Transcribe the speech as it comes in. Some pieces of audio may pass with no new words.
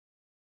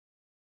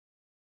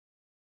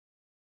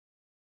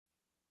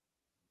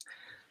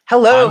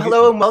Hello, I'm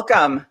hello, and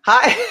welcome.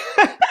 Hi.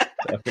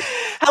 good.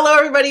 Hello,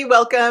 everybody.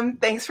 Welcome.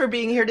 Thanks for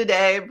being here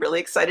today. I'm really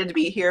excited to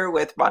be here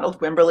with Ronald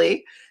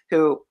Wimberly,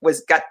 who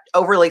got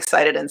overly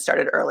excited and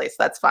started early. So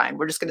that's fine.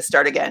 We're just going to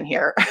start again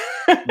here.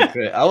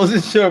 Okay. I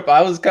wasn't sure if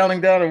I was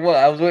counting down or what.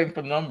 I was waiting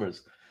for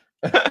numbers.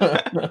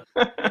 Yeah.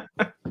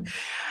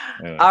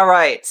 All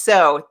right.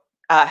 So,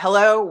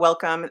 hello,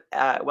 welcome.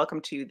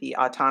 Welcome to the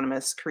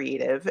Autonomous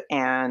Creative.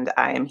 And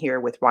I am here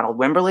with Ronald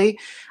Wimberly.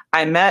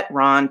 I met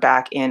Ron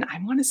back in,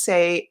 I want to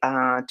say,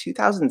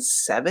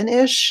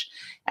 2007-ish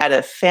at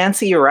a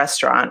fancy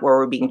restaurant where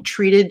we're being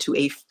treated to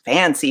a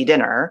fancy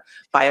dinner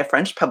by a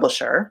French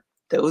publisher.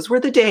 Those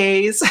were the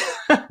days.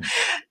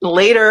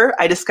 Later,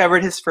 I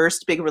discovered his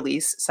first big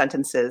release,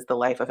 Sentences, The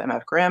Life of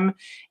M.F. Grimm,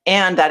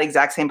 and that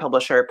exact same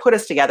publisher put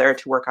us together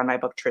to work on my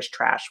book, Trish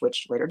Trash,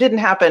 which later didn't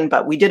happen,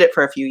 but we did it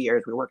for a few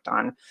years. We worked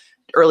on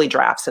early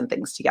drafts and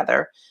things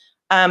together.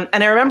 And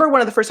I remember one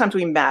of the first times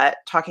we met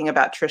talking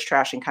about Trish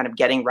Trash and kind of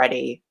getting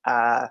ready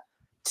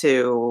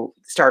to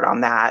start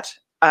on that.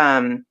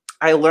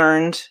 I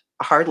learned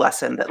a hard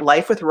lesson that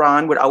life with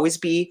Ron would always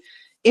be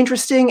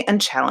interesting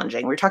and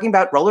challenging. We were talking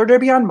about roller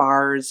derby on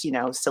Mars,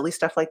 silly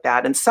stuff like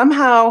that. And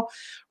somehow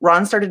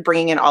Ron started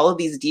bringing in all of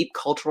these deep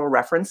cultural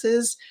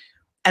references.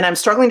 And I'm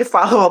struggling to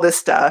follow all this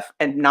stuff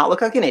and not look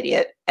like an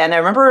idiot. And I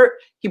remember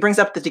he brings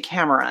up the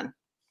Decameron.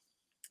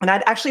 And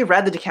I'd actually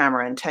read the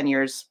Decameron 10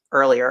 years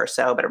earlier or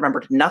so, but I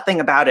remembered nothing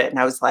about it. And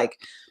I was like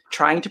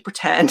trying to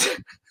pretend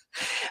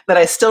that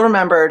I still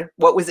remembered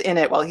what was in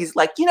it while he's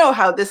like,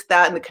 how this,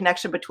 that, and the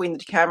connection between the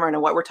Decameron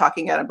and what we're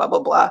talking about and blah,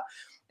 blah, blah.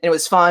 And it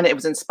was fun. It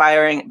was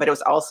inspiring, but it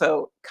was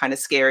also kind of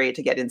scary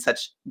to get in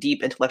such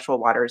deep intellectual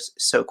waters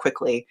so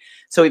quickly.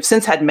 So we've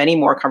since had many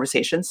more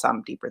conversations,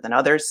 some deeper than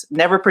others,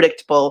 never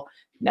predictable,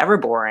 never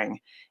boring.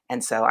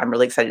 And so I'm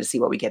really excited to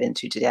see what we get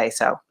into today.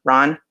 So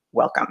Ron,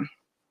 welcome.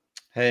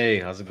 Hey,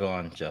 how's it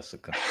going,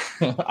 Jessica?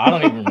 I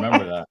don't even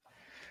remember that.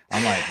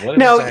 I'm like, what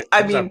was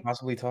I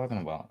possibly talking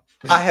about?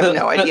 I have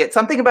no idea. It's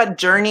something about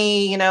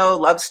journey,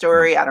 love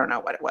story. I don't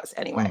know what it was.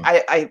 Anyway,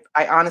 I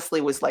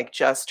honestly was like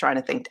just trying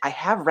to think. I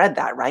have read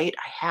that, right?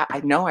 I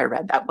know I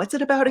read that. What's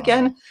it about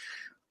again?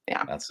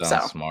 Yeah. That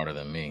sounds smarter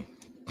than me.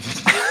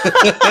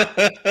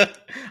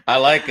 I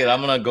like it.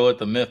 I'm gonna go with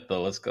the myth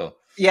though. Let's go.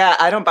 Yeah,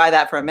 I don't buy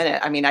that for a minute.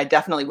 I mean, I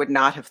definitely would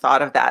not have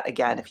thought of that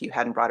again if you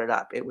hadn't brought it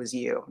up. It was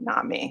you,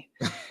 not me.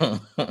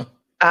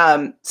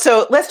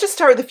 So let's just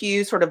start with a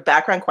few sort of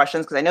background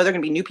questions, because I know there are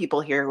going to be new people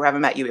here who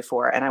haven't met you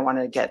before, and I want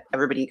to get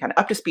everybody kind of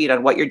up to speed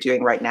on what you're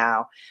doing right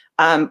now.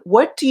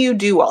 What do you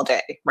do all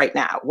day right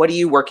now? What are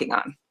you working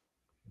on?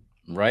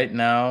 Right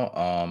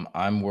now,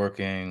 I'm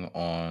working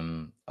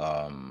on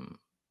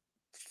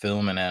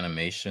film and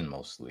animation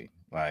mostly.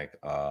 Like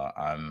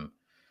I'm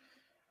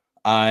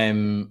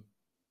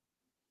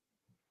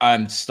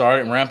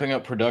starting ramping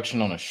up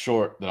production on a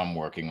short that I'm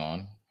working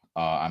on.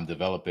 I'm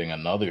developing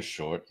another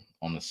short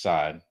on the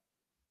side,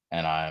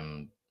 and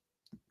I'm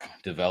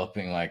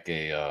developing like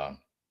a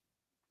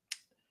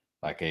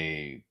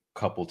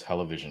couple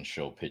television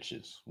show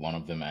pitches. One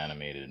of them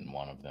animated and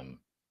one of them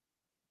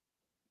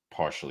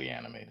partially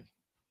animated.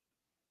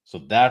 So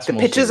that's the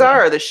pitches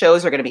are, or the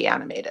shows are going to be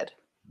animated.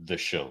 The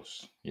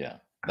shows, yeah,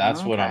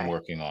 that's what I'm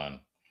working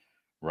on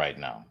right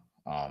now.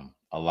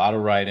 A lot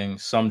of writing,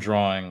 some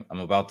drawing.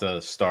 I'm about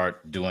to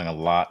start doing a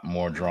lot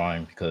more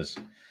drawing because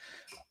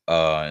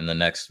in the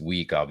next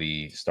week I'll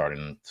be starting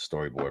the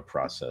storyboard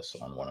process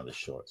on one of the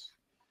shorts.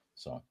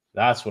 So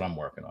that's what I'm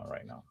working on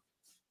right now.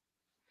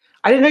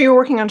 I didn't know you were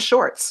working on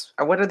shorts.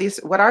 What are these?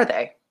 What are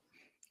they?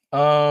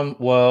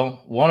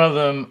 Well, one of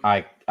them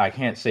I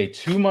can't say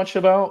too much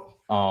about.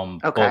 Okay.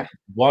 But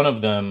one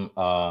of them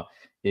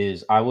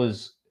is I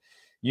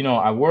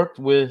worked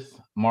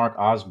with Mark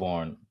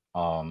Osborne,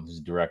 who's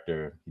the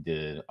director. He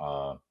did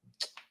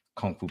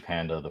Kung Fu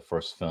Panda, the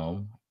first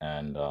film,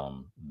 and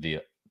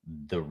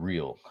the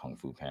real Kung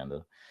Fu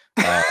Panda.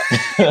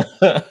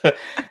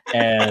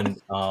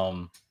 And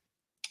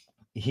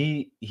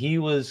he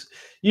was,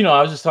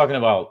 I was just talking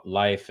about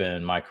life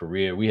and my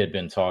career. We had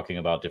been talking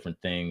about different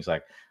things.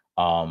 Like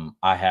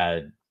I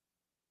had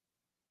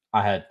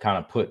kind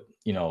of put,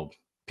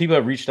 people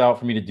have reached out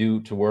for me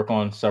to work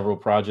on several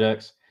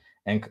projects.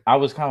 And I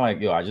was kind of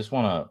like, I just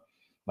want to,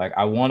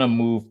 I want to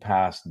move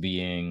past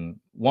being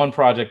one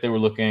project. They were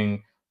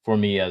looking for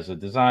me as a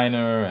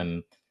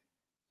designer.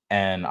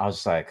 And I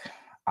was like,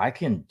 I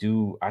can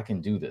do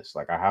this.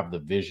 Like, I have the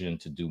vision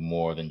to do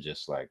more than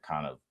just like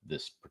kind of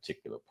this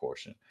particular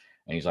portion.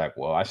 And he's like,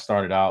 well, I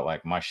started out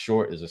like my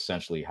short is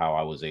essentially how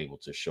I was able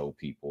to show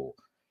people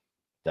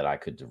that I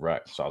could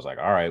direct. So I was like,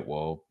 all right,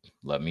 well,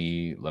 let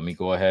me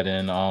go ahead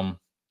and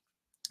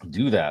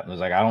do that. And I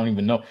was like, I don't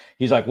even know.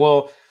 He's like,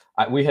 well,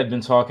 we had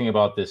been talking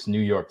about this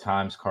New York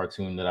Times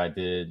cartoon that I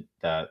did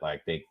that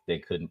like they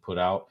couldn't put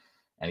out.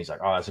 And he's like,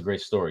 oh, that's a great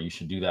story. You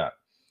should do that.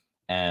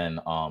 And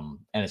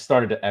it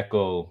started to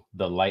echo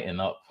the Lighten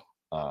Up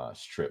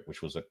strip,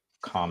 which was a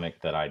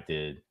comic that I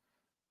did.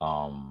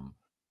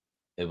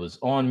 It was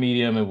on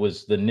Medium. It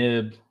was the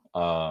nib.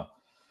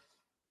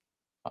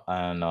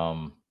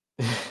 And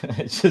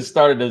it just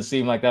started to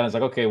seem like that. It's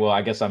like, okay, well,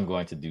 I guess I'm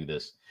going to do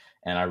this.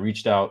 And I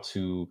reached out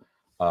to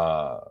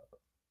uh,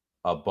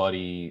 a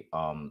buddy.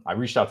 I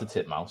reached out to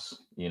Titmouse,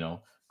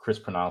 Chris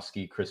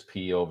Pronowski, Chris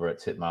P over at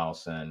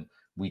Titmouse, and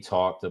we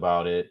talked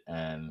about it.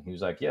 And he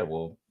was like, yeah,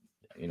 well,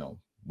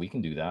 we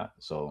can do that.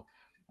 So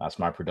that's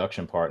my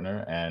production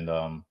partner. And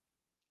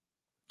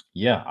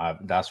yeah,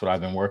 that's what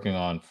I've been working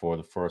on for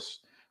the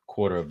first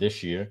quarter of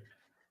this year.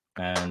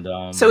 And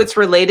So it's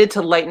related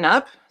to Lighten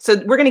Up. So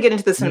we're going to get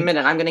into this in a mhm,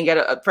 minute. I'm going to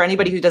get for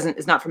anybody who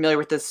is not familiar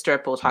with this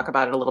strip. We'll talk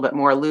about it a little bit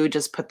more. Lou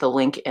just put the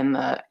link in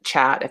the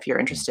chat if you're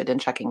interested in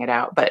checking it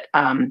out. But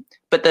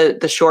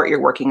the short you're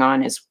working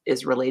on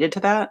is related to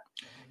that.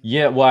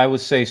 yeah, well, I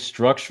would say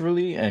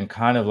structurally and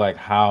kind of like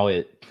how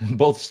it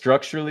both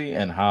structurally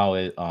and how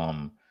it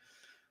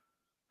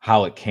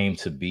came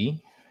to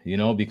be,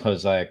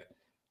 because like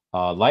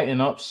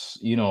Lighten Ups,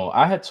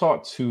 I had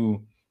talked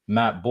to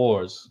Matt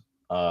Bors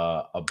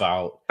about.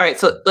 All right,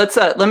 so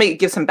let me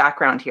give some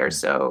background here.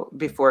 So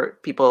before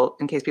people,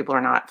 in case people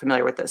are not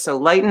familiar with this, so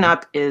Lighten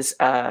Up is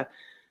a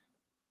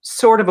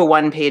sort of a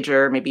one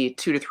pager, maybe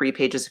 2 to 3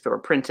 pages if it were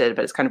printed,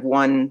 but it's kind of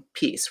one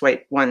piece,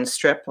 right? One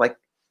strip,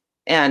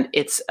 and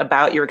it's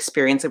about your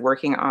experience of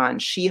working on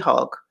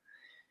She-Hulk,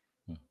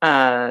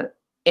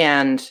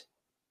 and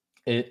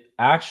It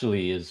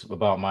actually is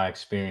about my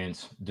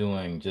experience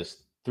doing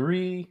just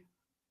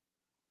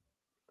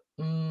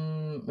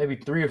maybe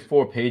 3 or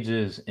 4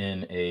 pages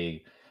in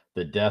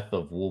the Death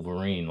of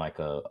Wolverine, like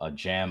a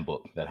jam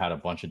book that had a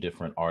bunch of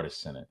different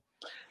artists in it.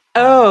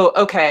 oh,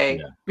 okay,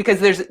 Yeah,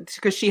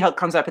 because She-Hulk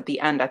comes up at the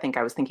end. I think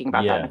I was thinking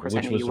about that, and yeah, of course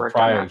I which knew was you the worked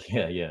on prior. that.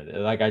 Yeah, yeah.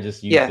 Like I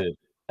just used Yeah, it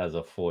as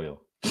a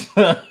foil.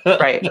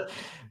 right.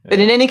 But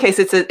in Yeah. any case,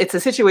 it's a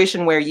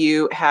situation where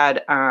you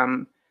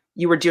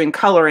were doing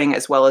coloring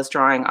as well as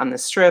drawing on the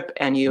strip,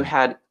 and you Mm,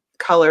 had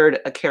colored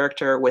a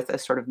character with a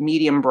sort of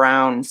medium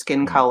brown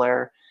skin mm,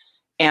 color,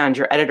 and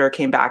your editor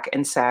came back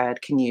and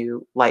said, "Can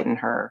you lighten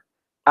her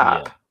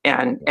yeah. up?"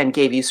 and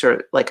gave you sort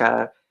of like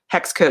a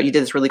hex code. You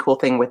did this really cool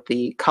thing with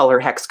the color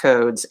hex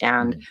codes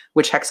and Mm,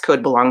 which hex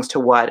code belongs to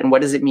what, and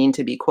what does it mean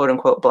to be quote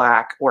unquote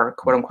black or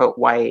quote mm, unquote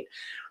white.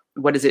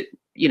 What is it,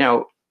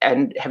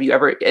 and have you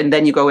ever, and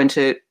then you go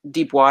into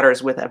deep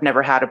waters with, I've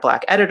never had a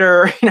black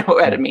editor,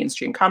 at a mm,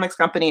 mainstream comics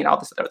company and all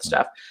this other mm,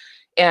 stuff.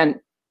 And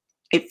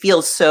it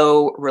feels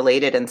so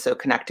related and so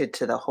connected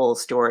to the whole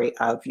story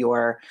of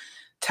your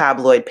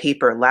tabloid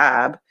paper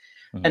LAAB.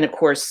 mm, And of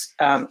course,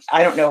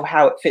 I don't know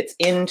how it fits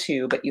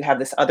into, but you have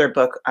this other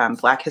book,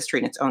 Black History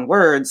in Its Own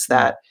Words, mm,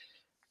 that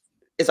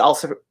was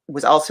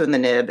also in the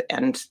nib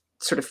and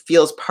sort of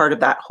feels part of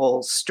that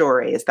whole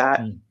story. Is that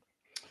mm.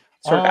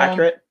 sort of Um,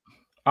 accurate?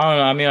 I don't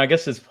know. I mean, I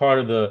guess it's part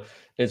of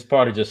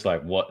just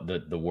like what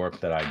the work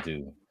that I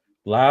do.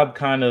 Lab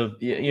kind of,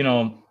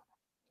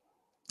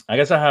 I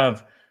guess I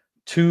have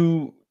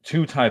two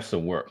types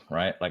of work,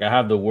 right? Like I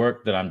have the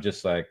work that I'm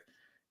just like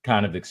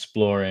kind of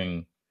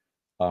exploring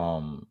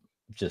um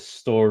just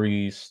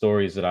stories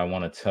that I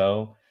want to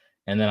tell.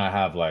 And then I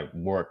have like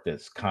work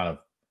that's kind of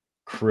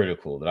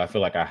critical that I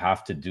feel like I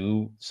have to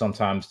do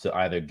sometimes to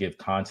either give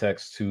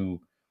context to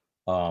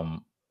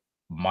um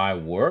my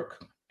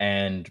work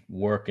and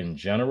work in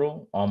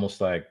general,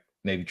 almost like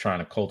maybe trying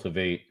to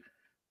cultivate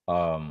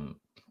um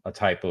a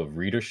type of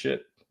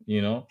readership,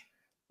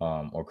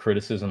 or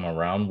criticism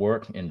around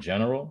work in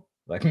general.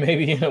 Like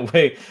maybe in a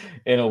way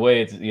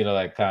it's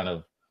like kind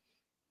of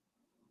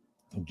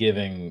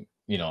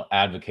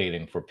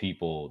advocating for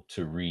people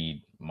to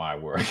read my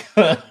work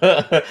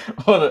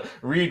or to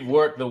read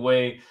work the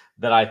way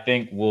that I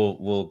think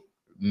will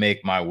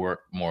make my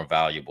work more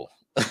valuable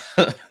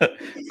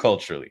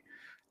culturally.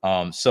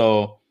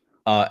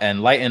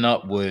 And Lighten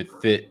Up would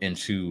fit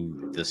into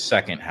the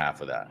second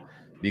half of that,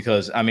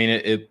 because I mean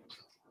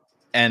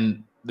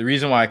and the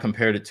reason why I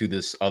compared it to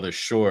this other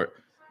short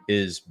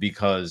is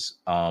because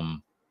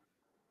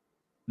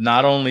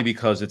not only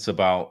because it's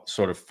about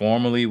sort of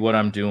formally what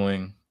I'm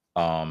doing,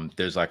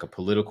 there's like a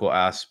political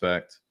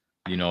aspect,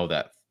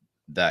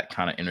 that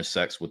kind of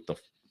intersects with the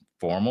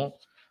formal,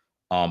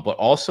 but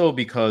also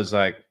because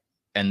like,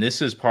 and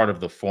this is part of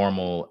the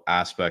formal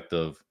aspect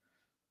of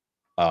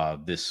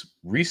this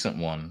recent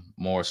one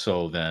more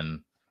so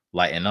than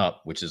Lighten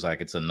Up, which is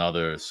like it's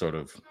another sort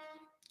of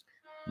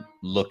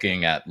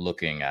looking at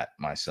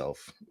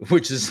myself,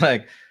 which is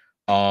like,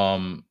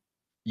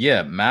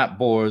 yeah, Matt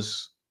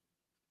Bors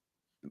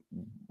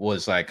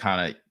was like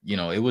kind of,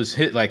 it was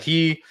hit like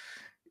he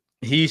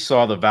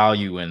saw the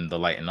value in the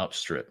Lighten Up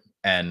strip,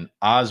 and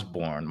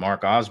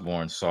Mark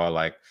Osborne saw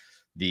like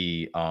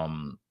the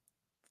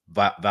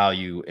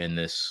value in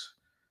this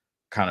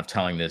kind of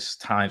telling this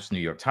New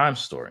York Times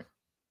story.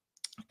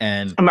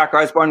 And Mark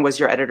Osborne was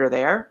your editor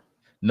there?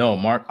 no,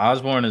 Mark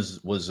Osborne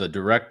was a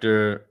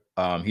director.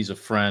 He's a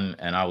friend,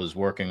 and I was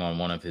working on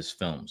one of his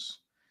films.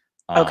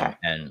 Okay.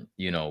 And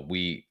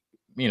we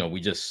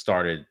just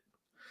started.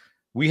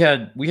 We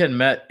had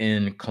met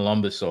in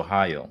Columbus,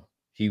 Ohio.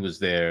 He was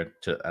there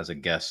as a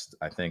guest,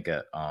 I think,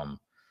 at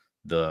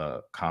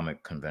the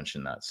comic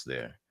convention that's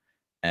there,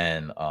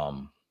 and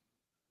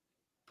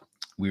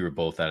we were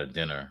both at a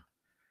dinner,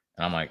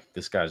 And I'm like,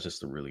 this guy's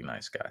just a really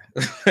nice guy.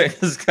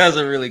 This guy's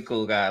a really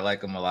cool guy. I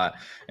like him a lot.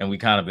 And we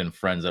kind of been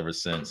friends ever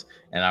since.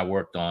 And I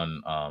worked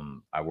on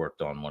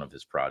one of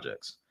his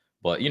projects.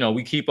 But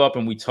we keep up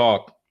and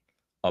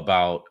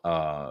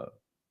about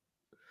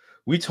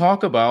we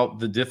talk about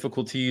the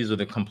difficulties or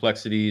the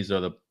complexities or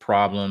the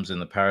problems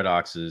and the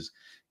paradoxes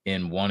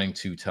in wanting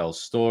to tell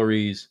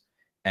stories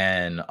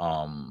and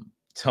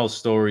tell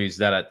stories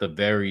that at the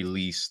very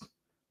least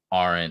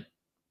aren't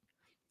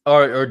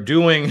or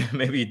doing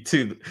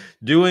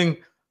doing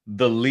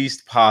the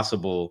least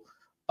possible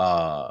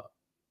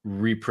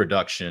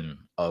reproduction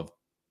of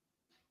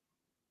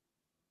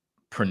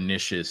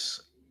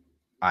pernicious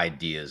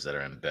ideas that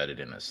are embedded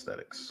in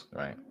aesthetics,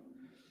 right?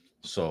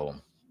 So,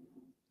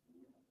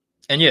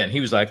 and he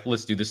was like,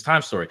 let's do this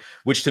time story,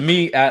 which to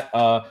me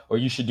or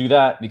you should do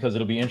that because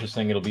it'll be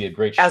interesting. It'll be a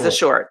great as a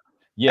short.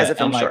 Yeah, as a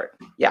film short.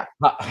 Yeah.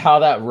 How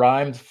that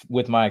rhymed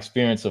with my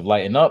experience of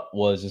Lighten Up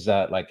is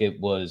that like it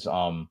was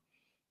I'm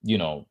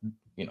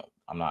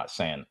not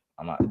saying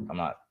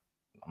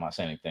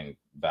anything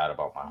bad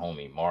about my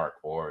homie Mark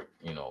or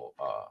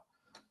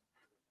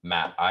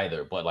Matt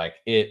either, but like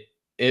it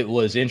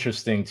was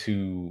interesting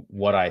to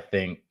what I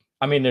think.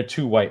 I mean, they're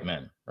two white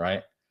men,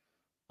 right?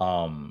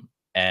 And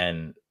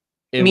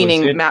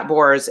meaning Matt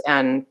Bors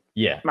and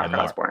Mark and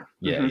Osborne.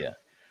 Yeah.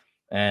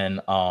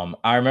 And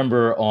I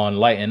remember on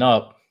Lighten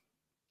Up,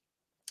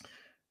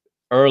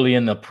 early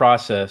in the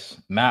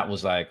process, Matt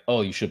was like,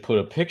 "Oh, you should put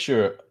a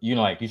picture, you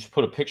should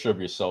put a picture of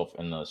yourself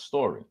in the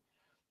story."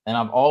 And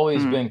I've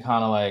always been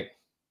kind of like,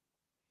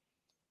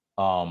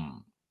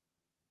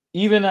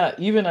 even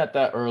at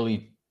that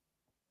early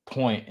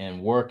point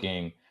in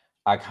working,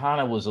 I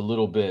kind of was a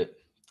little bit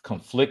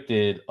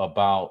conflicted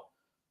about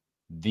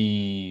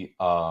the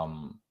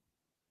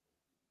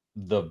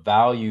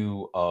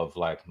value of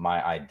like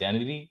my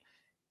identity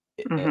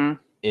in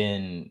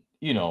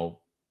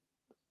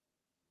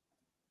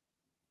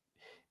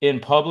in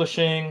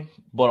publishing,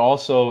 but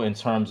also in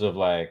terms of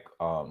like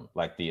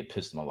the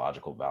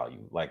epistemological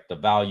value, like the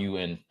value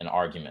in an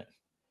argument.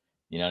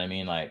 You know what I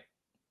mean? Like,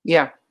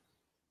 yeah.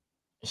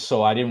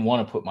 So I didn't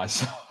want to put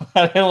myself,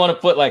 I didn't want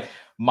to put like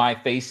my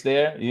face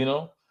there,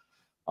 Yeah.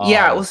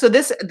 Well, so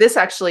this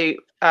actually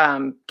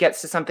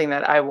gets to something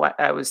that I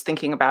was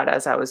thinking about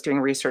as I was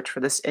doing research for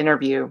this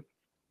interview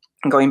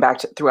and going back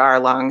through our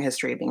long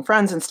history of being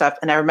friends and stuff.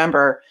 And I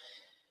remember,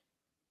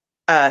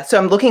 so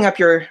I'm looking up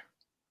your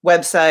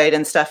website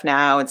and stuff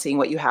now and seeing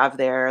what you have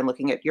there and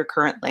looking at your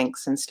current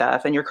links and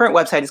stuff. And your current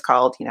website is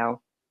called,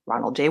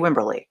 Ronald J.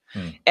 Wimberly.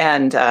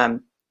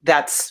 And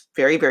that's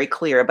very, very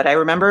clear. But I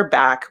remember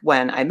back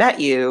when I met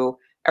you,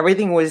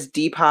 everything was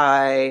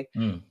DPI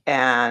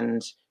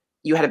and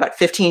you had about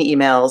 15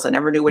 emails. I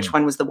never knew which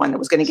one was the one that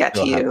was going to get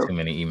to you. Too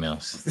many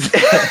emails.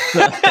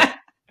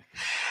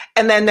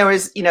 And then there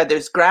was,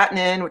 there's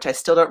Gratinon, which I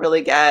still don't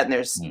really get. And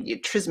there's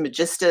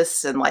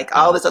Trismegistus and like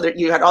all this other,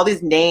 you had all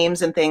these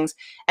names and things.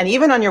 And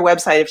even on your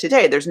website of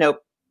today, there's no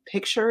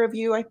picture of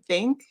you, I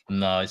think.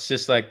 No, it's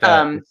just like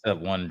that, it's that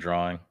one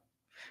drawing.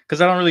 Because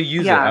I don't really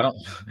use it.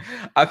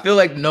 I feel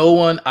like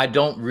I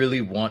don't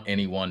really want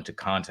anyone to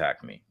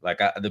contact me.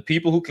 Like the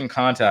people who can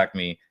contact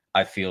me,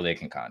 I feel they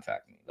can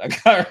contact me.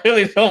 Like I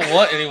really don't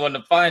want anyone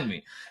to find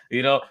me,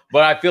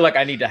 but I feel like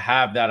I need to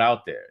have that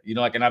out there,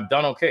 like, and I've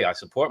done okay. I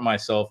support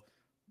myself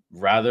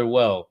rather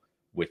well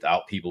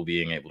without people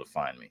being able to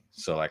find me.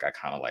 So like, I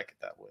kind of like it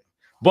that way.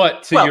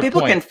 But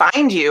people can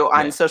find you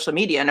on social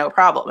media, no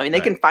problem. I mean, they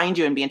can find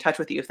you and be in touch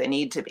with you if they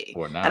need to be.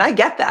 And I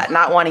get that,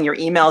 not wanting your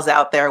emails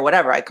out there,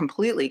 whatever. I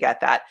completely get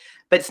that.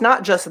 But it's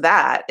not just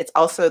that. It's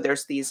also,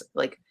 there's these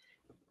like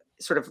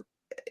sort of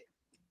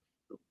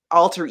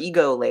alter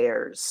ego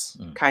layers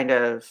kind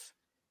of.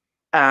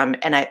 And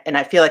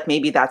I feel like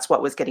maybe that's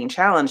what was getting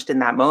challenged in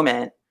that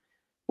moment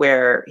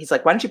where he's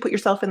like, why don't you put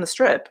yourself in the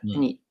strip?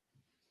 And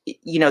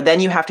then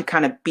you have to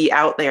kind of be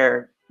out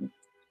there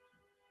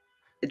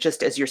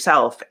just as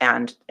yourself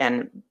and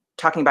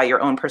talking about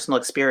your own personal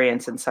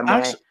experience in some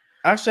way.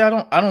 Actually,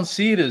 I don't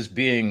see it as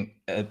being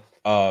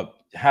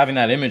having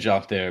that image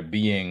out there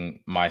being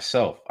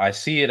myself. I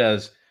see it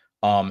as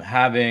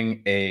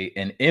having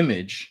an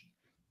image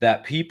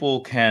that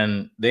people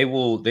they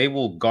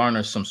will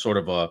garner some sort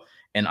of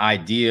an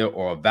idea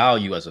or a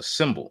value as a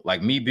symbol.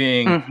 Like me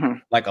being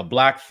like a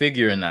black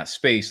figure in that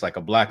space, like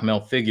a black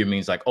male figure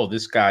means like, oh,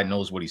 this guy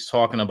knows what he's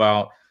talking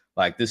about.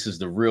 Like this is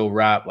the real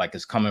rap, like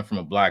it's coming from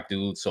a black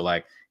dude. So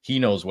like he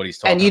knows what he's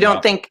talking about. And you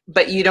don't think,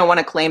 but you don't want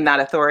to claim that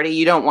authority.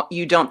 You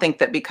don't think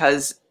that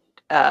because,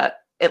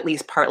 at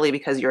least partly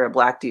because you're a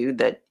black dude,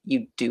 that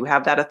you do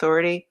have that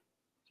authority?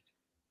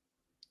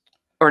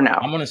 Or no?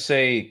 I'm going to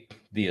say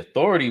the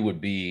authority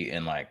would be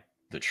in like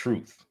the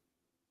truth.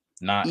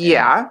 Not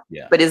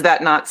but is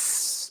that not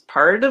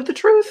part of the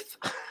truth?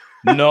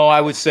 No, I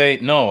would say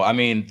no. I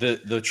mean,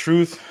 the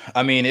truth,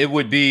 I mean, it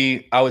would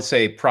be, I would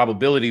say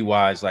probability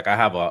wise, like I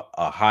have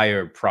a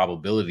higher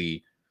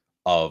probability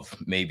of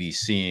maybe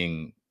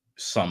seeing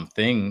some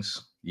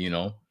things,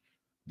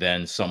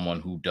 than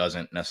someone who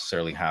doesn't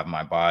necessarily have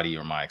my body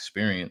or my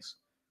experience,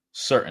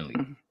 certainly,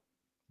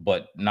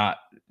 but not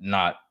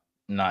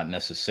not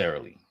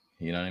necessarily.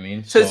 You know what I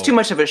mean? So it's too So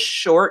much of a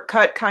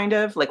shortcut, kind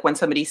of like when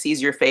somebody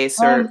sees your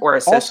face or also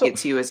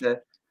associates you as a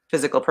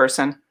physical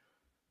person.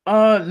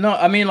 no,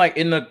 I mean like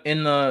in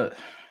the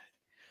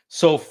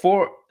so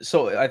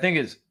I think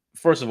it's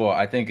first of all,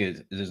 I think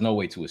there's no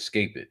way to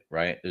escape it,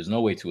 right? There's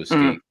no way to Mm,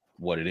 escape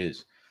what it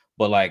is.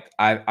 But like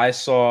I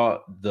saw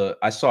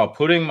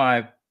putting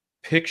my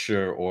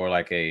picture or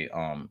like a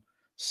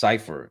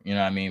cipher, you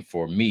know what I mean,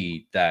 for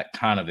me that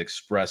kind of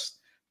expressed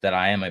that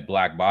I am a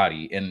black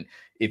body. And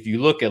if you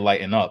look at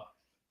Lighten Up,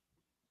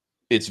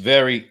 it's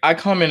very I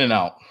come in and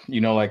out,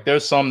 you know, like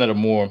there's some that are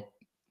more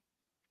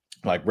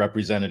like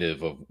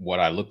representative of what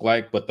I look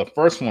like. But the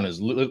first one is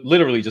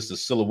literally just a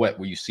silhouette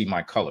where you see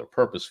my color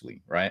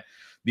purposefully, right?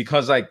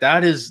 Because like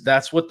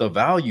that's what the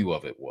value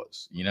of it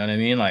was. You know what I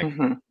mean? Like,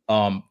 hmm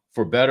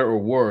for better or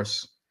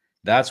worse,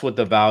 that's what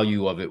the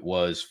value of it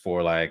was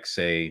for like,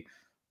 say,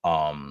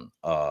 um,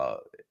 uh,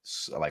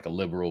 like a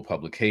liberal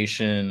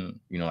publication,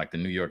 you know, like the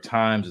New York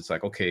Times. It's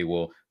like, okay,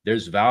 well,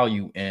 there's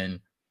value in,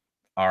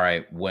 all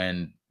right,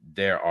 when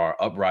there are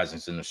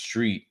uprisings in the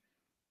street,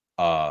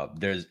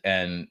 there's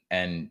and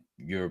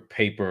your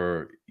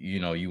paper, you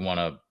know, you want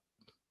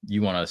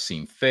to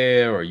seem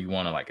fair, or you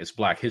want to like it's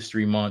Black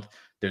History Month,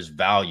 there's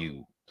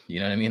value, you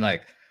know what I mean,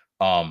 like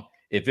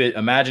if it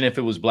imagine if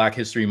it was Black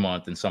History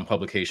Month and some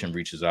publication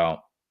reaches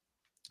out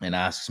and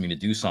asks me to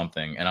do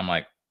something and I'm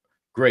like,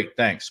 great,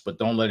 thanks, but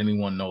don't let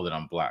anyone know that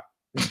I'm black.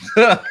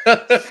 They're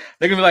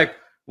gonna be like,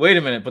 wait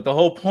a minute, but the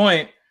whole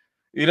point,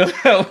 you know,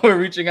 we're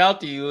reaching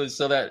out to you is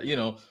so that, you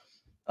know,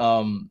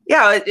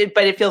 Yeah,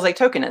 but it feels like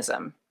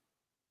tokenism.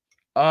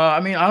 I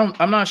mean,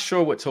 I'm not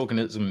sure what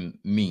tokenism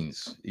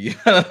means. Yeah,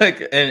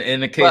 like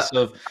in the Well, case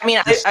of I mean,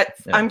 this, yeah,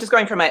 I'm just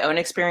going from my own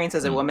experience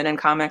as a mm, woman in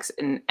comics,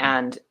 mm,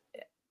 and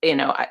you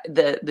know,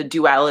 the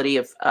duality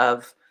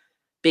of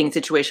being in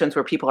situations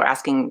where people are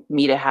asking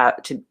me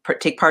to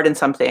take part in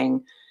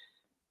something,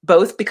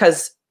 both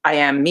because I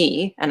am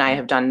me and I mm,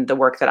 have done the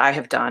work that I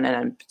have done,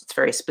 and it's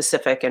very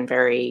specific and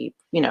very,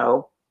 you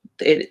know,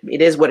 it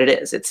is what it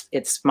is.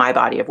 It's my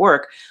body of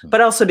work, mm,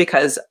 but also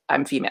because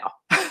I'm female,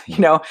 you mm,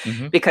 know,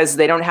 mhm, because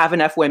they don't have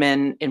enough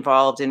women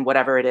involved in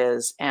whatever it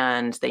is,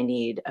 and they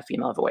need a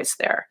female voice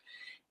there.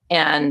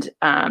 And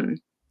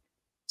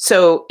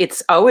so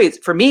it's always,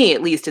 for me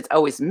at least, it's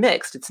always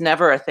mixed. It's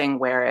never a thing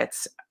where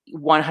it's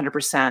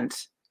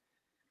 100%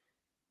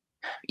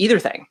 either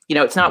thing. You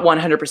know, it's not mm,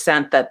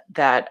 100%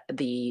 that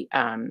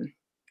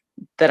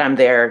I'm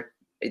there.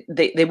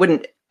 They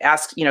wouldn't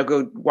ask, you know,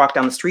 go walk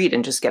down the street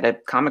and just get a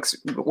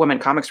woman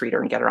comics reader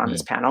and get her on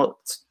this mm, panel.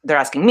 They're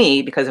asking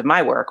me because of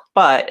my work,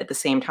 but at the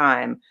same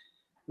time,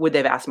 would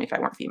they've asked me if I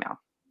weren't female?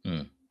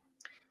 mm.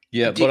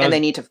 Yeah, but And they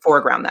need to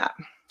foreground that.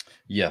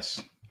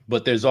 yes,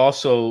 but there's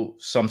also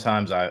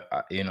sometimes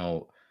you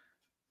know,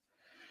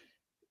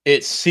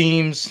 it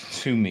seems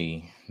to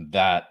me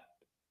that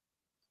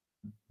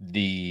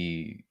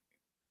the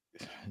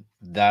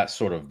that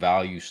sort of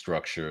value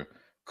structure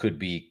could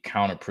be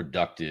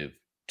counterproductive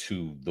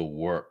to the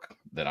work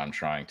that I'm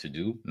trying to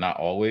do. Not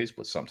always,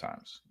 but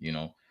sometimes, you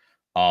know.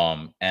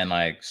 And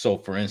like, so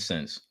for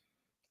instance,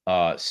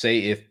 say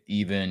if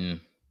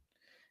even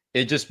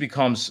it just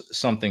becomes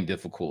something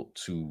difficult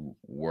to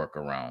work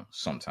around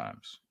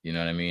sometimes, you know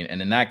what I mean?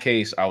 And in that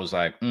case, I was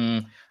like,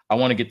 I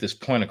want to get this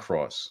point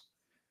across,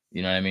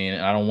 you know what I mean?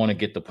 And I don't want to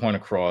get the point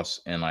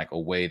across in like a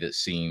way that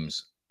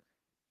seems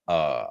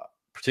uh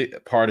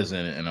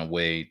partisan, in a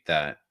way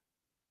that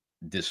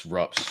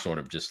disrupts sort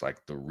of just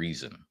like the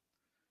reason,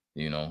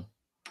 you know,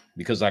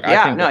 because like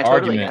Yeah, no, I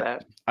totally get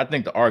it. I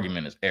think the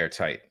argument is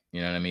airtight,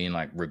 you know what I mean,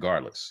 like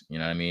regardless, you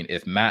know what I mean,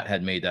 if Matt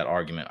had made that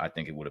argument, I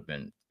think it would have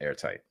been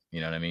airtight,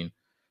 you know what I mean.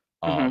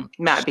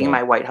 Matt being So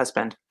my white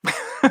husband.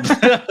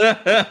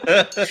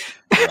 right,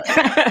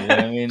 you know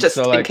what I mean,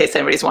 so Just in like case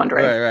anybody's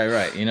wondering.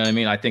 right, you know what I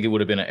mean, I think it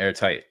would have been an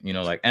airtight, you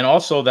know, like, and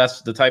also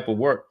that's the type of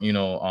work, you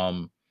know,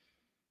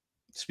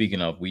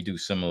 speaking of, we do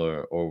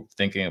similar, or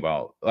thinking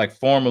about like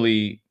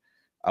formally,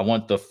 I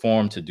want the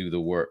form to do the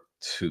work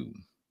too.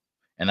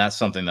 And that's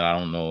something that I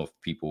don't know if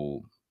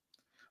people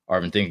are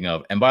even thinking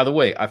of. And by the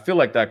way, I feel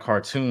like that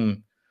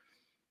cartoon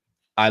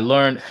I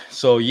learned.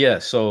 So yeah,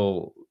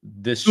 so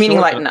this Meaning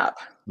short lighten up.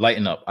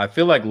 Lighten Up. I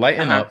feel like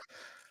Lighten Uh-huh. Up,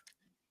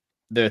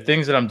 there are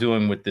things that I'm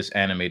doing with this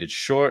animated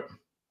short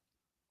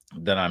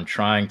that I'm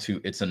trying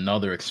to, it's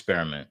another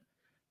experiment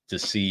to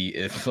see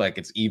if like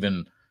it's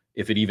even,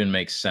 if it even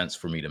makes sense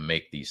for me to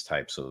make these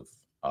types of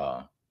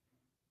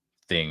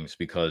things,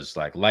 because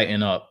like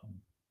Lighten Up,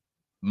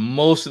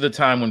 most of the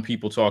time when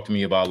people talk to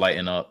me about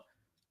Lighten Up,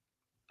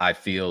 I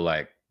feel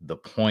like the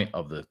point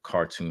of the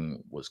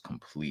cartoon was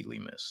completely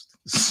missed.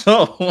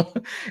 So,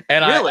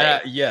 Really?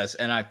 yes,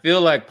 and I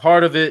feel like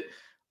part of it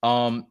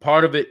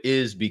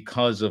is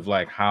because of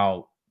like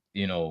how,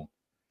 you know,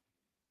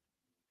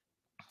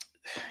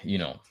 you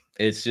know,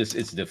 it's just,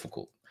 it's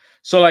difficult.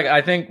 So like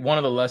I think one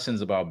of the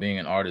lessons about being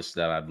an artist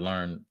that I've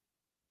learned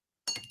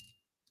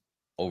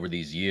over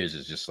these years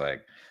is just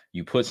like,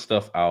 you put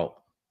stuff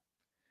out,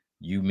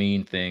 you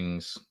mean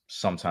things,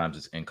 sometimes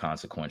it's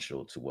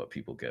inconsequential to what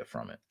people get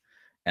from it.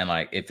 And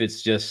like, if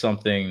it's just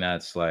something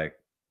that's like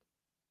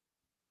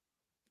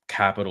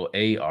capital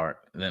A art,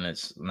 then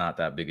it's not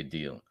that big a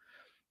deal.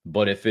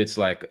 But if it's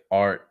like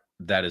art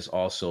that is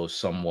also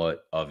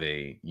somewhat of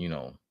a,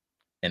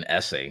 an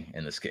essay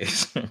in this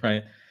case,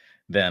 right?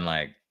 Then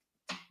like,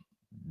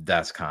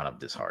 that's kind of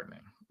disheartening,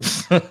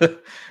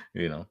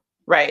 you know?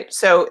 Right.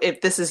 So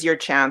if this is your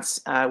chance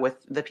with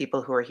the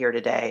people who are here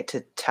today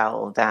to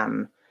tell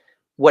them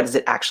what is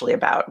it actually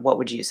about, what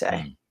would you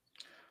say? Mm.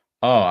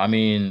 Oh, I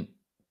mean,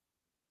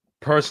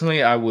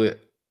 personally, I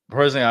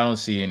don't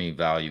see any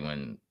value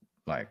in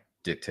like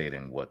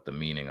dictating what the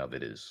meaning of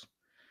it is.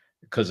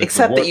 Because if the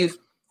Except that work,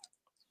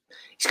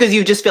 because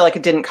you just feel like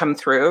it didn't come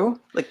through,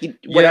 like yeah,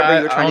 whatever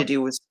you were I trying to don't,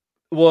 do was.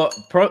 well,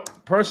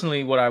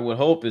 personally, what I would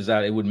hope is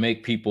that it would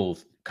make people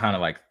kind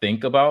of like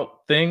think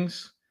about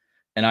things.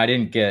 And I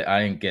didn't get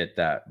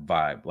that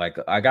vibe. Like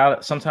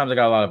sometimes I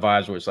got a lot of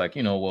vibes where it's like,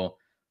 well,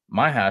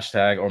 my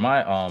hashtag or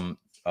my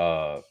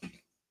uh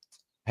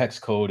hex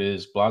code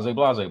is blase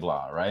blase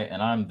blah, right?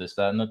 And I'm this,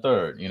 that, and the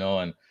third,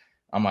 and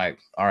I'm like,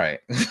 all right.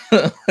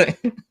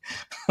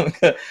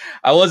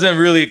 I wasn't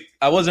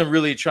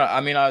really trying.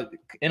 I mean,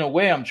 in a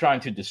way, I'm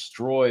trying to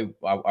destroy.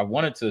 I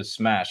wanted to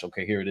smash.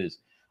 Okay, here it is.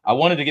 I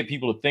wanted to get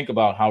people to think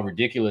about how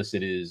ridiculous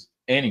it is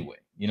anyway.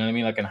 You know what I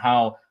mean? Like, and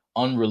how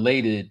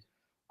unrelated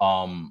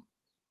um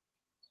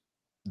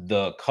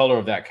the color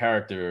of that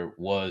character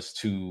was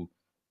to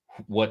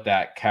what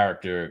that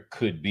character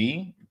could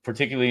be,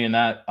 particularly in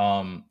that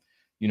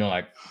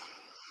like,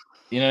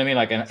 you know what I mean?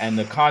 Like, and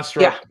the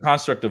Yeah.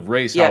 construct of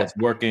race, how Yeah. it's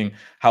working,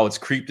 how it's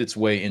creeped its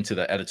way into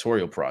the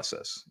editorial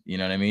process. You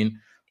know what I mean?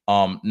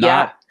 Yeah.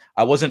 Not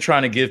I wasn't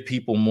trying to give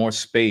people more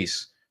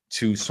space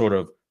to sort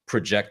of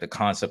project the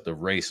concept of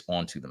race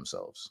onto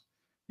themselves.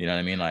 You know what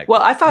I mean? Like,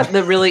 Well, I thought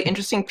the really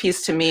interesting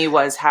piece to me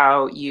was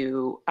how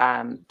you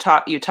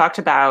talked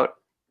about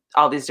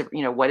all these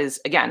different, what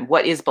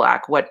is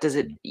black? What does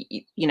it,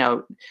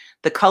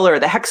 the color,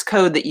 the hex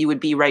code that you would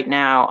be right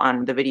now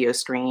on the video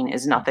screen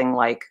is nothing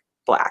like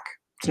black.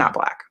 It's not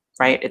black,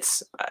 right?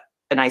 It's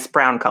a nice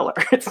brown color.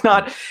 It's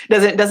not,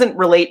 doesn't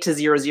relate to 0000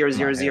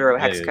 yeah,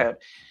 hex yeah, code.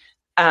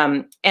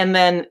 And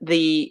then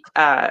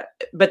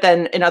but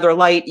then in other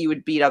light, you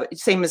would be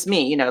same as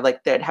me,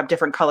 like they'd have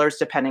different colors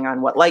depending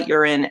on what light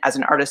you're in. As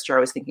an artist, you're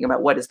always thinking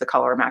about what is the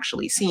color I'm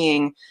actually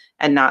seeing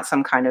and not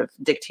some kind of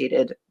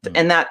dictated.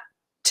 And that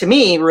to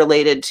me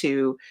related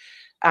to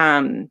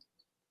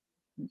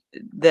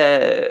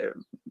the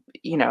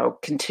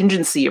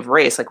contingency of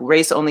race. Like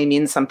race only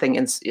means something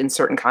in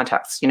certain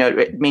contexts.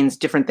 It means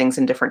different things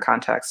in different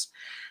contexts.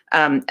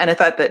 And I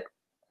thought that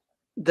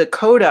the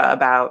coda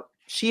about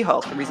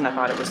She-Hulk, the reason I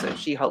thought it was a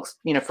She-Hulk,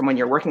 from when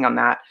you're working on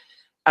that,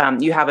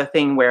 you have a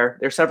thing where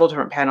there's several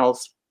different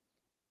panels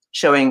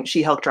showing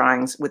She-Hulk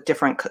drawings with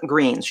different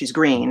greens. She's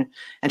green,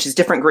 and she's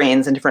different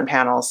greens in different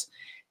panels.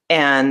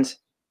 And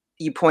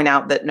you point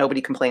out that nobody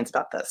complains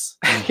about this.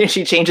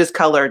 She changes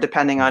color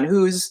depending on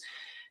who's,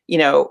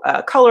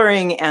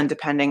 coloring and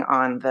depending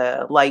on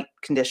the light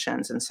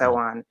conditions and so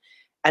on.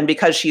 And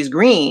because she's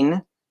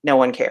green, no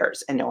one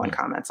cares and no one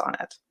comments on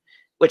it,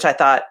 which I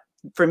thought,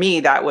 for me,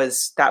 that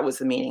was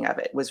the meaning of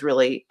it, was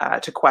really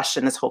to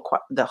question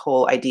the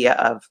whole idea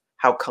of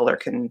how color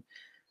can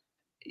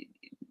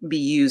be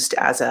used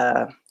as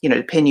to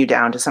pin you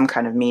down to some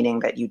kind of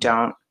meaning that you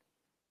don't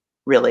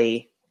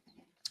really,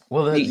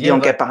 you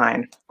don't get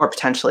behind, or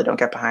potentially don't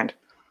get behind.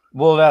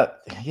 Well,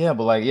 but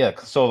like, yeah.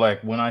 So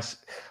like, when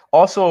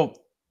also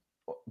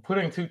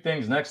putting two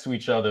things next to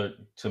each other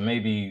to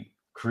maybe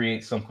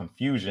create some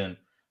confusion.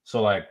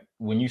 So like,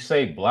 when you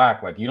say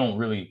black, like, you don't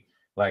really,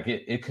 like,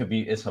 it could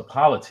be, it's a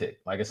politic.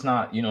 Like, it's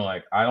not,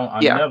 like,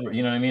 I'm never,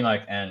 you know what I mean?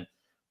 Like, and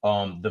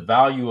the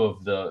value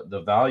of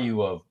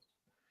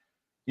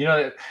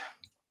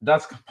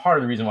that's part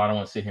of the reason why I don't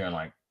want to sit here and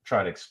like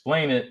try to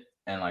explain it.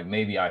 And like,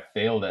 maybe I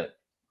failed at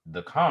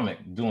the comic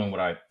doing what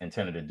I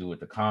intended to do with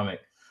the comic.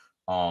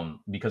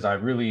 Because I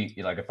really,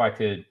 like, if I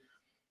could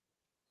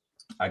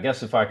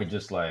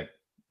just like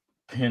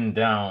pin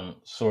down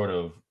sort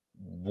of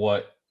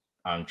what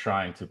I'm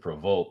trying to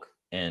provoke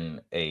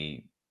in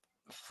a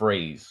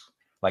phrase,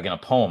 like in a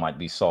poem, I'd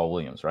be Saul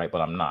Williams, right?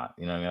 But I'm not,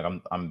 you know what I mean?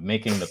 Like, I'm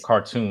making the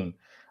cartoon,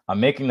 I'm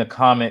making the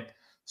comic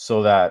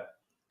so that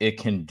it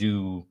can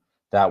do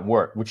that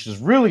work, which is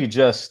really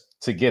just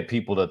to get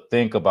people to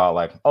think about,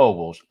 like, oh,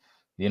 well,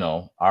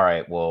 all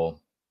right, well,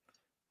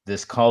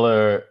 this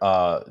color,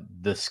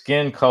 the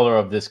skin color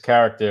of this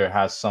character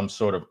has some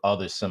sort of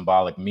other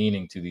symbolic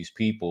meaning to these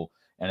people,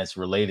 and it's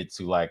related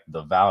to like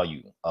the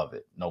value of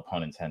it, no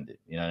pun intended,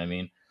 you know what I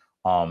mean?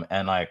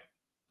 And like,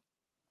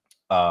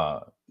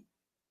 how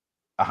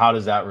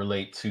does that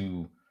relate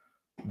to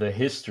the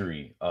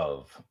history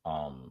of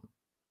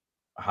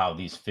how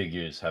these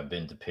figures have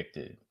been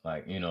depicted,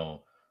 like,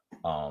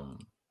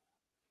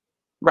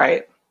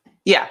 Right.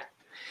 Yeah.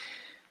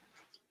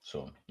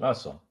 So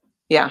that's all.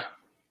 Yeah.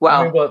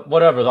 I mean, Well, but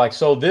whatever. Like,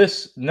 so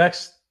this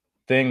next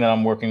thing that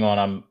I'm working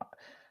on,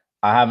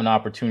 I have an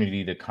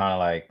opportunity to kind of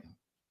like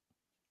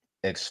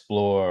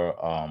explore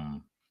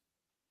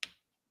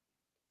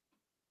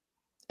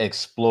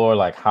explore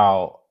like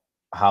how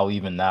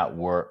even that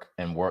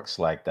works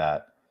like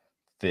that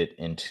fit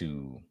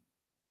into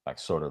like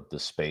sort of the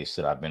space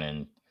that I've been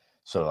in.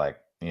 So like,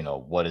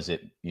 what is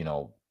it,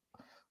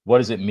 what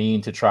does it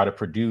mean to try to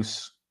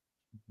produce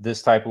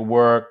this type of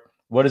work?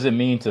 What does it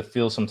mean to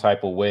feel some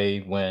type of way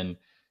when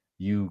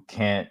you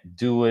can't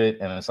do it?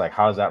 And it's like,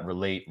 how does that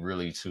relate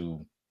really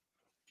to,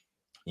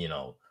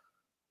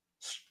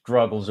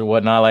 struggles or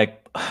whatnot?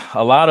 Like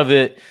a lot of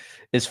it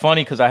is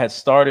funny because I had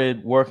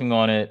started working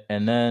on it,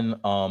 and then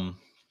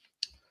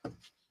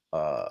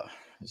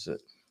is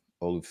it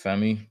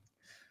Olufemi?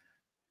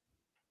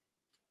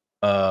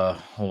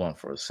 Hold on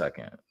for a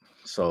second.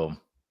 So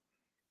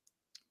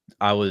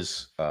I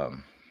was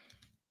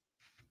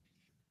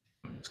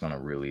it's gonna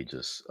really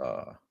just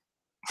look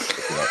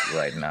it up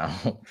right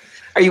now.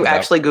 Are you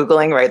actually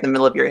Googling right in the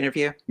middle of your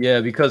interview?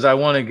 Yeah, because I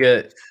want to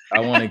get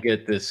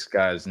this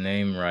guy's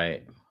name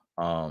right.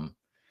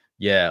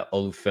 Yeah,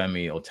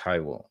 Olufemi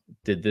Otaiwo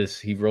did this.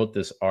 He wrote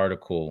this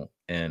article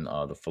in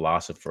The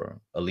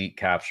Philosopher, Elite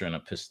Capture and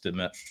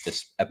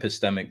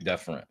Epistemic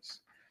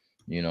Deference.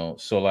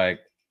 So like,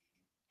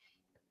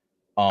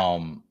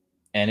 and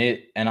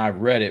I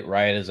read it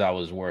right as I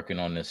was working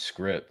on this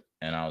script,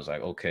 and I was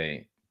like,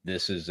 okay,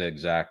 this is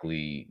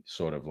exactly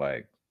sort of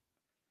like,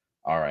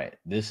 all right,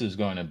 this is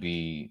going to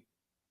be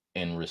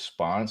in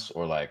response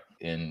or like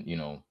in,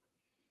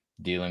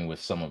 dealing with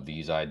some of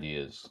these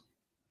ideas.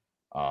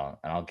 And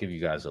I'll give you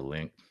guys a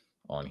link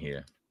on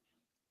here.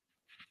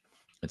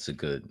 It's a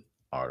good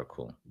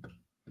article.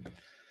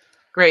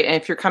 Great. And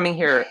if you're coming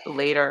here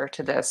later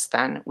to this,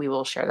 then we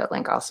will share that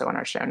link also in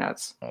our show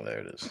notes. Oh, there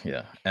it is.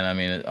 Yeah. And I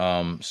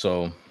mean,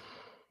 so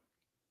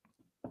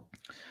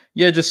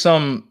yeah, just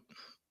some,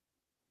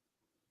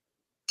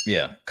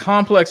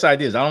 complex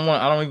ideas. I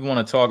don't even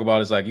want to talk about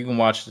it. It's like, you can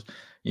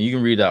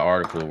read that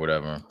article or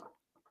whatever.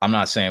 I'm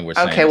not saying we're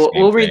saying okay.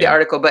 We'll read the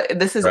article, but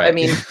this is, right. I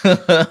mean,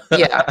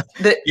 yeah.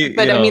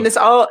 I mean, this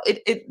all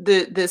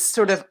this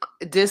sort of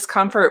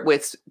discomfort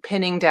with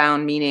pinning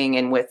down meaning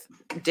and with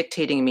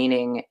dictating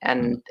meaning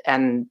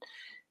and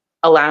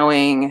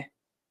allowing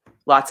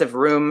lots of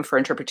room for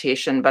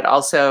interpretation, but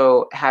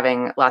also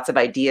having lots of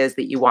ideas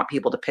that you want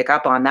people to pick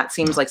up on. That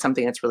seems like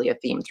something that's really a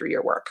theme through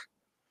your work.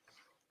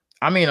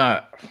 I mean,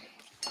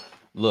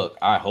 look,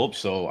 I hope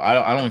so.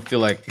 I don't feel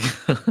like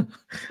I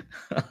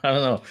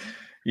don't know.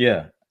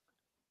 Yeah.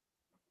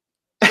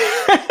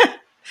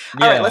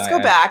 All right, let's go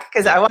back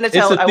because I want to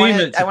tell. I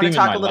want to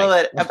talk a little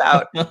bit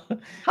about.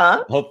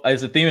 Huh?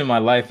 It's a theme in my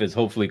life is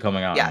hopefully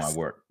coming out in my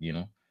work.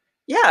 Yeah.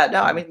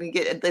 No. I mean,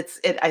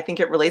 I think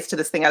it relates to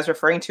this thing I was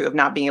referring to of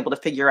not being able to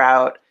figure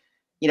out,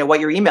 what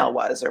your email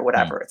was or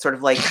whatever. It's sort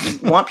of like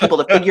you want people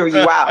to figure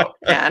you out,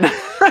 and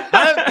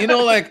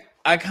like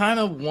I kind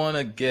of want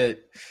to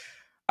get.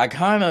 I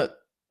don't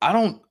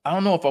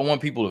know if I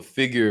want people to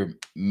figure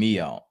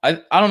me out. I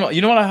don't know. You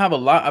know what?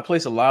 I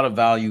place a lot of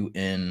value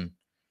in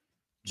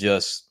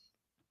just.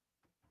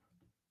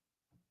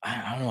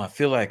 I don't know. I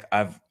feel like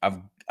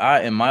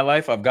in my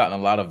life, I've gotten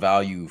a lot of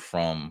value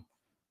from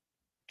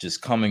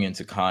just coming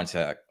into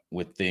contact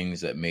with things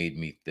that made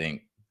me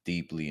think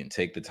deeply and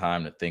take the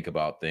time to think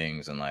about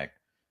things and like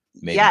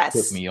maybe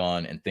put me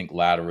on and think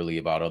laterally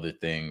about other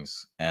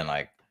things. And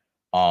like,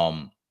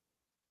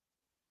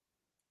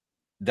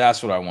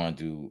 that's what I want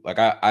to do. Like,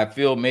 I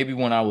feel maybe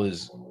when I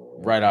was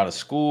right out of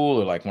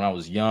school or like when I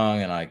was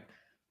young and like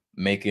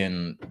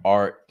making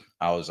art,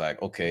 I was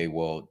like, okay,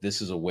 well,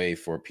 this is a way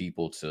for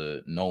people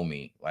to know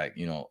me. Like,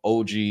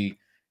 OG,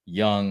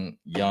 young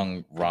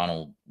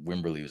Ronald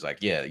Wimberly was like,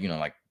 yeah,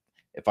 like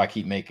if I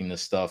keep making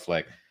this stuff,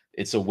 like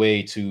it's a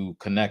way to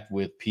connect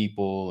with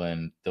people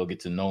and they'll get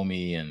to know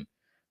me. And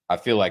I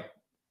feel like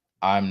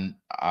I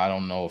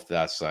don't know if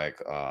that's like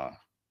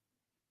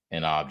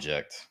an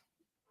object.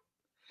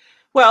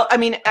 Well, I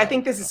mean, I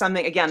think this is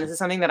something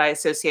that I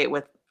associate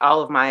with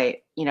all of my,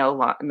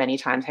 many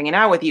times hanging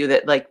out with you,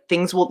 that like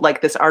things will,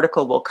 like this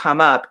article will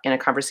come up in a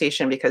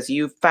conversation because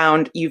you've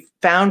found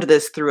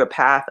this through a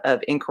path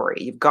of inquiry.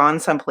 You've gone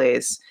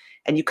someplace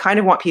and you kind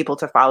of want people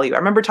to follow you. I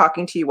remember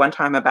talking to you one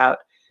time about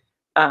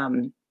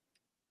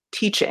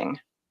teaching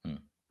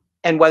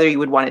and whether you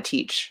would want to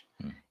teach.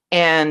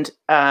 And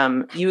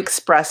you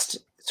expressed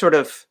sort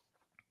of,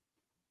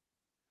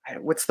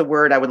 what's the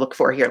word I would look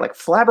for here? Like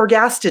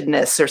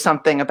flabbergastedness or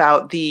something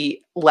about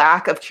the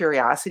lack of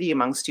curiosity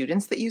among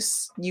students that you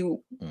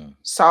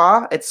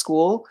saw at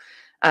school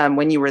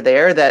when you were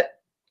there, that,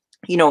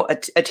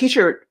 a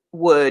teacher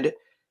would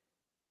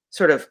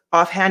sort of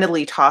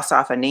offhandedly toss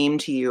off a name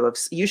to you of,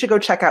 you should go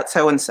check out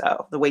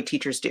so-and-so, the way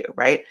teachers do,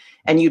 right?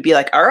 And you'd be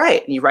like, all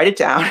right, and you write it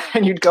down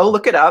and you'd go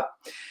look it up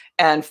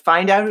and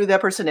find out who that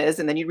person is.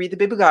 And then you'd read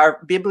the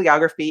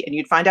bibliography and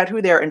you'd find out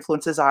who their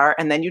influences are.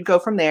 And then you'd go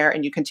from there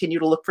and you continue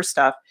to look for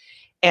stuff.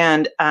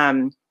 And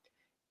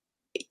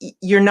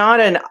you're not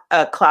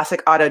a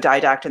classic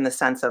autodidact in the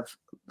sense of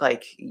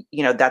like,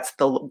 that's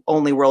the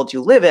only world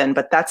you live in,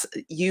 but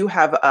you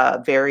have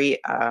a very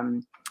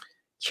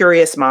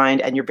curious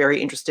mind and you're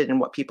very interested in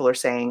what people are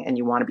saying and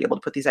you want to be able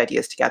to put these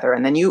ideas together,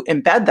 and then you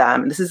embed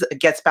them. This is, it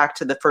gets back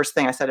to the first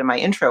thing I said in my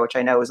intro, which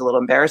I know is a little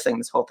embarrassing,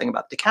 this whole thing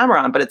about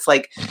Decameron, but it's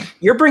like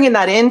you're bringing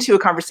that into a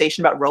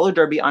conversation about roller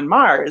derby on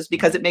Mars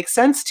because it makes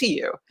sense to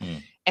you.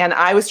 And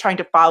I was trying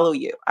to follow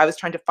you. I was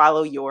trying to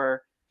follow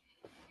your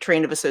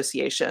train of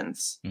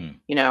associations,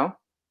 you know?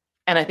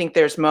 And I think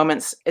there's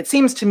moments, it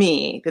seems to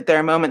me that there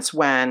are moments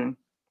when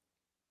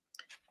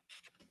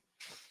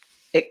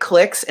it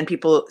clicks and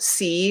people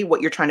see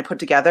what you're trying to put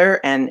together.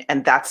 And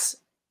that's,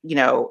 you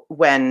know,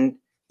 when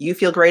you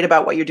feel great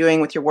about what you're doing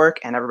with your work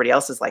and everybody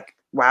else is like,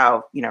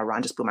 wow, you know,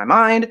 Ron just blew my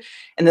mind.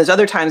 And there's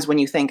other times when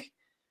you think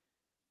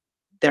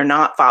they're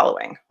not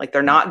following, like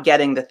they're not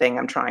getting the thing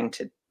I'm trying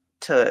to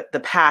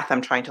the path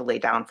I'm trying to lay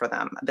down for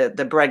them,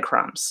 the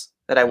breadcrumbs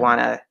that I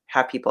want to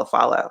have people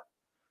follow.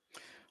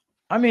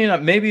 I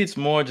mean, maybe it's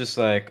more just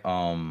like, but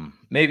I mean,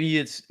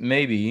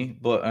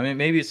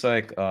 maybe it's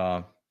like,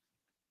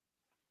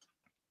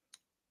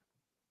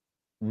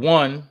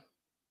 one,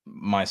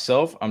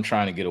 myself, I'm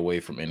trying to get away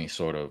from any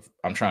sort of,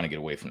 I'm trying to get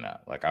away from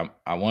that. Like I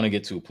want to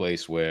get to a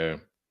place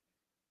where,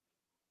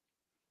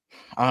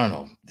 I don't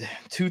know,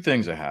 two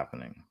things are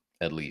happening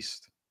at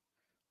least.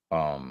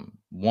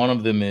 One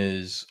of them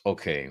is,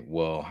 okay,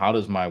 well, how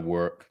does my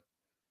work,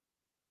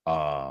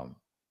 how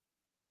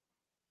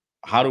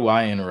do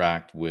I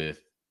interact with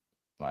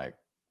like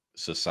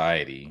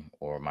society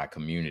or my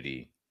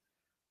community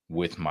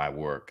with my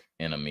work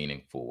in a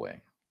meaningful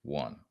way?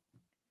 One.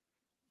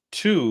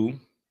 Two,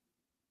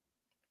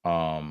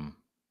 how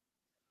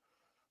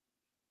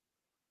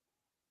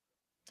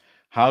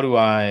do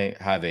I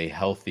have a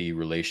healthy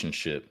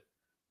relationship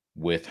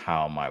with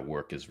how my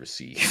work is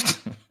received?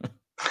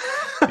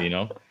 You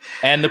know,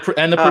 and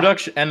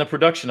the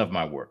production of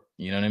my work.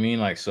 You know what I mean?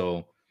 Like,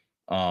 so,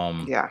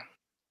 yeah,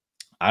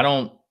 I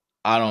don't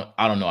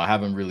know. I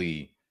haven't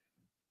really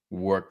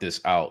worked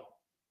this out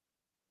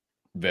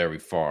very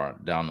far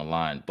down the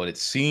line, but it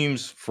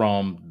seems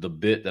from the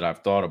bit that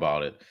I've thought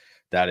about it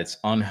that it's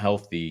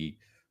unhealthy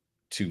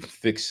to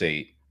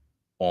fixate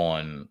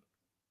on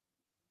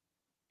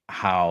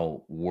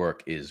how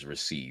work is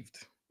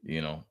received.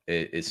 You know,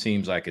 it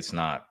seems like it's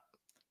not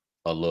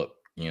a look,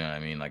 you know what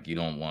I mean? Like you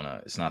don't want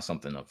to, it's not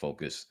something to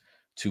focus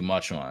too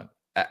much on.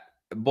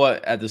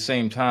 But at the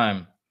same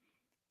time,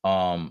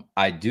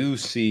 I do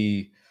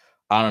see,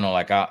 I don't know,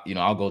 like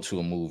I'll go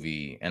to a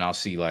movie and I'll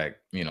see like,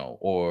 you know,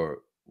 or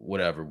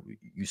whatever,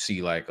 you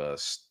see like a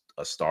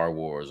Star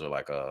Wars or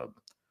like a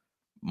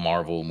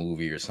Marvel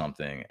movie or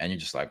something, and you're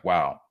just like,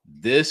 wow,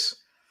 this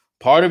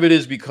part of it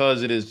is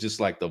because it is just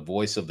like the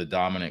voice of the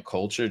dominant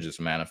culture just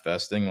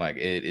manifesting. Like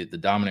the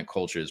dominant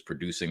culture is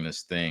producing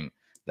this thing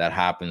that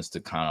happens to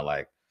kind of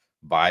like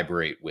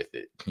vibrate with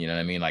it. You know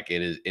what I mean? Like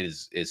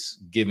it's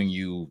giving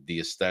you the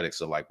aesthetics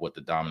of like what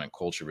the dominant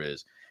culture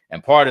is.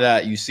 And part of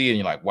that, you see it and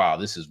you're like, wow,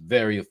 this is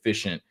very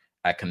efficient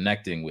at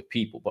connecting with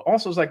people. But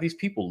also it's like these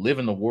people live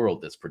in the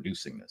world that's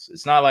producing this.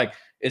 It's not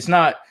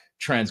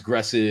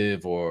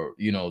transgressive or,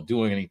 you know,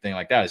 doing anything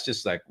like that. It's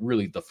just like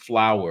really the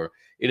flower.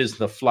 It is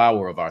the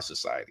flower of our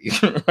society,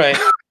 right?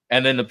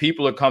 And then the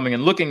people are coming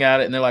and looking at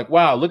it and they're like,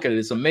 wow, look at it.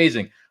 It's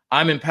amazing.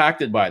 I'm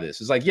impacted by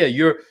this. It's like, yeah,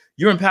 you're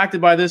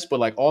impacted by this, but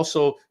like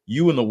also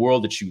you in the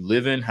world that you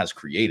live in has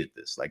created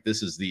this. Like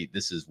this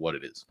is what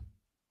it is.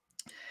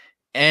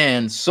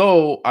 And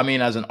so, I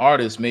mean, as an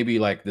artist, maybe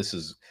like this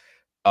is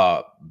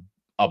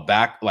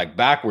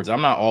backwards.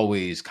 I'm not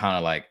always kind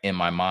of like in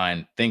my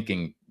mind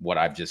thinking what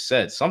I've just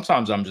said.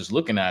 Sometimes I'm just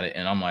looking at it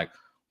and I'm like,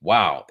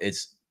 wow,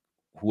 it's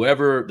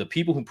whoever the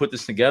people who put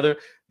this together,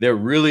 they're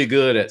really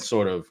good at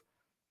sort of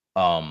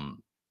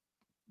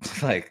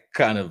like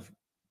kind of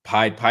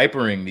Pied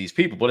Pipering these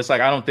people. But it's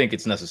like, I don't think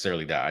it's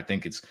necessarily that. I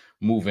think it's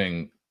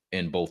moving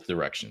in both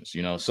directions,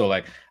 you know? So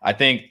like, I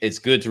think it's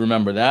good to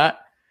remember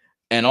that.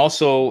 And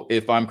also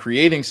if I'm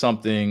creating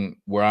something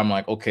where I'm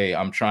like, okay,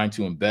 I'm trying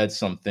to embed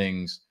some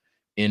things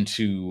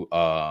into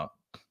I'm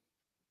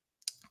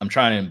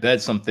trying to embed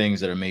some things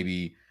that are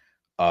maybe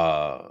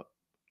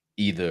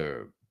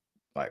either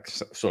like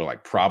sort of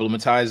like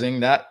problematizing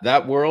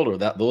that world or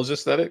those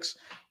aesthetics,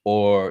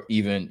 or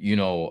even, you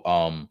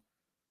know,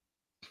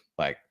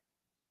 like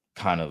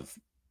kind of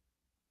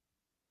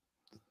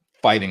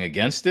fighting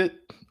against it,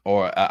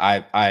 or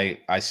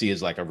I see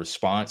as like a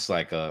response,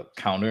 like a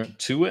counter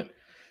to it.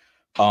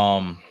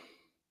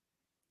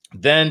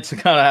 Then to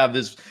kind of have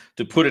this,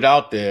 to put it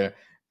out there,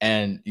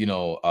 and you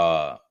know,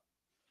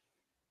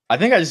 I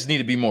think I just need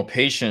to be more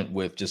patient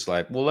with just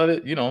like, well, let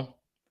it, you know,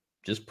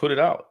 just put it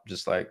out,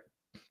 just like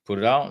put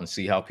it out and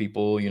see how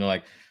people, you know,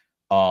 like,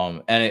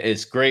 and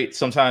it's great.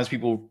 Sometimes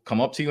people come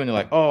up to you and they're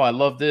like, oh, I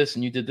love this.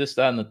 And you did this,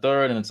 that, and the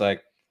third. And it's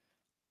like,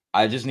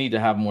 I just need to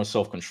have more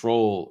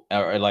self-control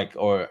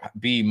or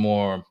be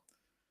more,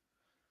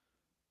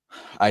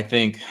 I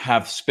think,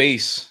 have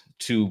space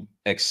to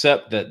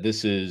accept that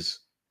this is,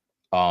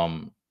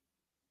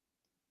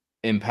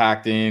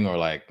 impacting or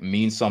like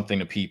means something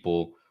to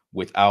people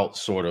without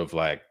sort of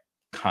like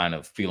kind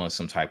of feeling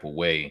some type of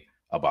way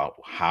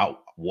about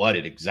what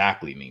it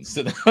exactly means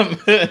to them.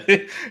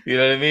 You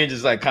know what I mean?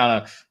 Just like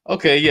kind of,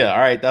 okay, yeah, all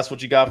right, that's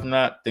what you got from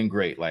that, then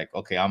great. Like,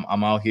 okay,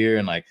 I'm out here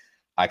and like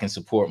I can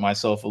support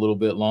myself a little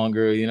bit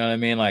longer, you know what I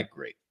mean? Like,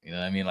 great. You know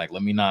what I mean? Like,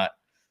 let me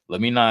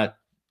not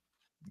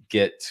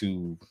get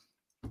to,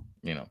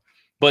 you know.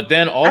 But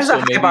then That's a also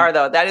high bar,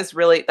 though. That's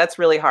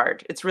really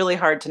hard. It's really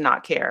hard to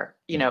not care,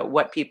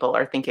 what people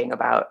are thinking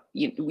about.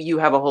 You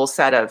have a whole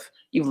set of,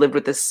 you've lived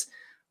with this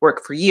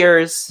work for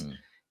years.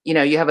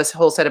 You have a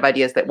whole set of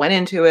ideas that went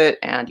into it,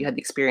 and you had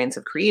the experience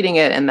of creating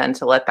it, and then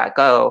to let that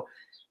go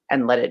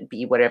and let it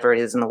be whatever it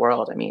is in the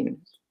world. I mean,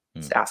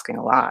 it's asking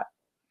a lot.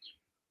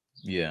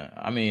 Yeah,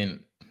 I mean,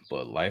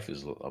 but life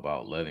is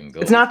about letting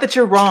go. It's not that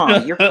you're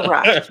wrong. You're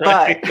correct,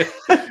 but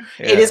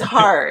it is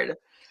hard.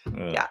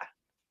 Yeah.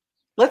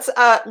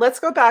 Let's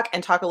go back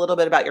and talk a little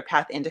bit about your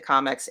path into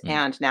comics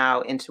and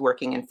now into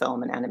working in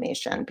film and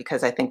animation,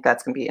 because I think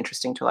that's going to be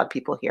interesting to a lot of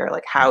people here.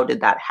 Like, how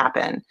did that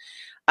happen?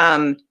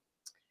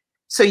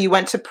 So you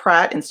went to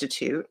Pratt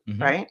Institute,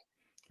 right?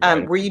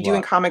 Were you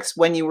doing comics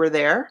when you were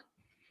there?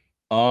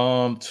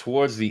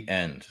 Towards the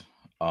end.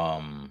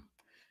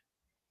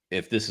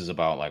 If this is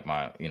about like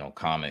my,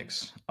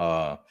 comics,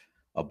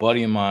 a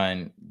buddy of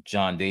mine,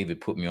 John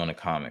David, put me on the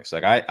comics.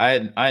 Like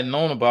I had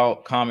known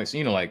about comics,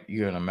 like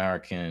you're an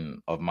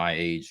American of my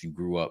age, you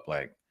grew up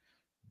like,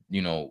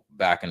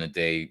 back in the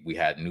day we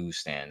had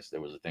newsstands.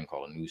 There was a thing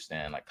called a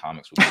newsstand, like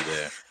comics would be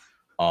there.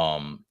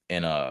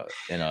 In a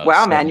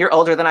wow, man, you're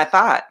older than I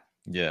thought.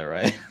 Yeah,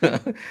 right.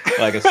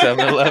 Like a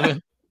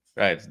 7-Eleven.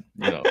 Right.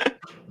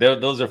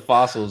 Those are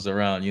fossils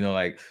around,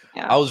 like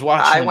I was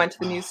watching. I went to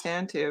the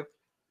newsstand too.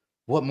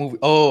 What movie?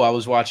 Oh, I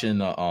was watching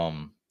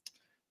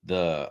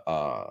the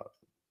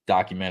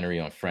documentary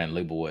on Fran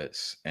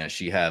Lebowitz, and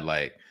she had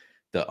like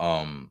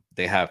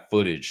they have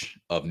footage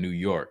of New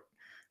York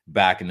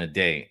back in the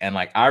day. And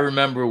like I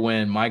remember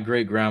when my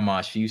great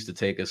grandma, she used to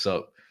take us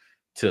up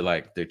to,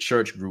 like, the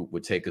church group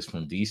would take us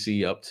from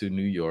DC up to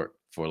New York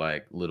for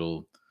like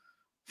little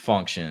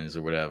functions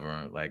or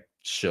whatever, like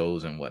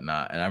shows and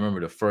whatnot. And I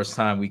remember the first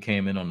time we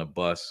came in on the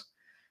bus,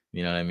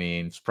 you know what I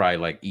mean? It's probably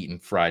like eating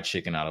fried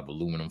chicken out of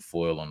aluminum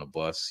foil on the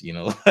bus,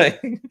 like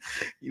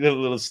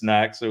little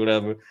snacks or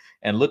whatever,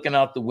 and looking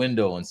out the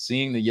window and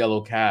seeing the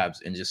yellow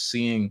cabs and just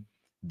seeing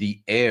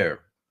the air.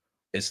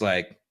 It's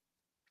like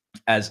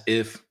as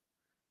if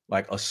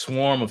like a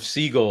swarm of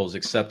seagulls,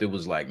 except it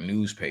was like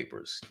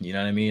newspapers, you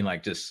know what I mean?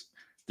 Like just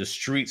the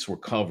streets were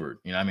covered,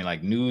 you know what I mean?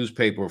 Like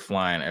newspaper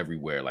flying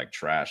everywhere, like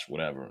trash,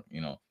 whatever,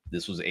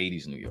 this was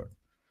 80s New York.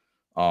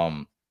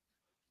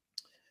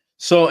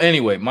 So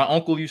anyway, my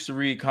uncle used to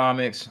read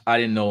comics. I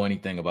didn't know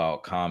anything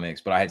about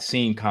comics, but I had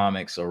seen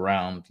comics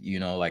around,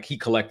 like he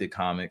collected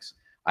comics.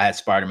 I had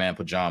Spider-Man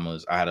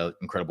pajamas. I had an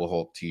Incredible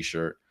Hulk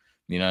t-shirt.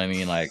 You know what I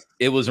mean? Like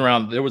it was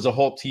around, there was a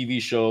Hulk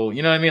TV show,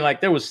 you know what I mean? Like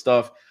there was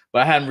stuff,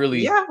 but I hadn't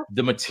really,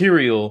 the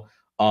material,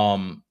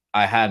 I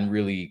hadn't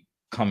really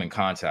come in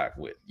contact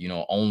with,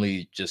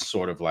 only just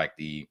sort of like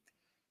the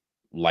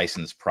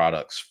licensed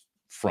products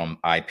from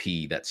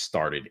IP that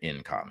started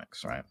in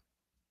comics, right?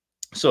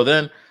 So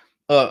then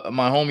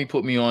my homie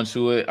put me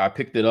onto it. I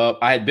picked it up.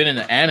 I had been in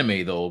the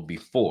anime though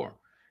before.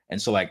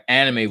 And so like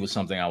anime was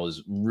something I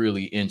was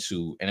really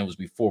into. And it was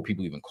before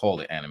people even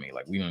called it anime.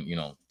 Like we don't,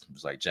 it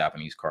was like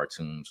Japanese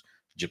cartoons,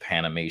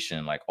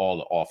 Japanimation, like all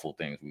the awful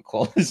things we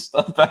call this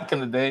stuff back in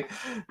the day,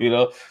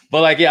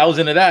 But like, yeah, I was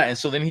into that. And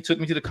so then he took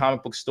me to the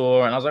comic book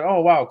store and I was like,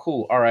 oh, wow,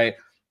 cool. All right.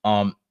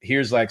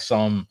 Here's like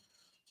some,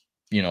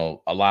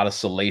 a lot of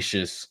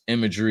salacious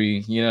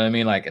imagery, you know what I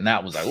mean? Like, and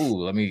that was like,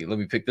 ooh, let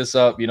me pick this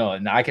up,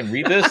 and I can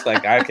read this,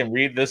 like I can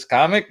read this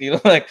comic,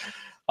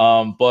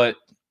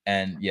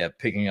 and yeah,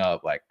 picking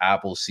up like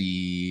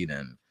Appleseed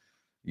and,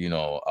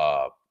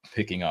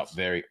 picking up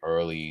very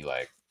early,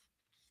 like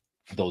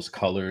those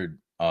colored,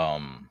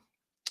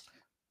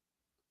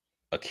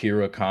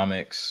 Akira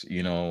comics,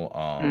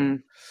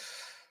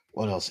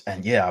 what else?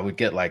 And yeah, I would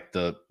get like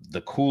the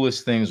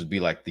coolest things would be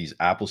like these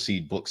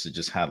Appleseed books that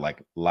just had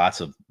like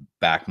lots of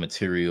back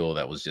material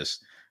that was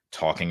just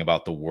talking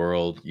about the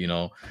world.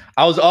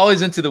 I was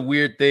always into the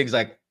weird things,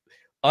 like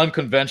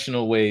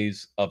unconventional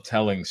ways of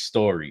telling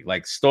story,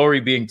 like story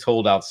being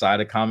told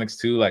outside of comics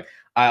too. Like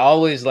I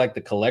always like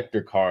the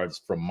collector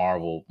cards from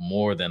Marvel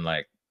more than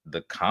like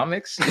the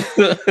comics,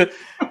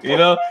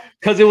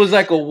 because it was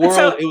like a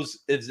world.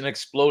 It's an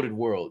exploded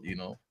world,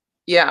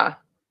 Yeah.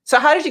 So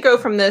how did you go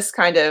from this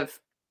kind of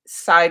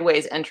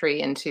sideways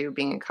entry into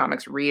being a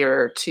comics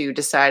reader to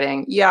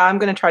deciding, yeah, I'm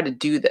going to try to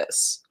do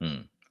this?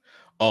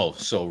 Oh,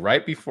 so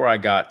right before I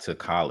got to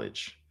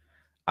college,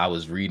 I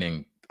was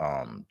reading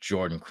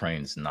Jordan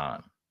Crane's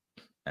Non.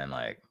 And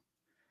like,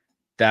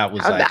 that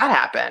was How'd like, that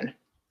happen?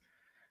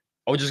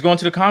 I was just going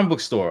to the comic book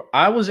store.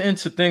 I was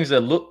into things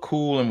that looked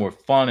cool and were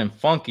fun and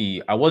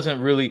funky. I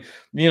wasn't really,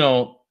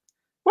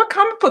 What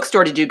comic book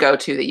store did you go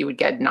to that you would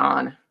get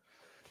Non?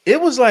 It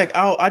was like,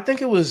 I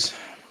think it was,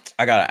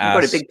 I gotta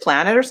ask. Go to Big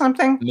Planet or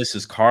something?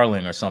 Mrs.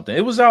 Carlin or something.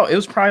 It was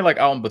probably like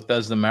out in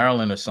Bethesda,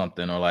 Maryland or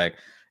something, or like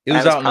it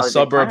was out in the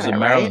suburbs of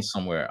Maryland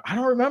somewhere. I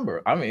don't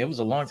remember. I mean, it was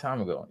a long time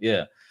ago.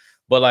 Yeah.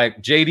 But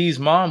like JD's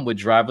mom would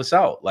drive us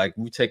out. Like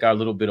we take our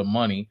little bit of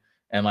money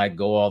and like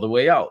go all the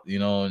way out, you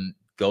know, and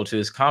go to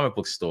this comic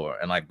book store.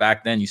 And like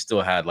back then you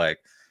still had like,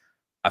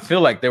 I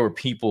feel like there were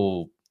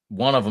people,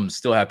 one of them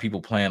still had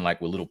people playing like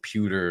with little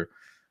pewter,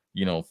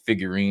 you know,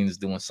 figurines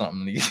doing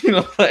something, you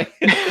know, like,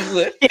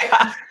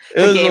 yeah,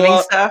 it was gaming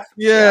stuff.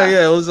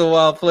 Yeah, it was a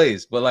wild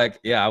place. But like,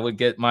 yeah, I would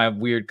get my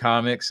weird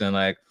comics and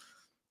like,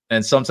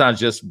 and sometimes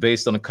just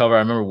based on the cover. I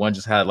remember one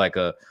just had like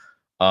a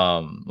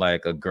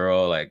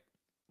girl like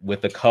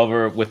with the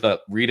cover with a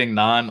reading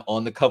Non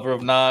on the cover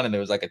of Non, and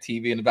there was like a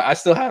TV in the back. I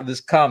still have this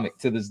comic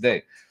to this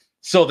day.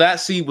 So that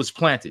seed was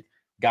planted.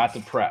 Got to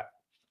Pratt,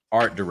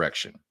 art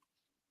direction.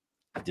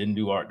 I didn't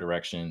do art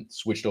direction,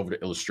 switched over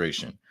to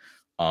illustration.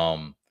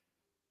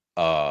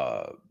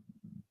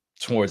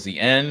 Towards the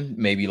end,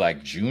 maybe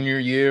like junior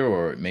year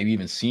or maybe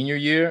even senior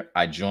year,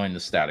 I joined the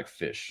Static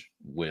Fish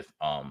with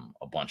a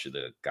bunch of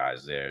the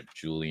guys there.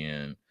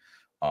 Julian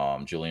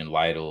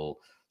Lytle,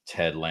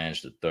 Ted Lange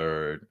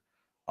III,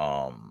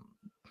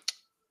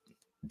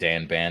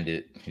 Dan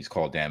Bandit. He's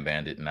called Dan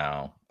Bandit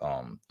now.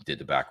 Did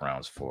the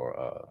backgrounds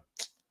for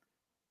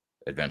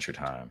Adventure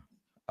Time.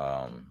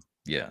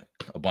 Yeah,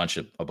 a bunch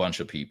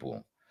of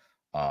people.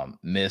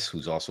 Miss,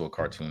 who's also a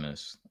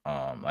cartoonist.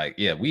 Like,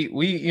 yeah, we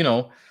you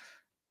know,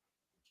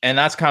 and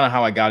that's kind of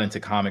how I got into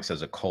comics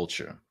as a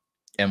culture.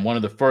 And one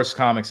of the first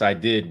comics I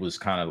did was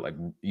kind of like,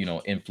 you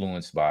know,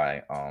 influenced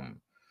by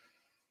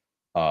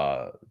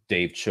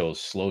Dave Cho's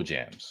Slow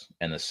Jams.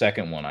 And the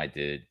second one I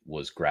did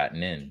was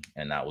Grattan Inn,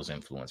 and that was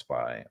influenced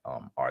by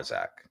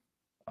Arzak.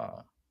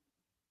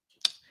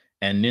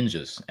 And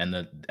ninjas,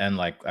 and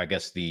like I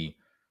guess the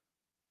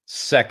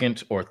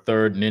second or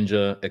third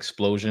ninja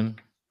explosion.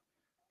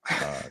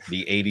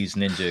 The 80s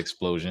ninja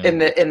explosion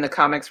in the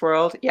comics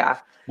world. Yeah.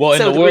 Well,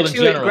 in the world in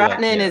general,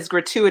 Grattan Inn is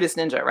gratuitous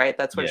ninja, right?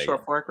 That's what it's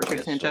short for,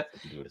 gratuitous ninja.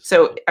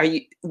 So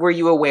were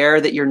you aware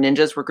that your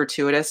ninjas were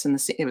gratuitous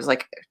and it was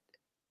like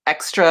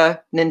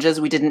extra ninjas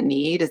we didn't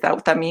need? Is that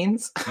what that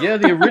means? Yeah,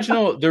 the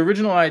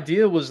original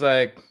idea was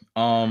like,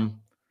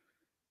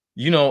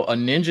 you know, a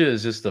ninja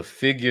is just a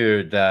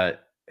figure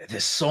that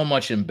there's so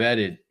much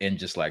embedded in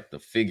just like the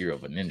figure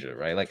of a ninja,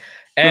 right? Like,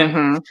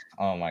 and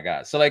oh my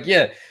God. So like,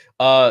 yeah,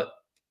 I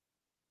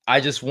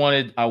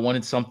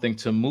wanted something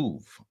to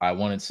move. I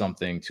wanted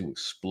something to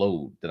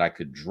explode that I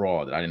could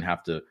draw, that I didn't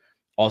have to.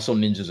 Also,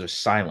 ninjas are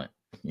silent.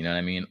 You know what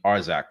I mean?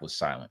 Arzak was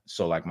silent.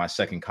 So like my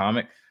second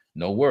comic,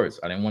 no words.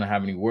 I didn't want to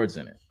have any words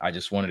in it. I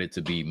just wanted it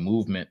to be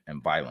movement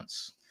and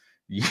violence.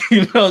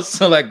 You know,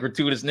 so like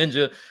gratuitous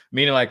ninja,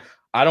 meaning like,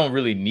 I don't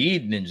really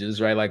need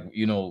ninjas, right? Like,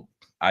 you know,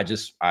 I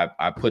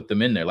put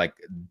them in there like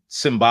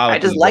symbolically. I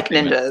just like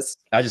ninjas.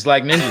 I just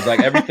like ninjas, like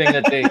everything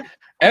that they,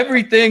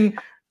 everything.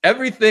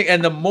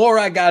 And the more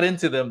I got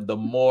into them, the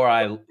more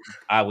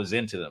I was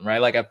into them, right?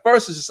 Like at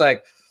first it's just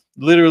like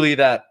literally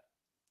that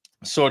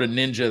sort of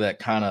ninja that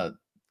kind of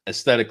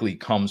aesthetically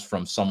comes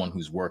from someone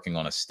who's working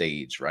on a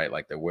stage, right?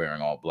 Like they're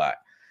wearing all black.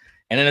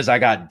 And then as I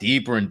got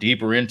deeper and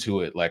deeper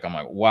into it, like I'm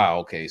like, wow,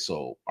 okay,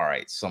 so all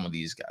right, some of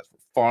these guys were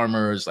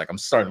farmers. Like I'm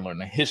starting to learn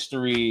the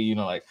history, you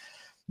know, like,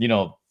 you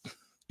know,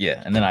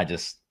 yeah. And then it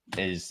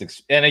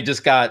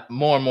just got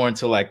more and more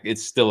until like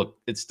it's still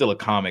a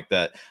comic.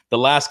 That the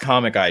last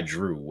comic I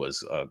drew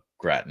was a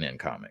Grattan Inn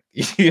comic.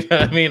 You know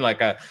what I mean? Like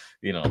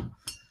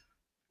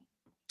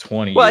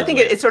 20. Well, I think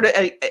it's sort of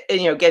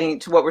you know, getting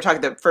to what we're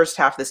talking. The first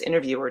half of this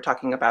interview, we're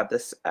talking about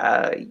this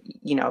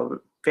you know,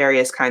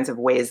 various kinds of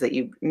ways that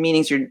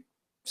meanings you're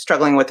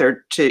struggling with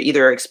or to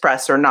either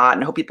express or not,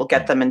 and hope people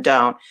get them and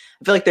don't.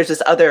 I feel like there's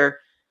this other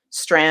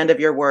strand of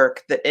your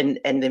work that and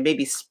then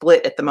maybe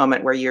split at the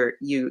moment where you're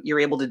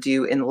able to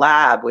do in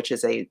LAAB, which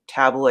is a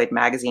tabloid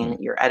magazine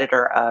that you're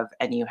editor of,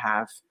 and you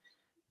have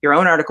your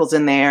own articles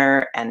in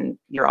there, and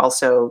you're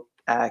also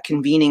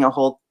convening a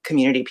whole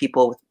community of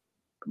people with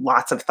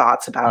lots of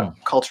thoughts about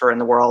culture in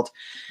the world.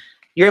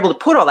 You're able to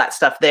put all that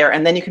stuff there,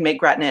 and then you can make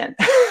Grattan Inn.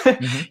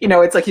 You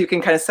know, it's like you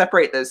can kind of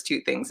separate those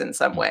two things in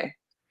some way.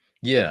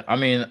 Yeah, I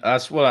mean,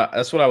 that's what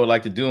I would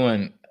like to do.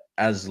 And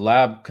as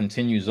LAAB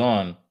continues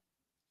on,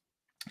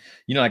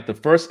 you know, like the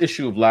first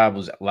issue of LAAB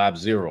was LAAB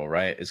 0,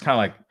 right? It's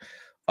kind of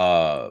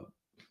like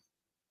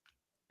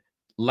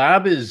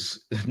LAAB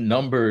is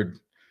numbered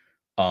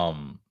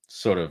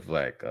sort of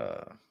like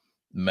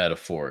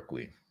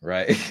metaphorically,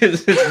 right?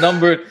 It's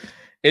numbered.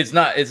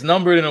 It's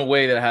numbered in a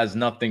way that has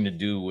nothing to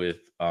do with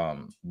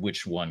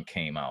which one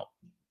came out,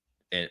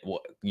 and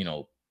you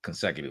know,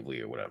 consecutively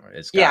or whatever.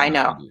 It's I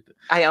know.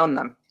 I own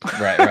them.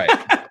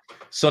 Right.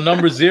 So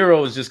number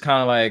 0 is just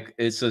kind of like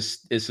it's a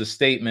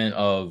statement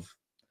of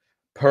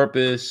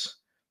purpose.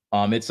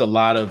 It's a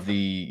lot of the,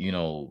 you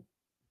know,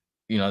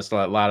 it's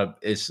a lot of,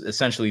 it's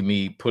essentially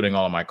me putting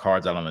all of my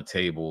cards out on the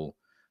table.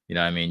 You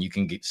know what I mean? You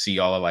can see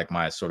all of like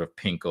my sort of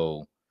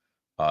pinko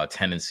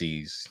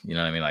tendencies. You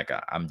know what I mean? Like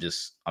I'm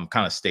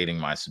kind of stating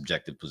my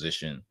subjective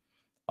position.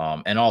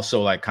 And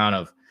also like kind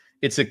of,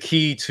 it's a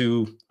key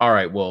to, all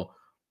right, well,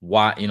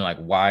 why, you know, like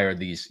why are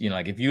these, you know,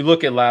 like if you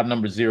look at LAAB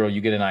number 0,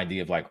 you get an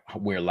idea of like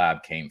where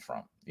LAAB came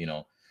from, you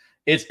know.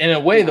 It's in a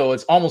way though,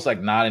 it's almost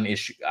like not an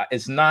issue.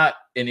 It's not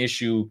an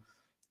issue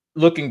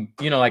looking,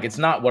 you know, like it's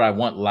not what I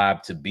want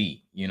lab to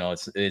be. You know,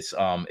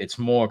 it's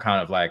more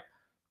kind of like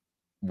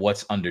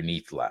what's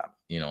underneath lab,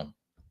 you know.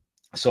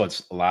 So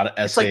it's a lot of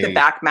essays. It's like the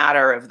back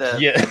matter of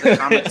the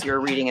comics you were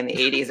reading in the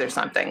 80s or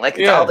something. Like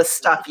it's all the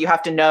stuff you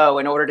have to know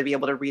in order to be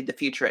able to read the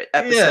future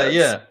episodes.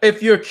 Yeah.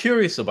 If you're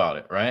curious about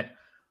it, right?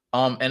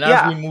 And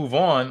as we move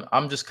on,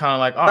 I'm just kind of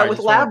like, all right. But with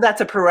lab,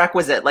 that's a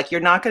prerequisite. Like you're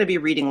not going to be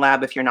reading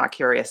lab if you're not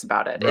curious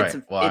about it. Right.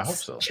 I hope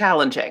It's so.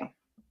 challenging.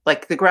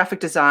 Like the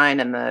graphic design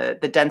and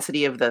the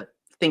density of the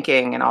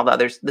thinking and all the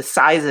others, the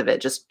size of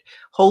it, just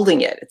holding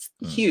it, it's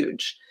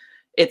huge.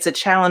 It's a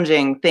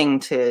challenging thing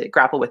to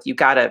grapple with. You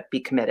got to be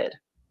committed.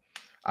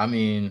 I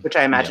mean, which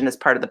I imagine is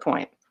part of the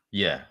point.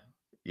 Yeah,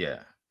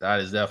 that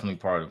is definitely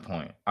part of the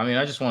point. I mean,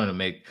 I just wanted to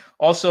make,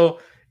 also,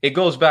 it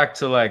goes back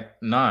to like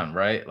Nan,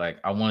 right? Like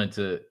I wanted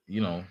to,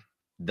 you know,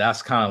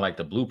 that's kind of like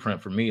the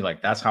blueprint for me.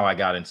 Like that's how I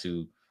got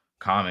into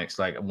comics.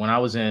 Like when I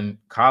was in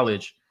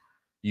college,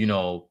 you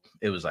know,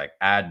 it was like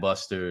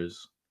Adbusters,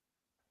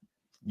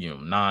 you know,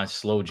 Nan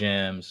Slow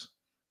Jams,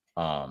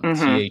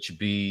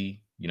 THB,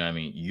 you know what I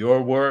mean?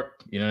 Your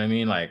Work, you know what I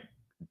mean? Like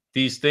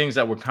these things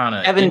that were kind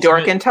of Evan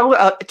Dorkin.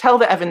 Tell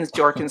the Evans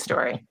Dorkin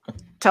story.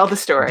 Tell the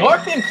story.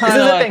 Dorkin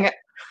kind of like,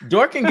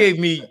 Dorkin gave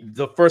me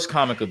the first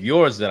comic of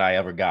yours that I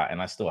ever got,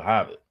 and I still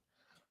have it.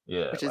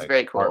 Yeah, which is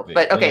very cool.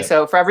 But okay,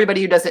 so for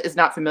everybody who is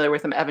not familiar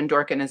with him, Evan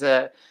Dorkin is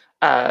a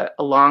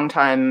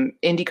longtime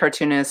indie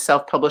cartoonist,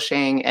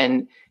 self-publishing,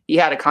 and he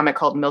had a comic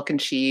called Milk and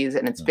Cheese,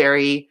 and it's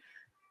very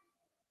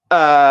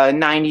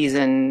 90s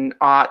and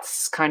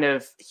aughts kind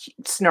of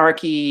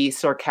snarky,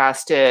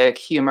 sarcastic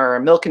humor.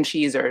 Milk and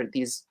Cheese are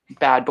these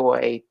bad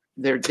boy,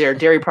 they're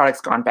dairy products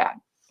gone bad.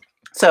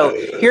 So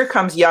here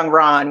comes young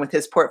Ron with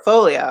his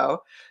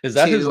portfolio. Is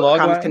that his log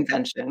line?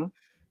 Convention.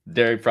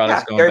 Dairy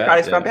products gone dairy bad.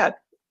 Products gone bad.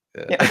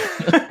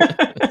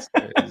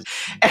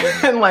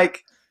 And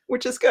like,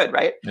 which is good,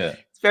 right? Yeah.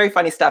 It's very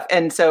funny stuff.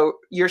 And so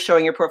you're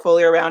showing your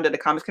portfolio around at a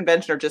comics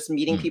convention or just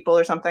meeting people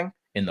or something?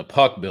 In the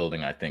Puck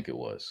building, I think it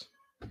was.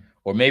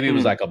 Or maybe it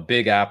was like a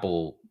Big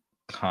Apple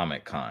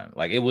Comic Con.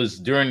 Like it was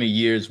during the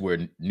years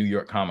where New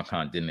York Comic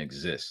Con didn't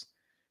exist.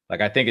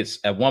 Like I think it's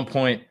at one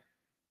point,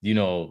 you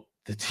know,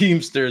 the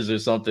Teamsters or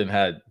something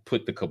had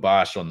put the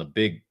kibosh on the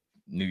big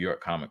New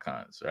York Comic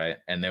Cons, right?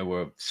 And there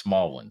were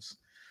small ones.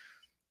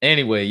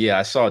 Anyway, yeah,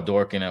 I saw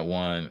Dorkin at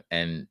one,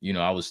 and you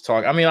know, I was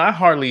talking. I mean, I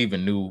hardly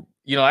even knew.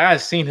 You know, I had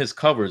seen his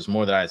covers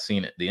more than I had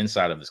seen the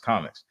inside of his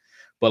comics.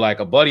 But like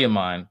a buddy of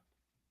mine,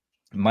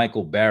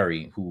 Michael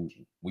Barry, who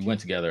we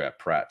went together at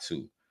Pratt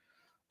too.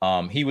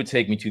 He would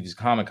take me to these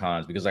Comic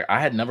Cons because like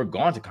I had never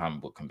gone to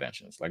comic book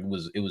conventions. Like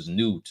it was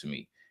new to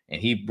me, and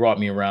he brought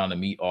me around to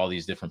meet all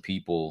these different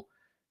people.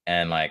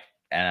 And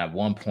at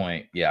one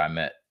point, yeah, I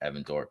met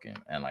Evan Dorkin,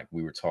 and like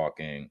we were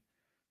talking,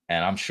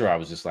 and I'm sure I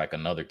was just like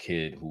another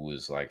kid who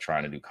was like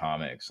trying to do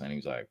comics, and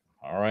he's like,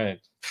 "All right,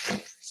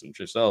 suit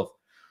yourself."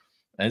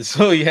 And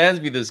so he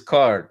hands me this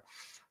card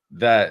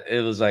that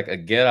it was like a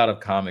get out of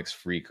comics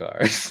free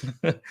card,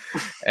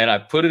 and I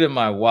put it in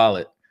my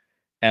wallet,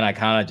 and I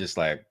kind of just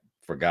like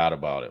forgot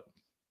about it.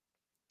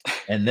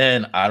 And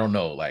then I don't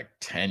know, like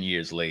 10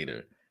 years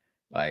later,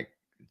 like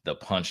the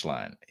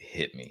punchline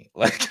hit me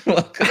like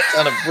a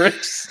ton of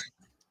bricks,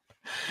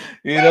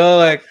 you know,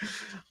 like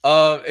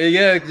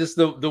yeah, just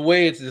the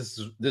way it's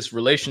this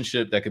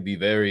relationship that could be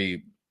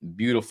very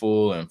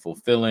beautiful and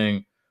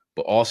fulfilling,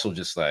 but also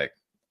just like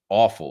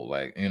awful.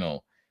 Like, you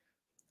know,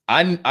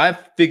 I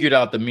figured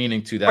out the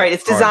meaning to that. Right,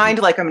 it's designed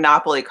like a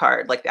Monopoly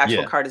card. Like the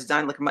actual card is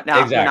designed like a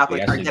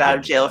Monopoly card, get out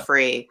of jail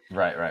free.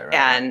 Right.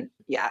 And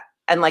yeah.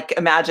 And like,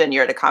 imagine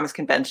you're at a comics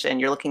convention,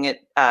 you're looking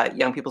at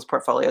young people's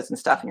portfolios and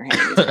stuff, and you're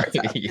handing these cards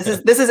out. Yeah.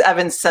 This is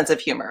Evan's sense of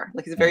humor.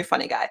 Like he's a very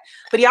funny guy,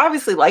 but he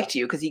obviously liked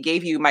you because he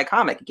gave you my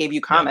comic. He gave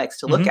you comics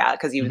to look at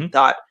because he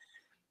thought,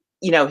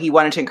 you know, he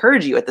wanted to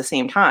encourage you at the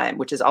same time,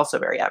 which is also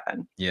very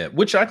Evan. Yeah,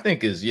 which I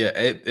think is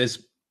it's.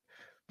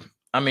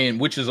 I mean,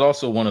 which is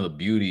also one of the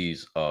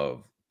beauties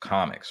of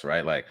comics,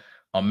 right? Like,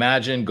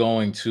 imagine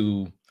going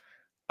to,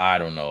 I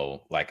don't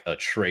know, like a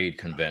trade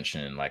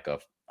convention, like a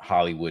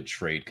Hollywood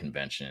trade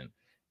convention,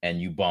 and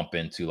you bump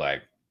into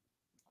like,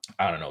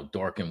 I don't know,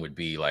 Dorkin would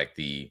be like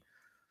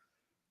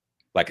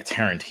like a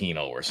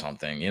Tarantino or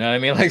something, you know what I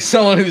mean? Like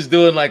someone who's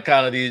doing like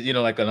kind of these, you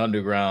know, like an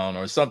underground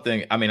or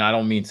something. I mean, I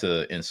don't mean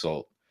to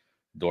insult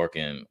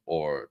Dorkin,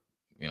 or,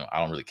 you know, I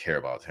don't really care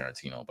about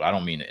Tarantino, but I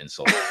don't mean to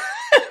insult.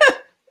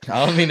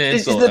 I don't mean to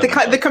insult.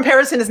 The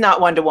comparison is not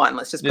one-to-one.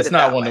 Let's just put it's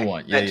not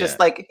one-to-one. Yeah, just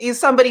like he's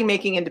somebody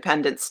making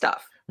independent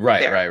stuff.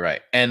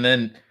 Right. And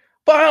then,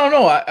 but I don't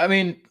know. I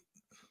mean,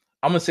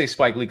 I'm gonna say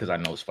Spike Lee because I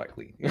know Spike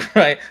Lee,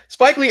 right?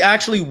 Spike Lee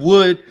actually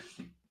would.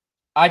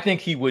 I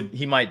think he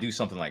might do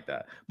something like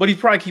that, but he'd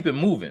probably keep it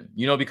moving,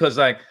 you know, because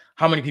like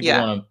how many people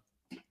want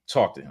to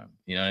talk to him?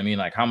 You know what I mean?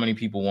 Like how many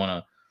people want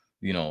to,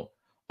 you know,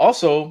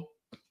 also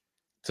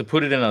to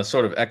put it in a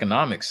sort of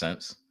economic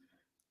sense,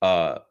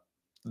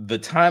 the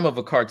time of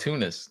a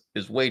cartoonist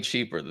is way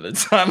cheaper than the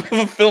time of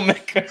a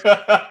filmmaker.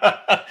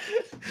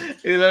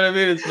 You know what I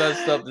mean? It's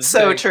messed up to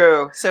say.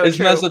 True. So it's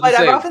true. Messed up but to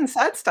I've say. often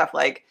said stuff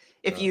like,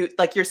 if you,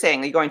 like you're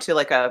saying, you're going to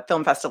like a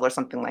film festival or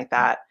something like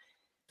that,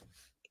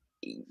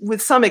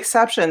 with some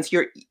exceptions,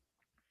 you're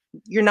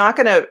not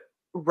going to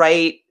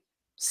write,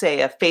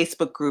 say, a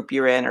Facebook group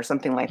you're in or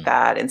something like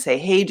that and say,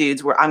 hey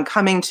dudes, I'm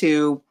coming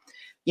to,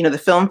 the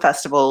film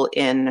festival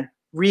in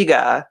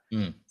Riga.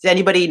 Does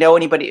anybody know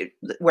anybody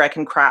where I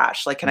can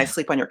crash? Like, can I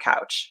sleep on your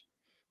couch?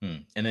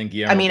 And then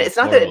Guillermo, I mean, it's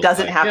not that it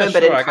doesn't happen, yeah,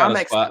 but sure, in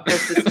comics,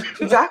 there's this,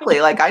 exactly,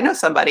 like I know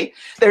somebody.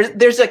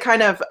 There's a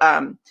kind of,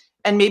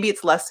 and maybe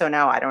it's less so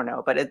now, I don't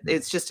know, but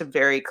it's just a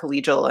very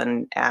collegial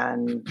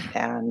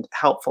and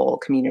helpful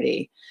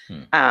community,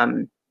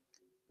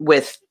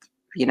 with,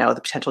 the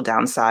potential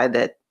downside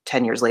that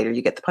 10 years later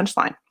you get the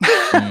punchline.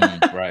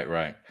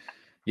 Right.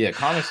 Yeah,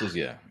 comics is,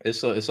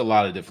 it's a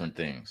lot of different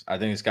things. I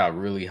think it's got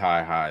really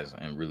high highs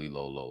and really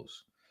low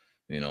lows.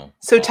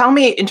 So tell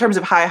me, in terms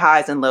of high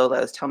highs and low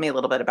lows, tell me a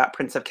little bit about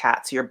Prince of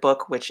Cats, your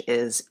book, which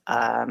is,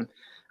 I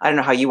don't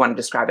know how you want to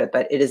describe it,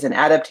 but it is an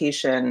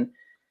adaptation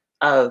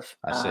of...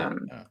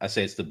 I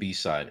say it's the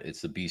B-side.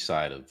 It's the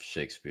B-side of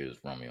Shakespeare's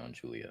Romeo and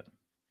Juliet.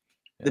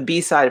 Yeah. The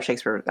B-side of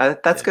Shakespeare.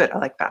 That's good. I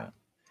like that.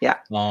 Yeah.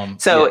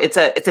 So it's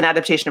an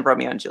adaptation of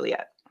Romeo and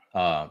Juliet.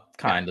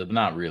 Kind of,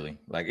 not really.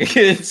 Like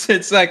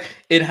it's like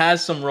it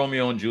has some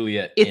Romeo and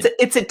Juliet.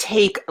 It's a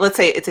take. Let's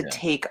say it's a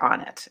take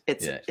on it.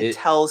 It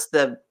tells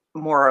the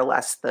more or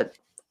less the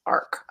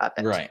arc of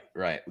it.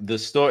 Right. The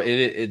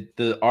story,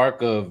 the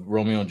arc of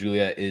Romeo and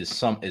Juliet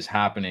is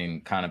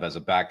happening kind of as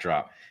a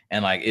backdrop,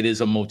 and like it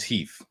is a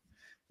motif.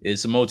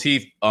 It's a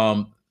motif.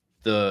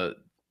 The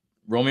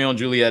Romeo and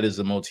Juliet is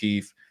a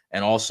motif,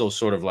 and also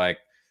sort of like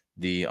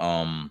the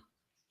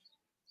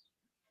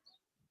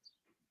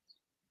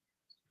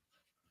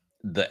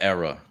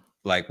era.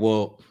 Like,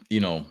 well, I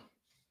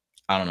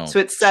don't know. So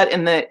it's set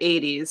in the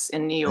 80s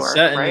in New York. It's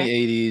set in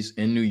the 80s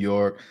in New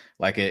York.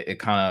 Like it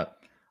kind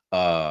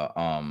of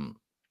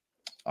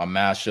a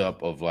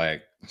mashup of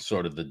like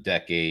sort of the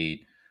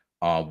decade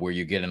where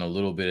you're getting a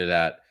little bit of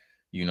that,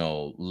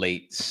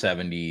 late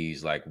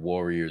 70s like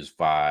Warriors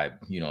vibe,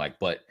 like,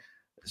 but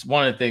it's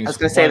one of the things. I was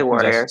gonna say the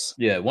Warriors.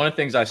 One of the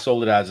things I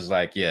sold it as is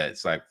like,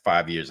 it's like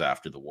 5 years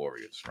after the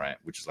Warriors, right?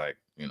 Which is like,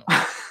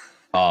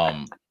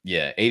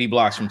 80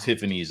 blocks from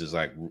Tiffany's is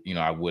like,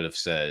 I would have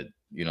said,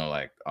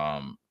 like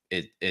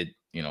it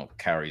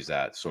carries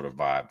that sort of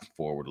vibe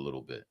forward a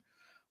little bit.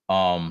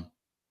 And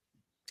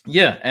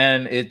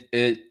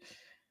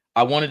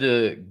I wanted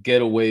to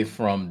get away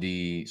from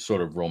the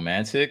sort of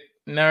romantic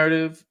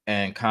narrative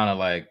and kind of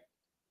like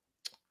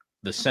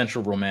the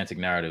central romantic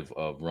narrative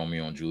of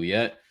Romeo and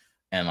Juliet,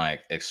 and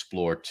like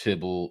explore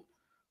Tybalt,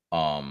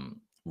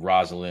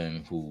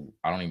 Rosalind, who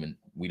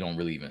we don't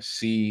really even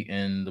see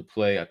in the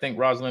play. I think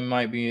Rosalind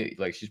might be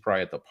like, she's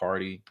probably at the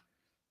party.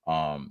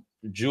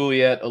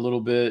 Juliet a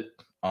little bit.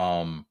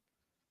 And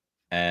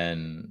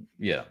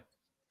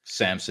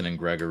Samson and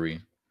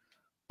Gregory.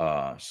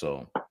 But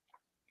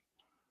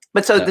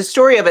the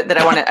story of it that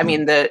I want to, I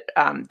mean,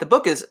 the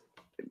book is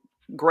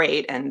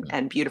great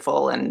and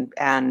beautiful and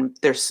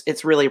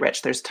it's really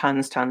rich. There's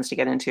tons to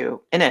get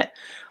into in it.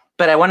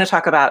 But I want to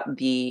talk about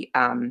the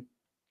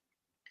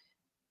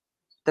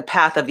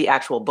path of the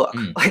actual book.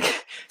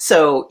 Like,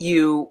 so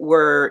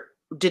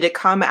did it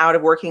come out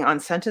of working on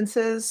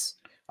Sentences?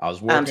 I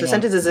was working so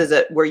Sentences is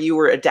where you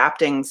were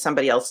adapting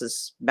somebody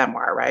else's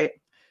memoir, right?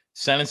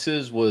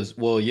 Sentences was,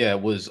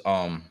 it was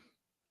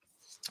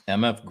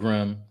MF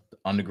Grimm,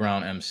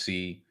 Underground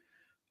MC,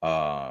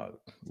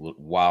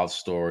 Wild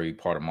Story,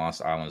 part of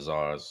Monster Island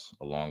Czars,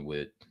 along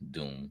with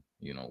Doom,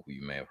 who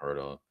you may have heard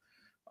of.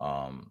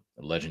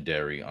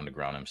 Legendary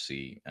Underground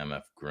MC,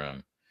 MF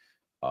Grimm,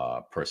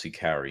 Percy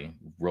Carey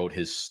wrote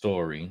his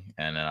story,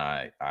 and then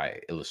I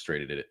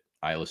illustrated it.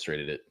 I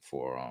illustrated it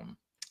for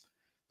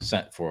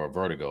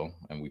Vertigo,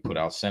 and we put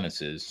out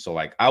Sentences. So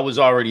like I was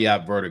already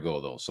at Vertigo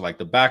though. So like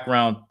the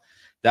background,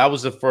 that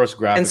was the first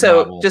graphic And so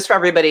novel. Just for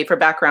everybody, for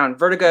background,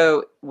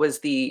 Vertigo was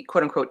the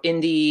quote unquote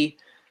indie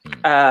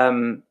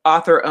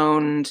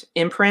author-owned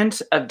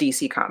imprint of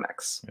DC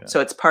Comics. So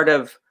it's part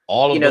of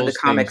all of those the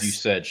comics things you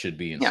said should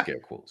be in scare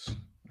quotes.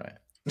 Right.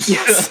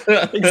 Yes,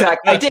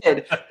 exactly. I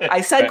did.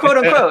 I said quote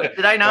unquote.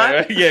 Did I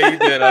not? Yeah, you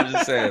did. I'm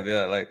just saying.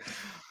 Yeah, like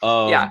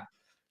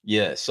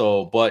yeah.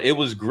 So, but it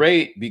was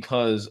great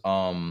because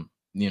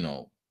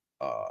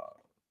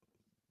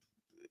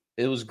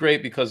it was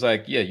great because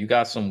like you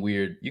got some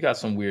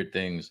weird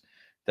things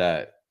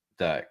that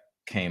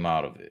came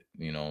out of it,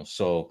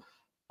 So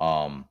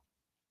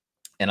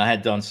and I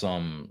had done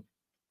some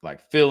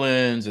like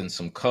fill-ins and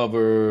some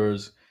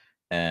covers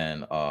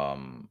and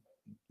kind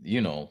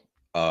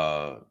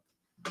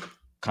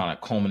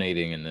of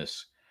culminating in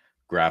this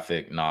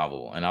graphic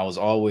novel. And I was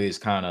always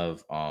kind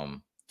of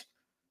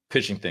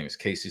pitching things.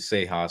 Casey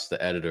Sejas,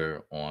 the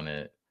editor on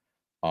it,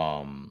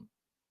 I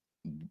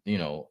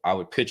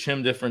would pitch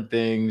him different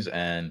things,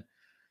 and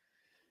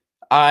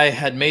I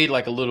had made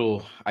like a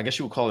little, I guess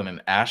you would call it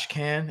an ash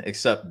can,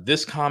 except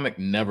this comic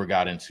never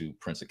got into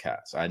Prince of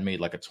Cats. I had made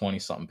like a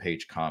 20-something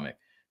page comic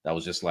that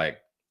was just like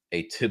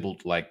a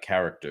Tybalt-like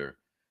character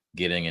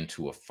getting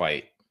into a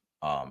fight.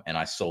 And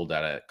I sold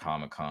that at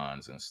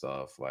Comic-Cons and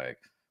stuff. Like,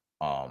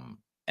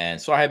 And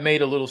so I had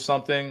made a little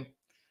something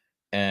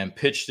and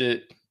pitched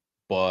it,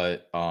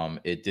 but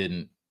it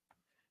didn't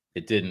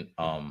it didn't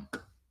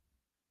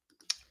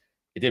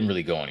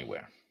really go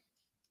anywhere.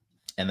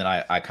 And then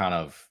I kind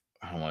of,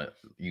 I don't want to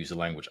use the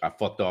language, I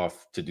fucked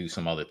off to do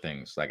some other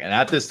things. Like, and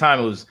at this time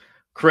it was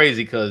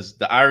crazy because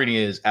the irony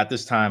is at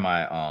this time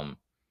I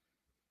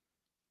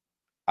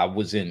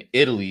was in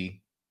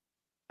Italy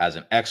as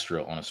an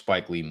extra on a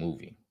Spike Lee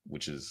movie,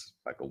 which is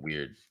like a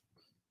weird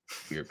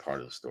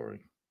part of the story.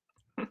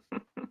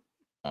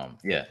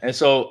 Yeah. And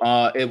so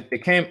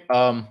it came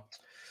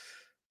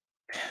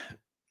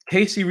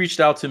Casey reached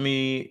out to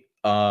me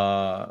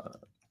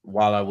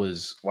while I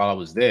was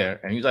there,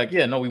 and he was like,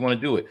 yeah, no, we want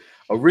to do it.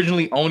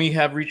 Originally Oni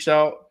had reached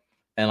out,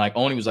 and like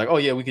Oni was like, oh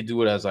yeah, we could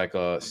do it as like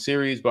a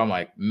series, but I'm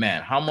like,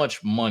 man, how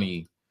much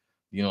money,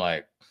 you know,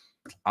 like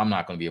I'm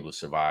not going to be able to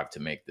survive to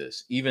make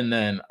this. Even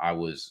then I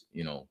was,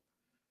 you know,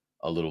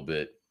 a little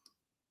bit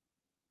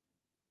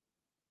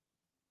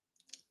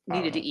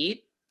needed to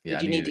eat. Yeah,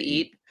 did you need to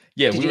eat?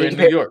 Yeah, we were in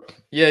New York.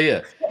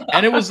 Yeah.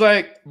 And it was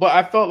like, but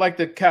I felt like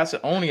the cats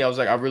at Oni, I was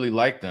like, I really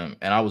liked them.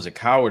 And I was a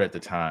coward at the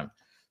time.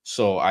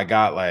 So I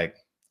got like,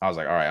 I was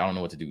like, all right, I don't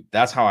know what to do.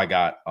 That's how I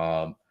got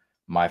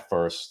my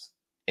first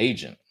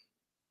agent,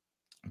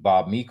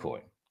 Bob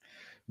Mikoy,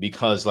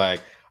 because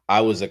like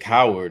I was a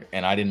coward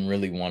and I didn't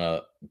really want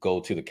to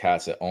go to the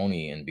cats at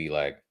Oni and be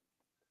like,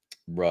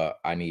 bruh,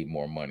 I need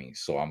more money.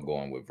 So I'm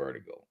going with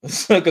Vertigo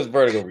because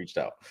Vertigo reached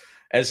out.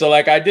 And so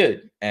like I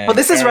did. And well,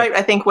 this is right.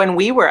 I think when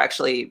we were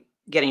actually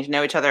getting to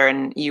know each other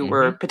and you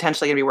were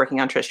potentially going to be working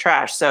on Trish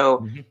Trash.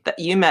 So that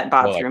you met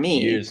Bob through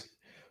me. Years.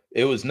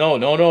 It was no.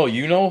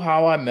 You know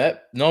how I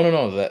met?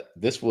 No. That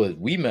this was,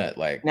 we met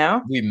like,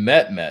 no, we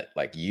met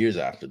like years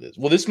after this.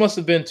 Well, this must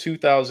have been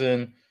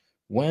 2000.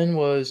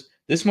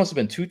 This must have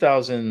been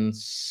 2000,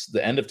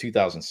 the end of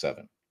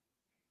 2007.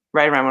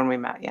 Right around when we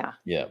met. Yeah.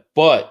 Yeah.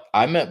 But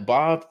I met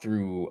Bob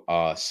through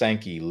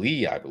Sankey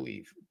Lee, I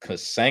believe,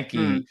 because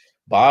Sankey,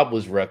 Bob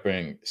was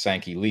repping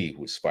Sankey Lee,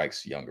 who was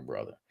Spike's younger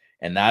brother.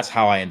 And that's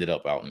how I ended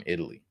up out in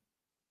Italy.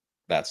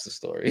 That's the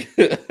story.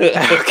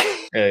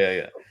 Okay.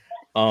 Yeah.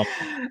 All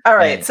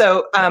right.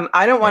 So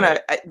I don't want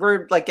to,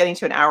 we're like getting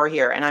to an hour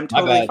here and I'm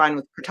totally fine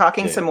with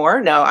talking some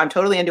more. No, I'm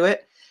totally into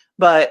it.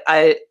 But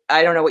I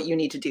don't know what you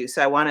need to do.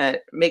 So I want to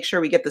make sure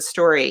we get the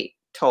story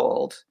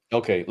told.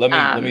 Okay.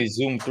 Let me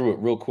zoom through it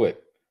real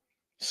quick.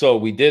 So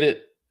we did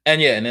it.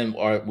 And then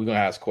are we going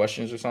to ask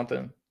questions or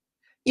something?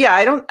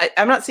 Yeah,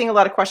 I'm not seeing a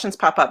lot of questions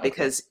pop up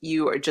because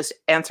you are just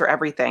answer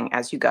everything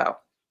as you go.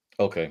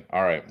 Okay.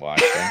 All right. Well,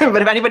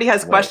 but if anybody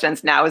has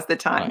questions, now is the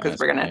time because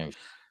we're going to.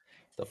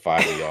 The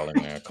 5 of y'all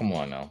in there. Come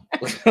on now.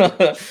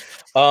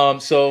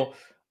 So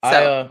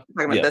talking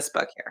about this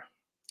book here.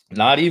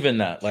 Not even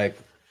that. Like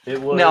it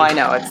was. No, I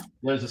know.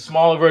 There's a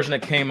smaller version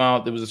that came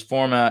out. There was this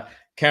format.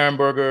 Karen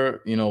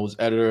Berger, you know, was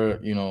editor,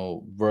 you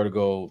know,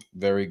 Vertigo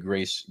very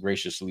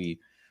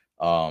graciously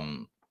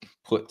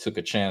took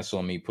a chance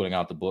on me putting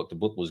out the book. The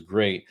book was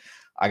great.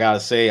 I gotta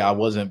say, I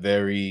wasn't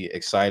very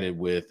excited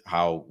with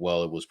how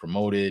well it was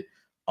promoted.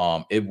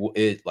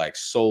 It like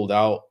sold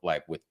out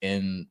like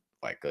within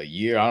like a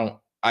year.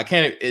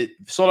 It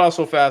sold out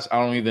so fast.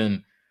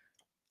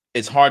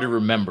 It's hard to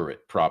remember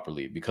it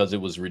properly because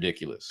it was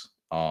ridiculous.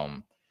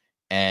 And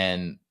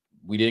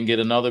we didn't do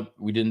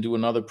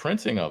another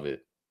printing of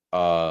it.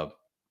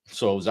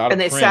 So it was out of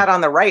print. And they sat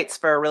on the rights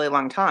for a really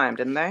long time,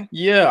 didn't they?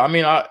 Yeah, I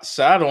mean, I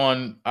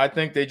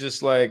think they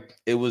just like,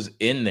 it was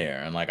in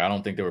there and like I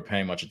don't think they were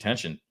paying much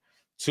attention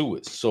to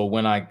it. So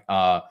when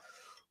I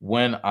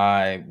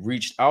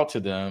reached out to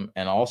them,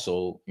 and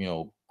also, you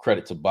know,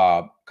 credit to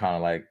Bob kind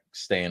of like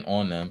staying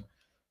on them,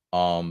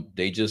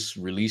 they just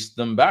released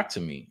them back to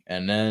me.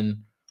 And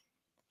then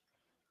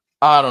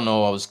I don't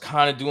know, I was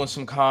kind of doing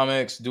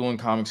comics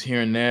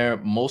here and there.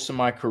 Most of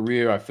my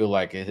career, I feel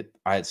like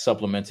I had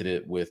supplemented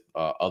it with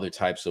other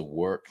types of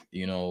work,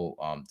 you know,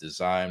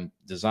 design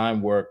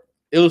work,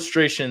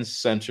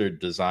 illustration-centered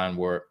design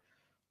work.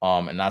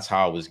 And that's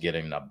how I was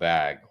getting the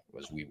bag,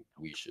 as we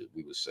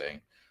would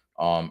say.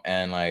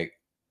 And like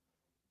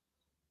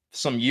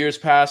some years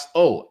passed.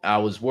 I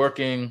was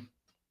working.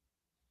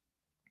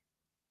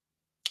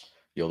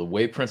 The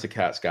way Prince of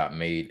Cats got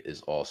made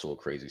is also a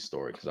crazy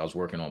story because I was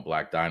working on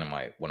Black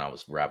Dynamite when I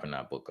was wrapping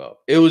that book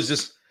up. It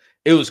was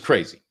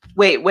crazy.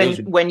 Wait,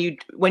 when you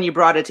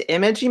brought it to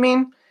Image, you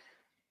mean?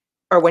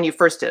 Or when you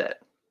first did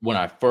it? When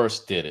I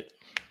first did it.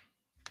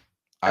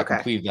 I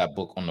completed that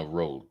book on the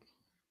road.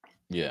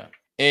 Yeah.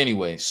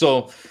 Anyway,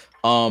 so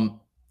a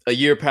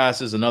year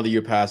passes, another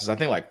year passes. I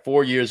think like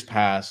 4 years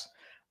passed.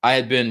 I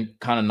had been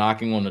kind of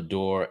knocking on the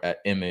door at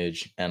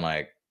Image, and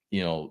like,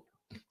 you know,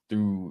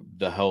 through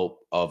the help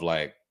of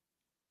like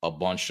a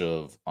bunch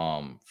of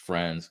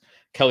friends,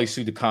 Kelly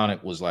Sue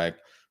DeConnick was like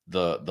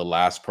the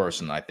last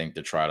person I think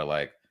to try to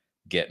like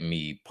get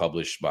me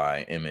published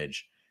by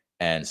Image.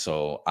 And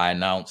so I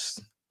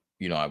announced,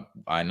 you know,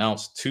 I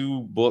announced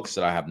 2 books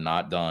that I have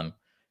not done.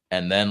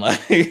 And then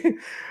like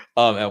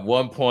at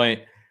one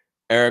point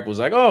Eric was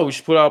like, oh, we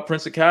should put out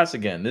Prince of Cats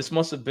again. This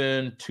must have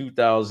been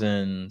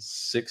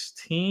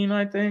 2016,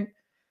 I think.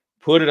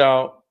 put it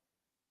out,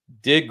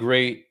 did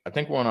great. I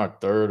think we're on our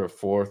third or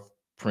fourth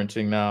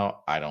printing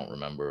now. I don't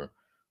remember.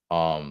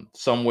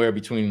 Somewhere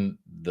between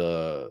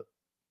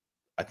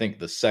I think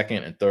the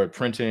second and third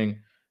printing,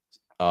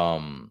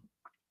 um,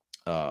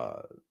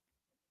 uh,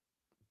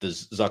 the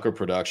Zucker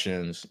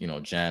Productions,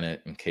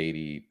 Janet and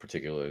Katie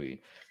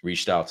particularly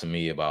reached out to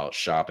me about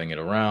shopping it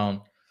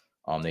around.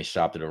 They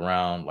shopped it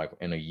around like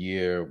within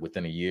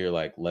a year,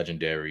 like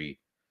Legendary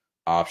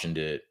optioned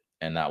it,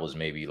 and that was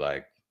maybe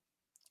like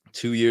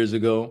 2 years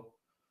ago.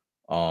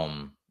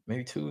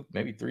 Maybe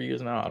 3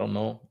 years now. I don't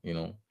know,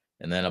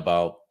 And then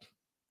about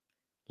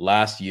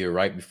last year,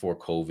 right before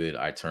COVID,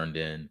 I turned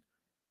in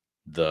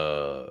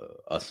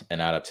an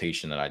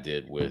adaptation that I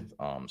did with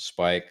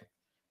Spike.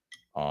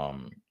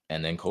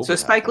 And then COVID. So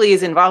Spike Lee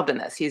is involved in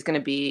this. He's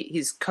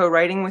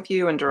co-writing with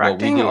you and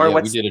directing,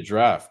 we did a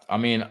draft. I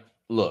mean,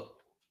 look,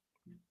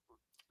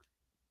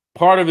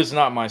 part of it's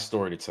not my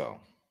story to tell,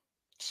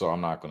 so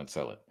I'm not going to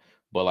tell it.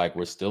 But like,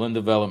 we're still in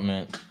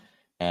development,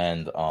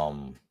 and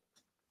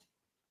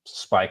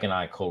Spike and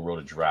I co-wrote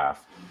a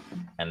draft,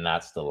 and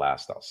that's the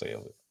last I'll say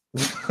of it.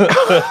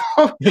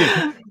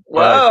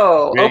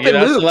 Whoa! Open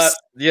loops.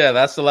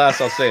 That's the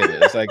last I'll say of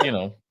it. It's like,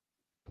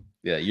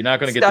 yeah, you're not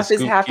going to get the scoop.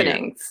 Stuff is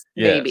happening.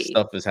 Here. Maybe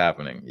stuff is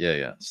happening.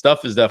 Yeah,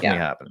 stuff is definitely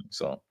happening.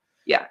 So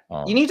yeah,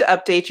 you need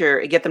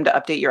to get them to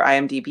update your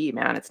IMDb,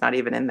 man. It's not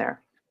even in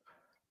there.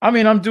 I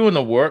mean, I'm doing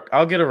the work.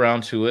 I'll get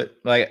around to it.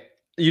 Like,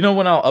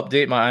 when I'll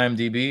update my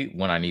IMDb?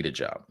 When I need a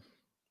job.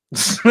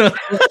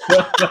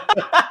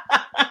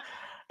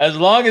 as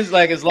long as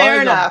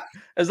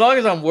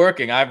I'm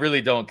working, I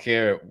really don't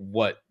care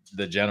what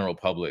the general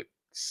public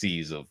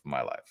sees of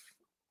my life.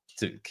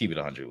 To keep it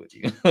 100 with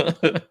you.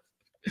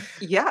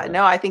 Yeah,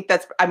 no, I think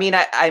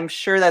I'm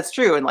sure that's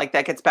true. And like,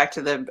 that gets back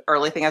to the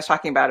early thing I was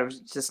talking about of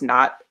just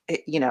not,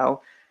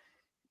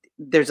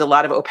 there's a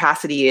lot of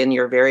opacity in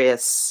your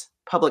various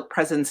public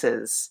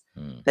presences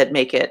that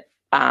make it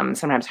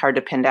sometimes hard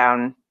to pin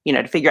down,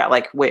 to figure out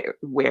like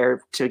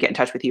where to get in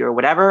touch with you or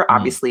whatever,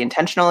 obviously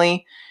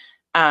intentionally.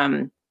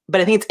 But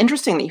I think it's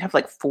interesting that you have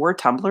like 4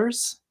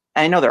 Tumblrs.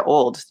 I know they're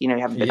old, you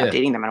haven't been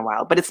updating them in a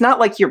while, but it's not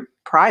like you're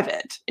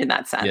private in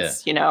that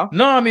sense, No,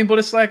 I mean, but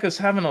it's like us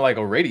having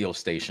a radio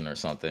station or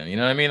something, you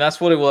know what I mean? That's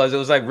what it was. It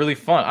was like really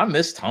fun. I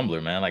miss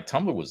Tumblr, man. Like,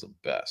 Tumblr was the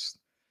best,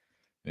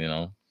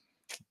 what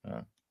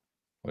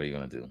are you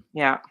going to do?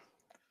 Yeah.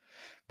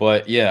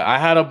 But yeah, I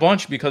had a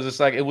bunch because it's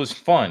like, it was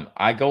fun.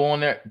 I go on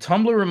there.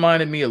 Tumblr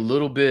reminded me a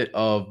little bit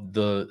of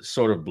the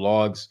sort of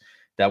blogs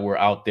that were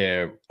out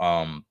there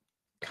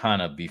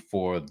kind of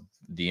before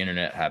the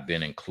internet had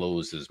been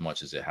enclosed as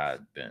much as it had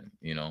been,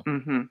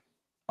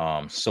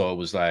 so it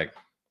was like,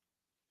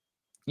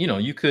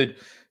 you could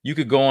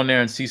go on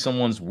there and see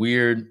someone's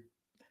weird,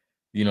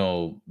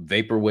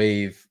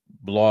 vaporwave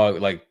blog,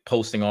 like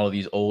posting all of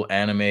these old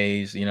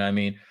animes, you know what I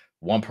mean?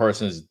 One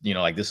person's,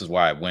 like, this is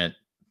why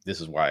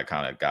I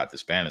kind of got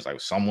disbanded. It's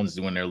like someone's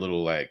doing their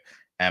little like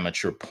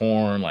amateur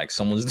porn, like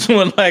someone's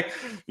doing like,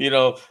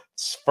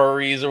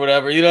 furries or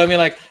whatever, you know what I mean?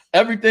 Like,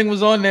 everything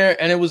was on there,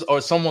 and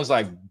or someone's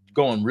like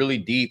going really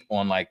deep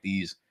on like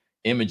these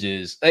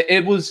images.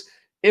 It was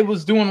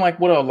doing like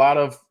what a lot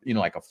of,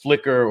 like a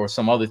Flickr or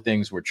some other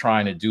things were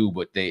trying to do,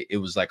 but it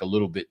was like a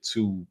little bit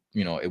too,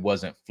 it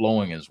wasn't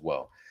flowing as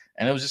well.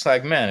 And it was just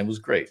like, man, it was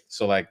great.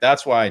 So like,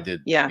 that's why I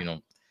did,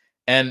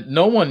 and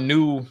no one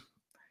knew.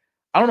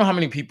 I don't know how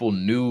many people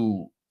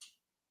knew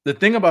the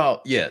thing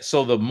about,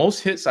 so the most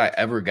hits I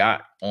ever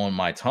got on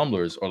my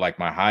Tumblrs, or like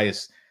my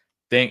highest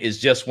thing, is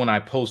just when I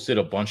posted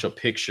a bunch of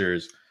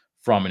pictures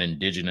from an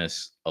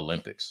indigenous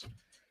Olympics.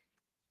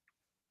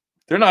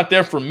 They're not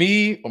there for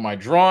me or my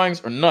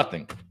drawings or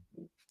nothing.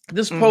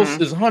 This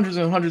post is hundreds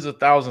and hundreds of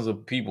thousands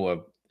of people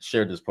have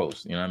shared this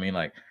post. You know what I mean?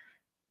 Like,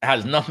 it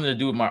has nothing to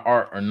do with my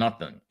art or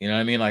nothing. You know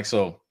what I mean? Like,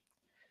 so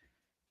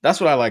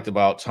that's what I liked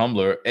about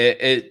Tumblr.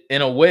 It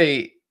in a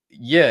way,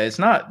 it's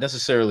not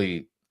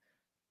necessarily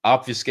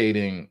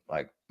obfuscating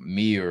like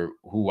me or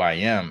who I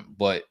am,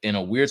 but in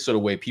a weird sort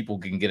of way, people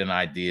can get an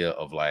idea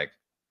of like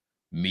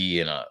me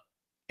in a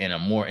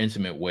more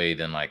intimate way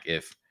than like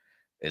if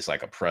it's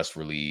like a press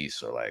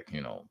release or like,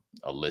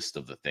 a list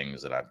of the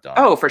things that I've done.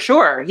 Oh, for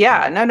sure.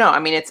 Yeah. No. I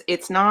mean,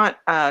 it's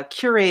not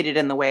curated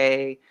in the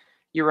way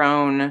your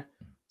own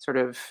sort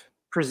of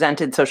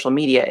presented social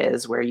media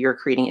is, where you're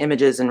creating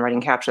images and writing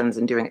captions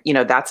and doing,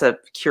 that's a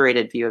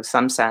curated view of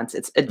some sense.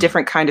 It's a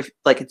different kind of,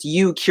 like, it's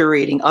you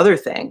curating other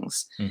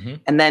things.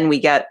 And then we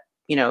get,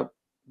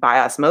 by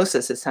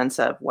osmosis, a sense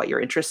of what your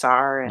interests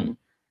are and,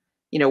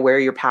 where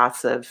your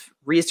paths of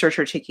research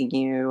are taking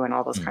you and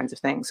all those kinds of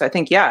things. So I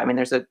think, I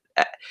mean,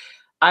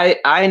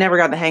 I never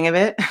got the hang of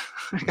it,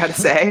 I gotta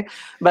say,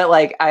 but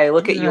like, I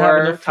look at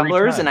your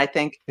Tumblrs and I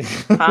think,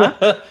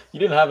 huh? You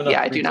didn't have enough.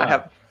 Yeah, I do not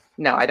have.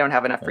 No, I don't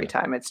have enough free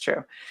time. It's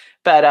true.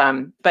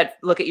 But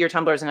look at your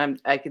Tumblrs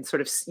and I can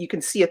sort of, you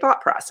can see a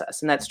thought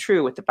process, and that's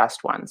true with the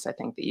best ones. I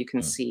think that you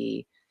can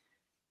see,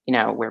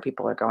 where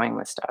people are going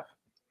with stuff.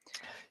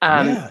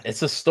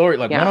 It's a story.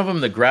 Like one of them,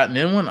 the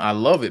Grattan one, I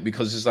love it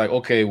because it's like,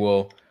 okay,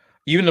 well,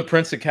 even the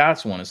Prince of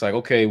Cats one, it's like,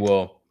 okay,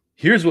 well,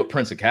 here's what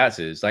Prince of Cats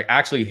is. Like,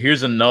 actually,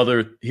 here's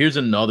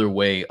another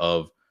way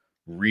of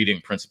reading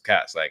Prince of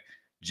Cats. Like,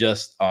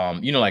 just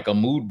you know, like a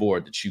mood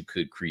board that you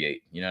could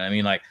create. You know what I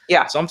mean? Like,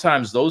 Yeah.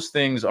 sometimes those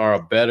things are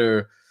a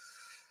better.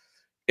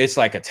 It's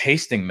like a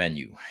tasting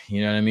menu.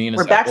 You know what I mean?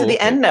 We're It's like, back to oh, the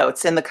okay. end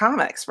notes in the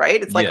comics,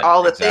 right? It's like Yeah,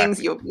 all the things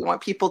exactly. you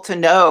want people to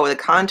know, the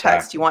context.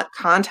 Exactly. You want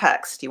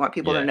context. You want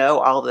people to Yeah. know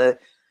all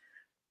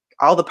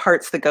the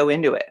parts that go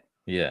into it.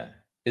 Yeah.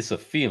 It's a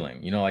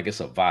feeling, you know, like it's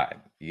a vibe,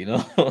 you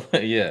know?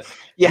 Yeah. But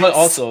Yes.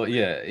 also,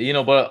 yeah, you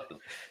know, but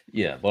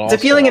yeah, but It's a also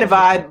feeling I and a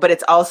was looking. vibe, but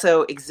it's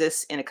also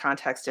exists in a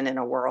context and in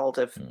a world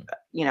of, Mm,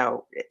 you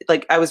know,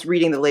 like I was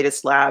reading the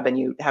latest LAAB, and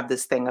you have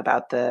this thing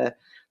about the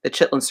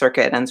Chitlin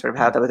circuit and sort of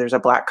how mm, there's a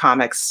Black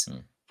comics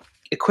mm,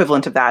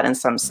 equivalent of that in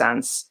some mm,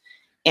 sense.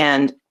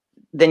 And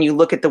then you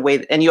look at the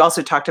way, and you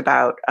also talked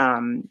about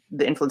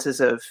the influences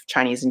of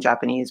Chinese and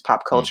Japanese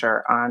pop mm,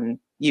 culture on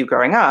you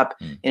growing up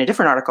mm, in a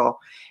different article.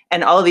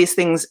 And all of these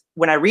things,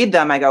 when I read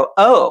them, I go,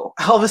 oh,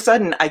 all of a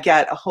sudden I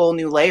get a whole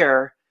new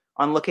layer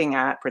on looking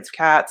at Prince of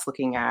Cats,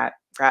 looking at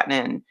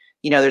Gratnan.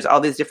 You know, there's all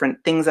these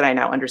different things that I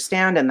now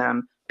understand in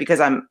them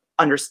because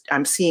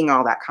I'm seeing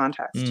all that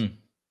context. mm.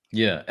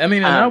 Yeah. I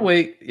mean, in that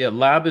way, yeah,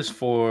 lab is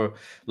for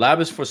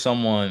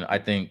someone, I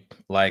think,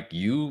 like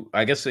you.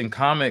 I guess in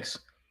comics,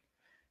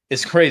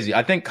 it's crazy.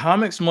 I think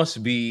comics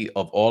must be,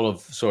 of all of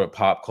sort of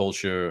pop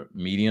culture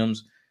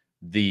mediums,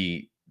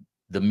 the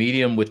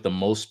medium with the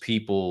most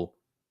people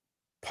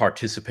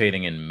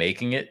participating in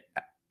making it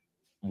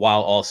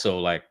while also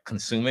like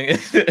consuming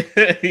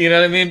it. You know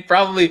what I mean?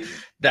 Probably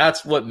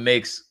that's what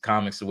makes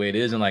comics the way it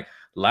is. And like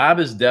lab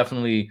is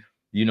definitely,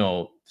 you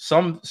know,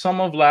 some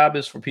of lab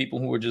is for people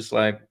who are just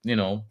like, you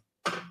know,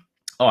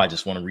 oh, I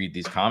just want to read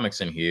these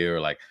comics in here, or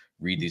like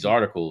read these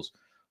articles.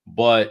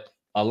 But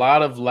a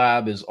lot of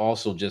lab is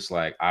also just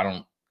like,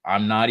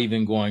 I'm not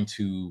even going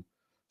to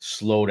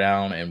slow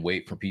down and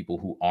wait for people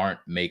who aren't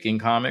making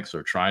comics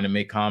or trying to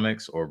make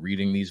comics or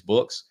reading these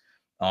books.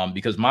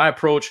 Because my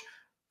approach,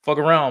 fuck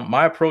around,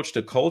 my approach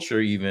to culture,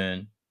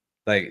 even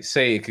like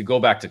say it could go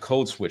back to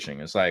code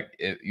switching. It's like,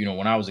 you know,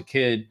 when I was a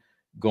kid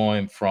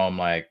going from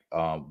like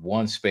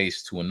one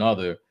space to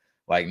another,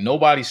 like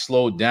nobody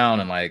slowed down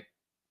and like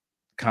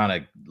kind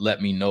of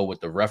let me know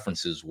what the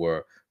references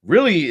were.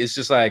 Really, it's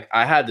just like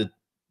I had to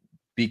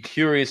be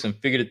curious and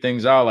figure the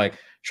things out, like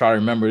try to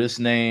remember this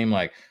name,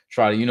 like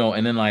try to, you know,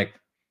 and then like,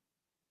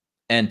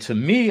 and to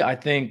me, I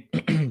think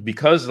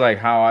because like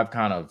how I've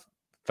kind of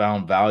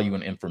found value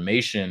in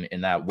information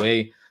in that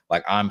way,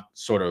 like I'm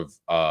sort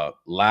of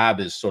lab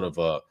is sort of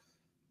a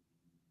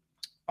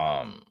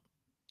um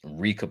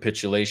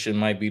recapitulation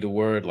might be the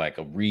word, like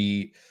a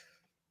you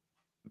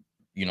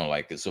know,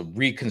 like it's a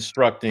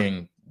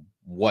reconstructing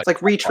what It's like I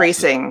thought was,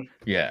 retracing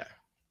yeah.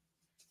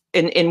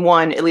 in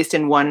one, at least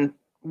in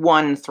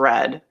one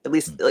thread, at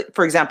least, Mm, like,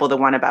 for example, the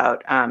one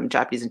about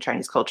Japanese and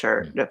Chinese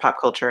culture, mm, the pop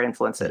culture mm,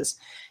 influences.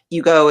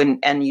 You go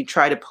and you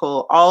try to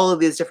pull all of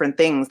these different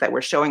things that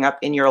were showing up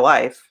in your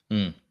life,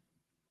 mm,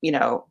 you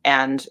know,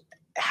 and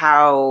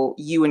how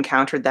you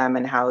encountered them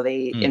and how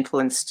they mm,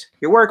 influenced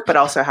your work, but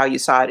also how you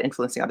saw it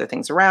influencing other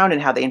things around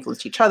and how they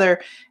influenced each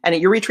other. And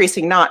you're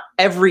retracing not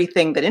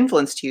everything that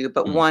influenced you,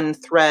 but mm, one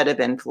thread of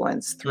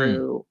influence mm.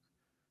 through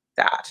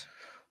that.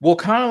 Well,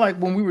 kind of like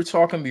when we were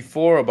talking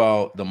before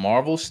about the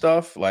Marvel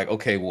stuff, like,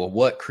 okay, well,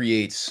 what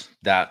creates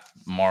that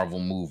Marvel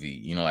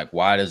movie? You know, like,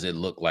 why does it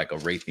look like a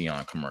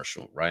Raytheon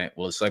commercial, right?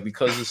 Well, it's like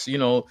because it's, you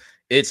know,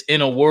 it's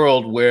in a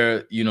world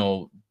where, you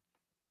know,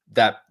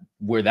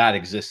 where that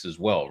exists as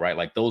well, right?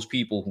 Like those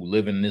people who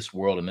live in this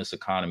world and this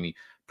economy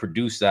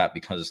produce that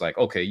because it's like,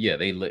 okay, yeah,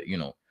 you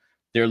know,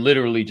 they're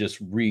literally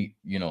just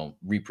you know,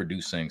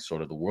 reproducing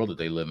sort of the world that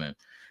they live in.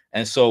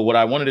 And so what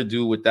I wanted to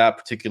do with that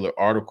particular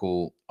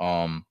article,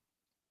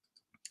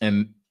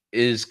 and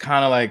is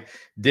kind of like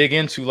dig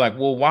into like,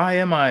 well, why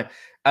am I,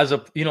 as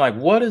a, you know, like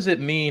what does it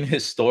mean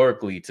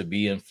historically to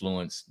be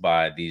influenced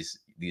by these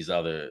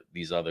other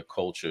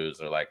cultures,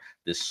 or like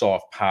this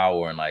soft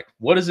power, and like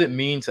what does it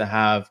mean to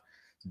have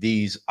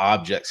these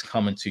objects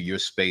come into your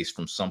space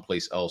from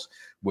someplace else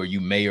where you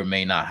may or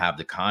may not have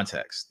the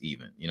context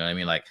even, you know what I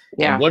mean? Like,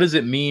 and Yeah. what does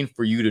it mean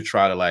for you to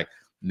try to like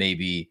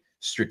maybe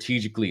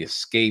strategically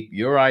escape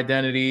your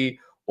identity,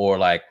 or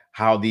like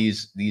how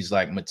these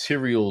like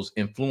materials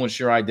influence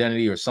your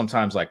identity, or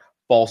sometimes like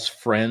false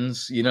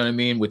friends, you know what I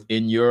mean,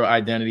 within your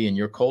identity and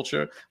your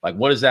culture. Like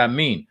what does that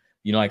mean?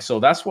 You know, like, so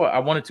that's what I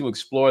wanted to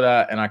explore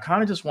that. And I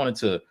kind of just wanted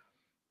to,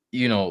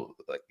 you know,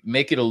 like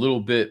make it a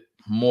little bit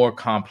more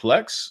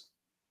complex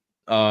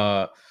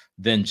uh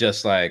than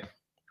just like,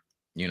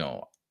 you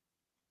know,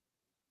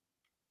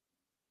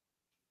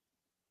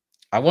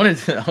 I wanted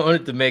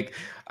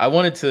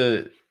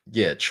to,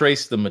 yeah,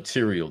 trace the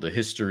material, the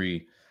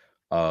history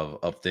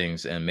of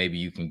things, and maybe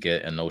you can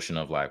get a notion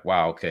of like,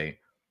 wow, okay,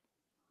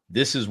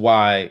 this is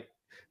why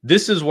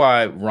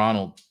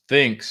Ronald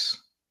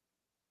thinks,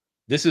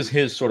 this is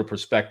his sort of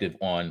perspective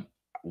on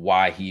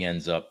why he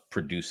ends up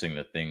producing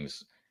the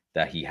things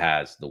that he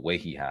has the way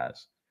he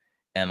has.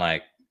 And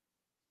like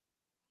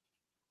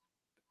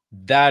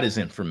that is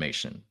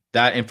information.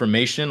 that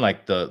information,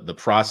 like the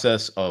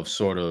process of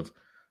sort of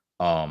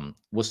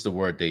what's the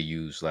word they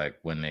use, like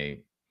when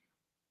they,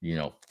 you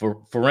know,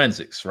 for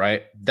forensics,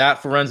 right?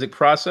 That forensic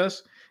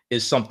process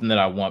is something that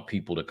I want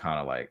people to kind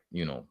of like,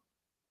 you know,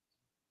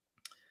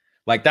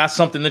 like that's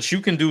something that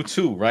you can do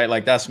too, right?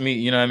 Like that's me,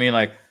 you know what I mean?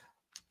 Like,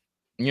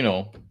 you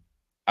know,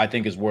 I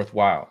think is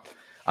worthwhile.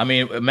 I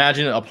mean,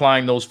 imagine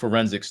applying those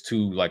forensics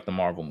to like the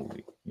Marvel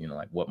movie, you know,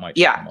 like what might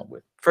you come up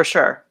with? For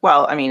sure.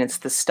 Well, I mean, it's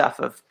the stuff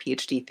of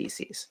PhD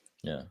theses.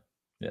 Yeah.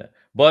 Yeah.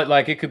 But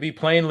like it could be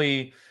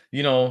plainly,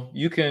 you know,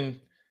 you can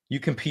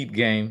peep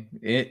game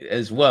it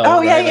as well.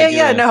 Oh, yeah, right? yeah, Like,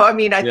 yeah. No, I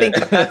mean, I yeah. think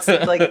that's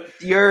like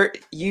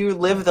you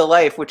live the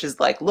life, which is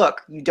like,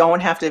 look, you don't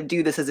have to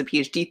do this as a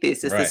PhD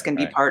thesis. This can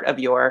be part of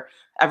your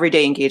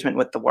everyday engagement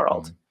with the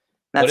world. Mm-hmm.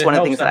 That's one of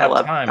the things that I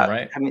love time, about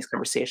right? having these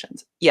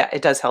conversations. Yeah,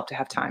 it does help to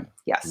have time.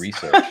 Yes.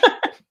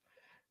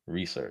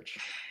 Research.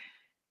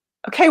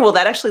 Okay, well,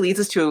 that actually leads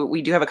us to,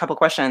 we do have a couple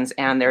questions,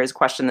 and there is a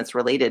question that's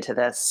related to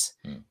this.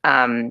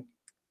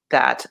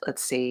 That,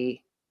 let's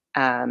see,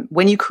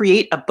 when you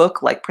create a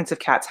book like Prince of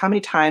Cats, how many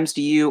times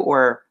do you,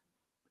 or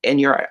in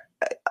your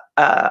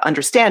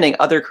understanding,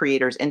 other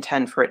creators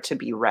intend for it to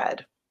be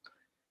read?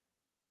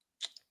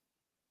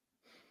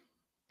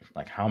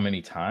 Like how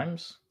many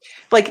times?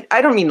 Like,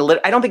 I don't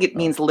think it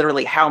means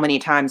literally how many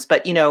times,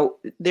 but you know,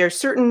 there's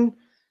certain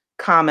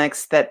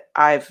comics that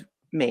I've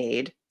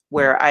made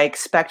where I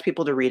expect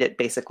people to read it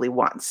basically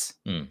once.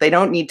 They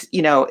don't need to,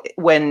 you know,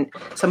 when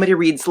somebody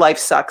reads Life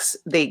Sucks,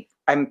 they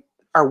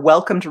are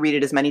welcome to read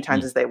it as many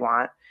times as they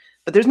want,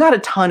 but there's not a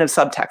ton of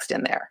subtext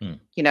in there.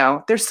 You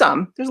know, there's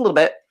a little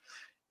bit,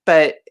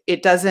 but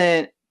it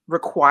doesn't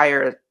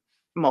require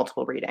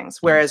multiple readings.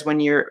 Whereas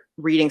when you're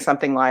reading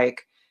something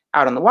like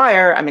Out on the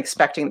Wire, I'm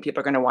expecting that people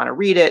are going to want to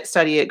read it,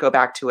 study it, go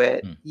back to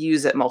it,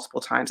 use it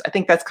multiple times. I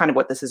think that's kind of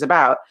what this is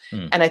about.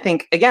 And I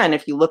think, again,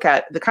 if you look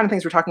at the kind of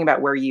things we're talking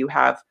about where you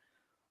have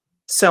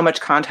so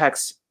much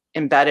context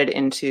embedded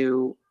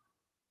into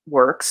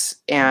works,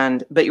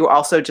 but you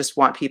also just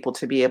want people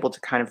to be able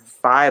to kind of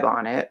vibe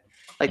on it.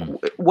 Like,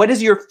 what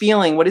is your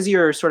feeling? What is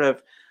your sort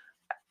of,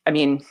 I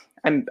mean,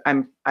 I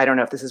don't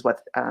know if this is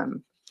what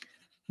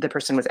the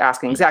person was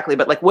asking exactly,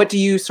 but like, what do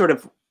you sort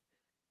of,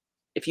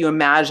 if you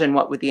imagine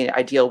what would be an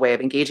ideal way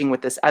of engaging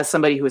with this as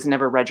somebody who has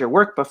never read your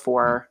work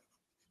before,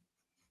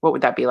 what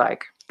would that be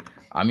like?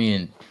 I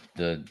mean,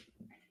 the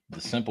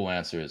simple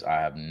answer is I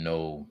have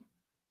no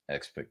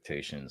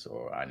expectations,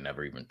 or I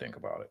never even think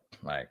about it.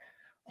 Like,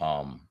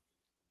 I'm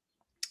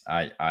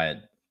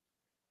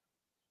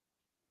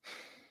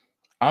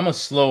a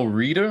slow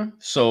reader,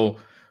 so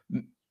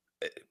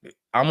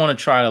I want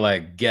to try to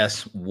like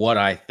guess what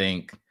I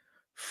think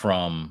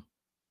from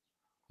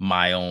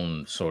my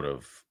own sort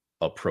of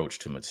approach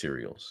to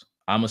materials.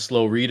 I'm a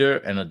slow reader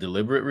and a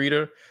deliberate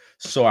reader,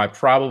 so I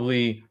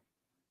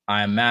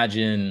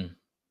imagine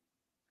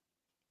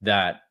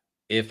that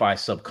if I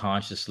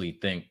subconsciously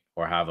think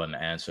or have an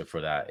answer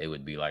for that, it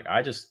would be like,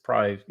 I just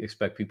probably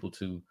expect people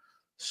to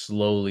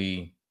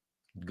slowly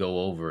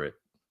go over it.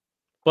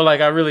 But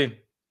like, I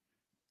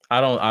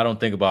don't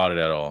think about it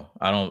at all.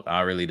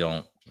 I really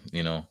don't,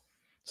 you know,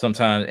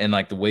 sometimes. And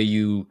like the way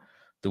you,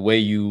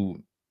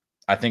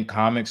 I think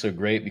comics are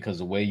great because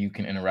the way you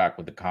can interact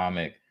with the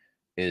comic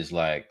is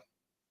like,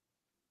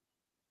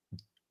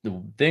 the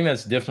thing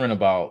that's different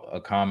about a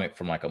comic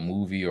from like a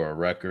movie or a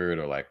record,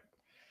 or like,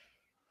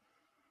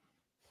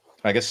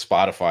 I guess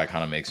Spotify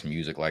kind of makes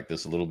music like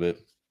this a little bit,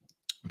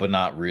 but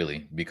not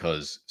really,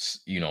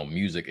 because, you know,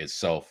 music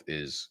itself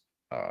is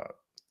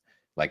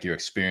like your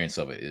experience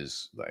of it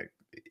is like,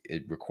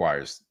 it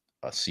requires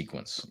a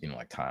sequence, you know,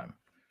 like time.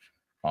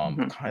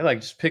 Kind of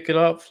like just pick it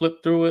up,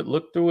 flip through it,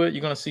 look through it.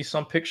 You're going to see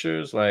some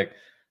pictures, like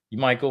you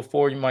might go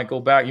forward, you might go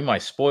back, you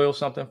might spoil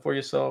something for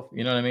yourself.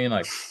 You know what I mean?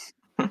 Like,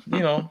 you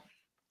know,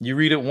 you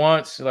read it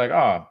once, you're like,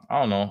 oh, I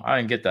don't know, I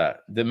didn't get that.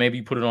 Then maybe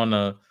you put it on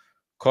the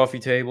coffee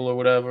table or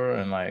whatever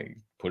and like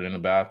put it in the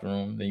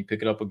bathroom. Then you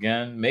pick it up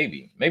again.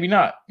 Maybe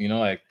not, you know,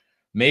 like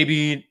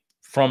maybe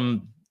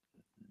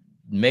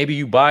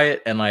you buy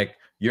it and like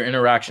your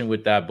interaction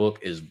with that book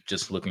is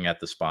just looking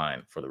at the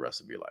spine for the rest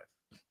of your life.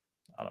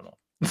 I don't know.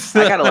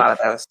 I got a lot of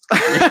those.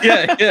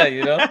 yeah,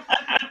 you know,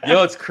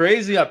 yo, it's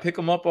crazy. I pick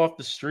them up off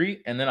the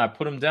street and then I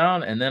put them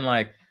down, and then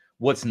like,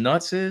 what's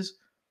nuts is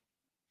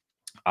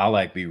I'll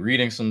like be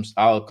reading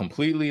I'll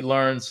completely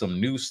learn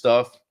some new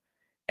stuff,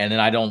 and then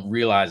I don't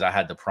realize I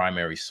had the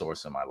primary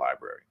source in my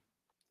library.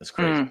 It's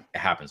crazy. It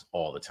happens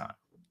all the time.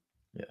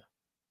 Yeah.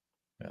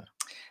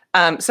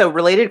 So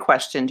related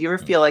question, do you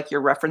ever feel like your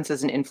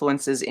references and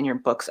influences in your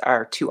books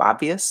are too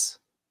obvious?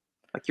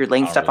 Like you're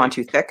laying stuff on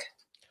too thick?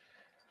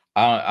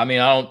 I mean,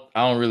 I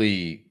don't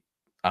really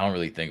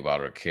think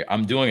about it or care.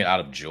 I'm doing it out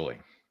of joy.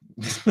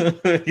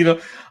 You know,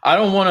 I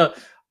don't want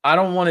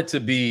it to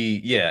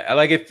be, yeah.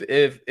 Like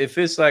if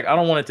it's like, I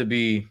don't want it to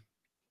be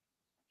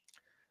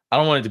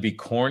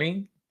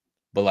corny,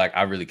 but like,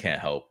 I really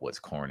can't help what's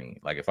corny.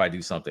 Like if I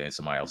do something and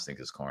somebody else thinks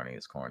it's corny,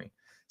 it's corny.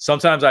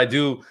 Sometimes I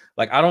do,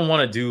 like, I don't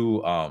want to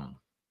do,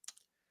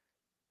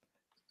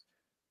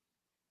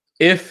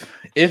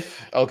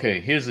 If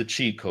okay, here's the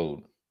cheat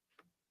code.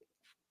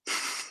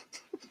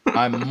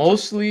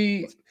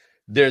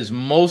 There's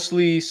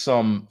mostly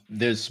some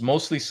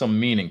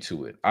meaning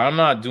to it. I'm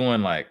not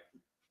doing like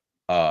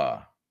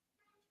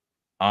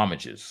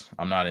homages.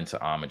 I'm not into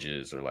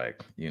homages or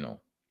like,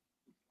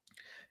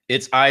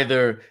 it's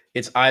either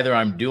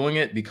I'm doing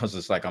it because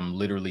it's like I'm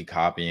literally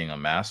copying a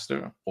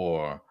master,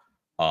 or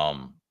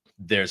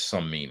there's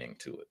some meaning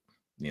to it.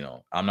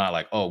 I'm not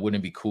like, oh,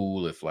 wouldn't it be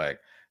cool if like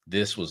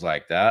this was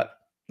like that?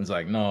 It's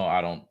like, no,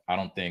 I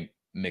don't think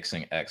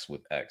mixing X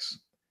with X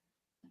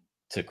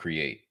to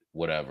create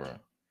whatever.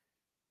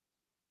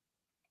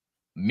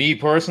 Me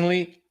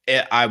personally,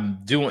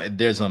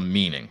 there's a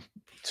meaning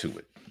to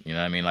it. You know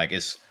what I mean? Like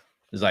it's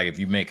like if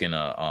you're making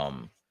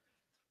a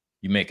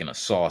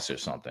sauce or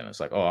something, it's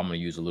like, oh, I'm gonna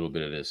use a little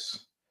bit of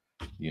this,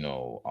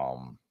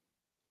 I'm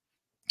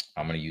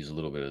gonna use a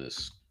little bit of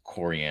this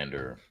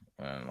coriander,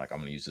 and like I'm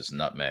gonna use this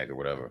nutmeg or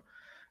whatever.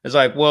 It's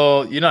like,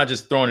 well, you're not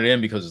just throwing it in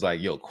because it's like,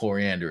 yo,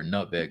 coriander and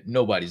nutmeg.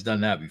 Nobody's done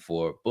that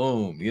before.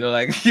 Boom.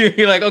 Like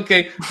you're like,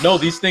 okay, no,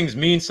 these things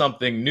mean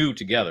something new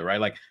together,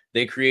 right? Like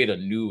they create a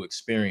new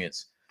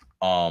experience.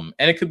 And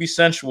it could be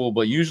sensual,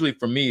 but usually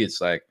for me,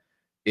 it's like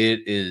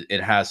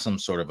it has some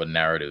sort of a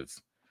narrative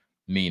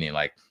meaning.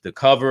 Like the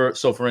cover.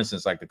 So for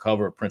instance, like the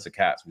cover of Prince of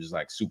Cats, which is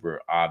like super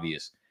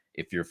obvious.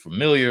 If you're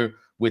familiar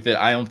with it,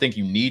 I don't think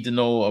you need to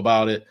know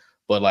about it,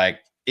 but like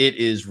it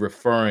is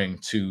referring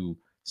to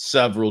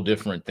several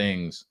different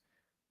things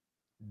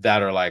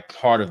that are like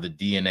part of the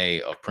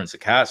DNA of Prince of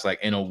Cats. Like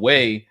in a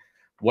way,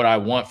 what I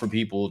want for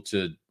people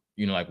to,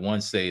 like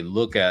once they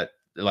look at,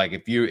 like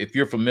if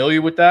you're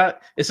familiar with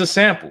that, it's a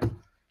sample.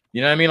 You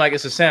know what I mean? Like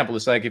it's a sample.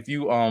 It's like if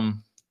you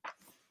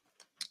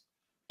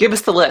give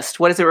us the list.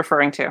 What is it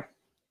referring to?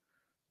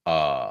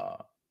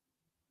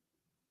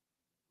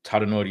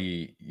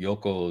 Tadanori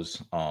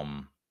Yoko's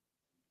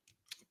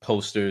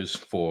posters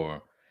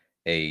for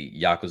a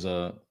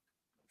Yakuza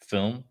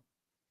film.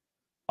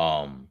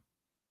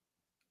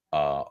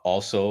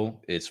 Also,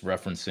 it's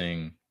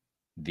referencing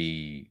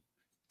the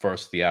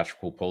first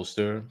theatrical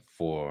poster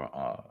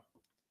for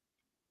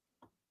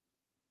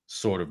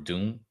Sword of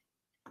Doom.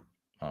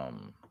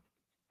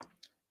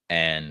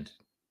 And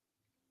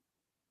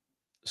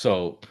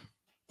so,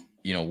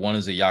 one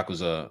is a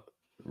Yakuza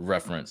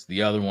reference.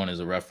 The other one is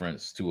a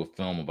reference to a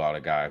film about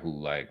a guy who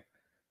like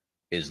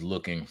is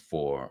looking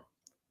for,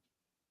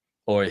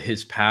 or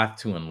his path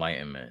to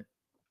enlightenment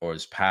or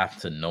his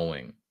path to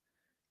knowing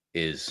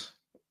is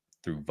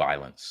through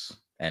violence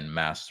and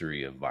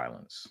mastery of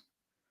violence.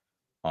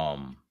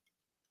 And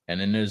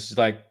then there's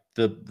like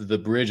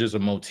the bridge as a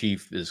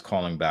motif is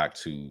calling back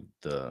to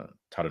the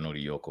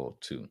Tadanori Yoko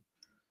too.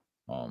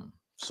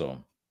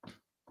 So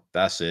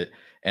that's it.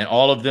 And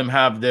all of them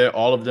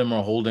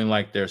are holding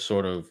like their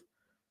sort of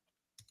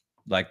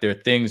like they're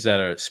things that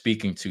are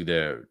speaking to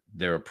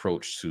their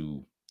approach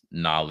to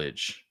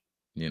knowledge,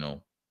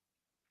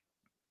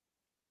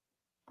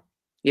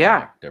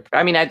 Yeah.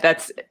 I mean, I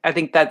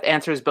think that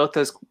answers both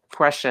those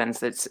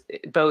questions. It's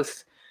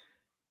both,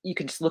 you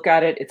can just look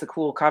at it. It's a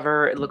cool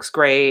cover. It looks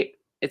great.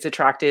 It's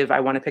attractive. I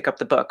want to pick up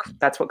the book.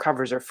 That's what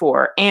covers are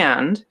for.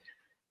 And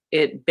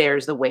it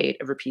bears the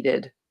weight of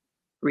repeated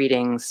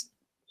readings,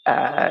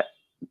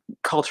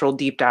 cultural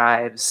deep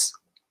dives,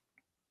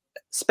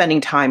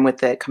 spending time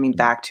with it, coming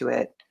back to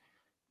it,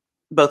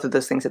 both of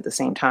those things at the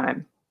same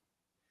time,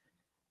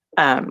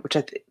 which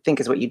I think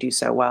is what you do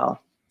so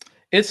well.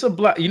 It's a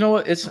black, you know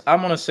what? I'm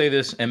going to say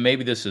this, and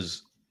maybe this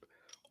is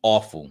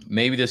awful.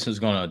 Maybe this is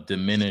going to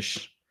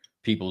diminish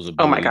people's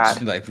ability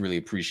to like really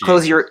appreciate.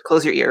 Close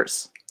your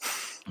ears.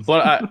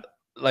 But I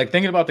like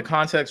thinking about the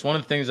context. One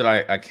of the things that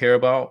I care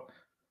about,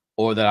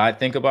 or that I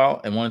think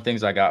about, and one of the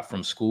things I got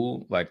from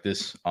school, like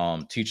this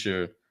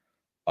teacher,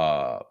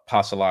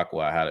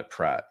 Pasalakwa I had at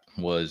Pratt,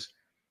 was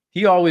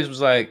he always was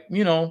like,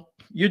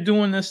 you're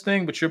doing this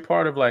thing, but you're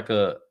part of like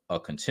a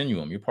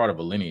continuum. You're part of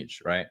a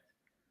lineage, right?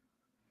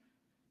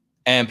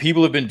 And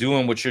people have been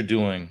doing what you're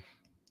doing,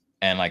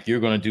 and like you're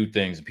going to do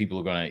things, and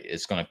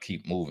it's going to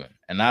keep moving.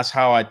 And that's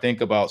how I think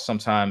about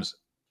sometimes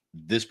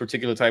this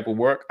particular type of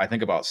work. I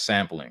think about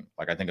sampling.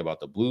 Like I think about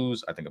the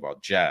blues, I think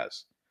about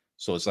jazz.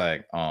 So it's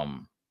like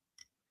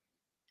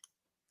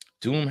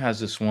Doom has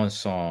this one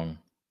song.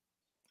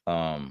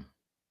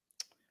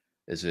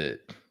 Is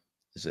it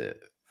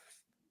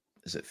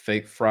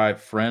Fake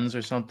Fried Friends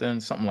or something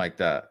like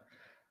that?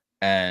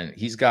 And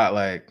he's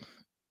got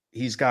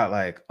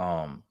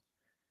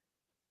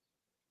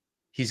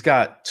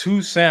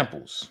two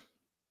samples.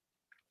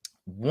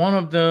 One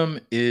of them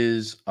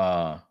is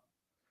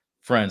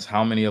Friends.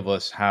 How Many of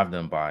Us Have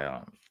Them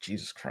by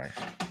Jesus Christ.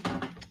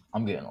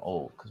 I'm getting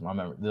old because my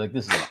memory, like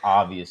this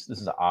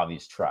is an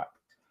obvious track.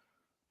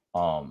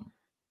 And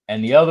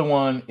the other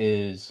one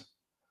is,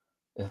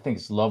 I think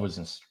it's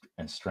Lovers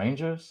and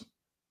Strangers.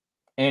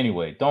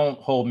 Anyway, don't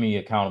hold me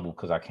accountable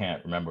because I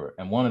can't remember.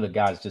 And one of the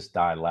guys just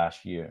died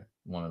last year,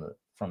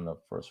 from the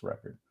first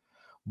record.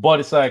 But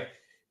it's like,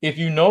 if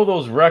you know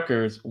those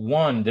records,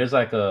 one, there's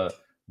a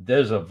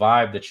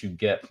vibe that you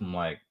get from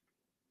like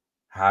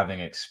having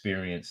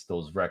experienced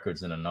those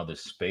records in another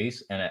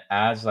space, and it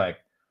adds like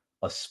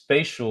a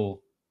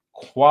spatial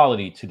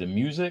quality to the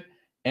music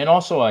and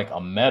also like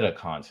a meta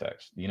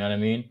context, you know what I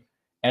mean?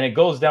 And it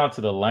goes down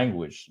to the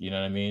language, you know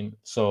what I mean?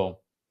 So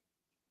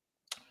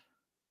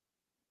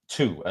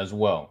too as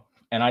well.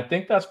 And I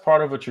think that's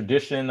part of a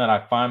tradition that I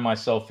find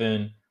myself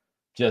in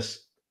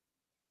just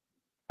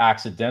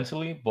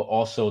accidentally, but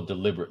also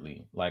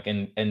deliberately. Like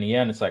in the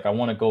end, it's like I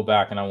want to go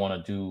back and I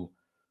want to do,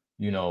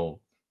 you know,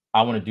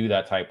 I want to do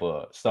that type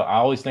of stuff. I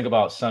always think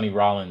about Sonny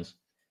Rollins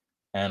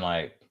and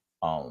like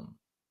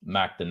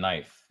Mac the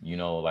Knife, you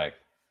know, like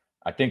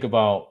I think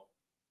about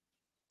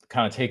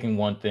kind of taking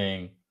one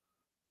thing,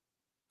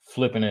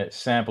 flipping it,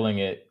 sampling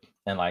it,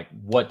 and like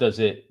what does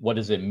it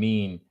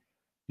mean?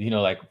 You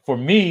know, like for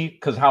me,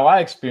 because how I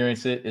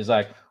experience it is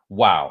like,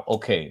 wow,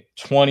 okay,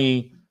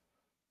 20,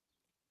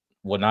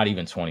 well, not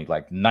even 20,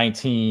 like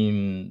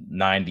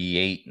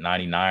 1998,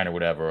 99 or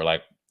whatever, or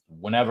like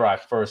whenever I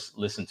first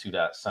listened to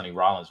that Sonny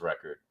Rollins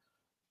record.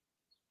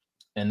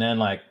 And then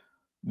like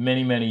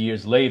many, many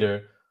years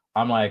later,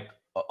 I'm like,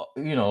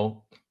 you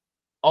know,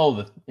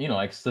 oh, you know,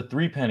 like it's the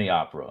Three Penny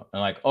Opera.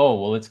 And like,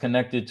 oh, well, it's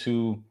connected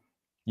to,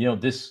 you know,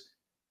 this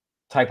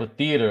type of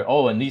theater.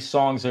 Oh, and these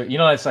songs are, you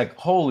know, it's like,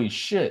 holy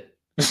shit.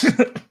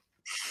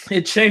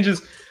 It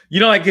changes,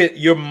 you know, like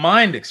your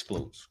mind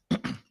explodes.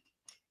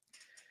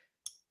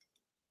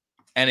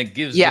 And it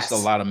gives just a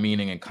lot of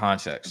meaning and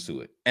context to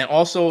it. And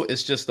also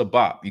it's just a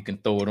bop. You can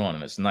throw it on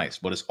and it's nice,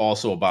 but it's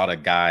also about a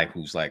guy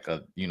who's like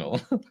a, you know,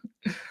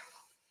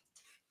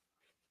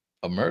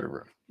 a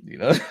murderer, you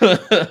know, you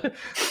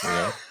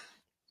know?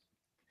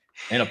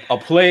 And a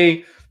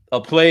play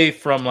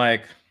from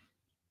like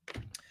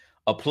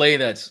a play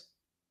that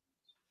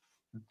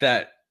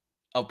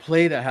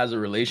has a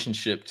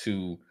relationship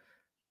to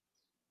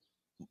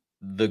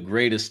the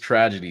greatest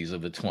tragedies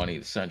of the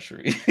 20th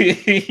century.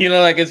 You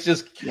know, like it's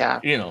just,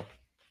 you know,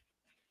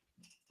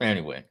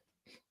 anyway.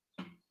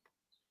 So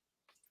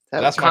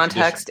that's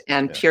context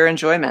and pure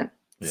enjoyment at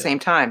the same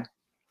time.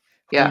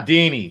 Yeah.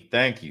 Houdini,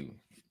 thank you.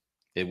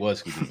 It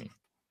was Houdini.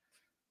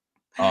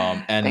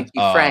 And thank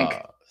you,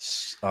 Frank.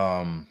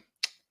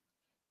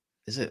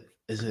 Is it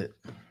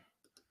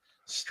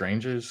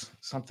Strangers?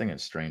 Something in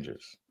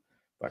Strangers.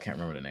 But I can't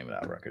remember the name of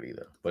that record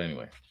either. But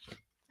anyway.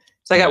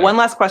 So I got one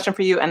last question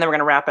for you, and then we're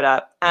going to wrap it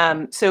up.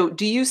 So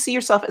do you see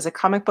yourself as a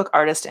comic book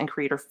artist and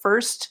creator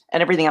first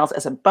and everything else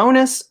as a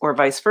bonus, or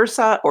vice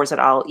versa? Or is it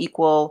all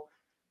equal?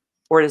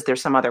 Or is there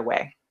some other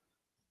way?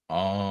 Wait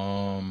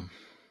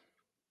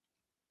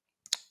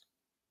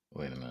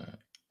a minute.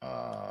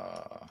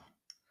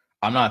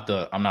 I'm not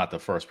the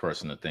first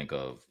person to think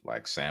of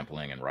like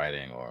sampling and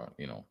writing, or,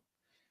 you know,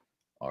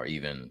 or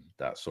even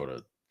that sort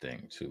of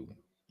thing too.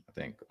 I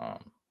think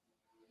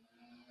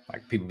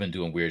like people been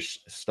doing weird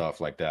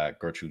stuff like that.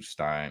 Gertrude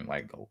Stein,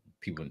 like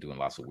people been doing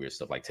lots of weird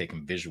stuff, like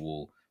taking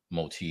visual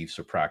motifs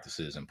or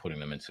practices and putting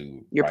them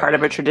into. You're part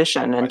of a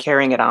tradition and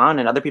carrying it on,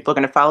 and other people are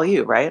going to follow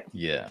you, right?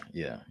 Yeah.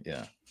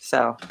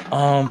 So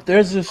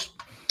there's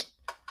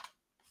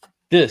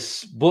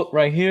this book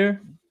right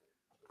here.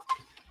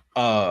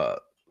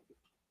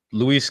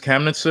 Louise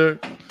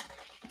Kamnitzer.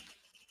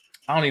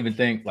 I don't even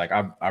think like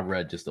I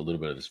read just a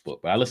little bit of this book,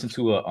 but I listened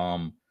to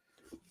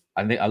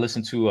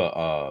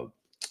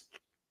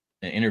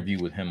an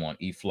interview with him on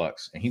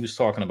eFlux, and he was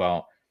talking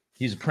about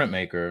he's a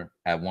printmaker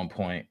at one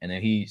point, and then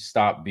he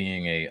stopped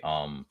being a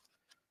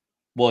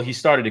well, he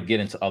started to get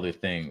into other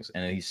things,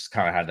 and then he's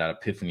kind of had that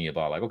epiphany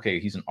about like,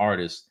 okay, he's an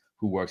artist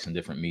who works in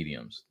different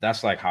mediums.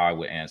 That's like how I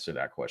would answer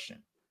that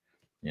question.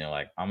 You know,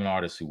 like I'm an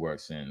artist who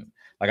works in,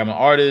 like I'm an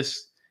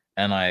artist,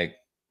 and like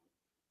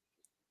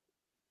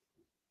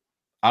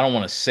I don't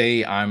want to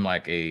say I'm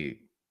like I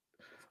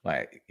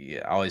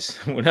always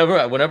whenever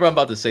I'm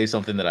about to say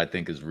something that I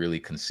think is really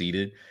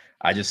conceited,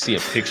 I just see a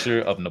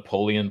picture of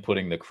Napoleon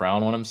putting the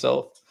crown on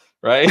himself,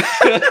 right?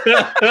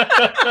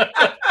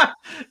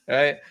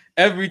 Right?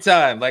 Every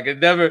time, like it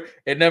never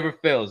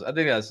fails. I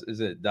think is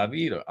it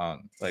David or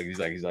like he's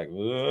like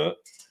ugh.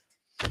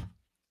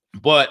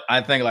 But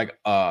I think like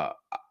I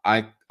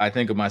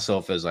think of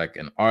myself as like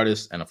an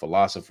artist and a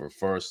philosopher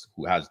first,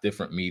 who has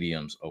different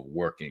mediums of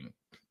working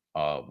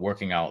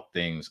out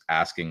things,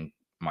 asking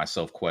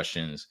myself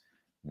questions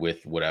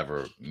with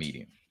whatever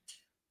medium.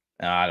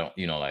 And I don't,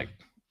 you know, like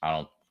I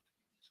don't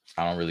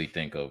really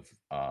think of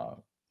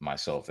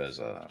myself as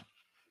a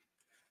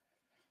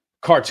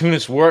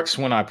cartoonist works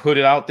when I put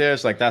it out there.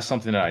 It's like that's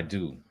something that I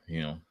do,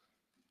 you know.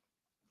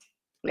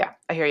 Yeah,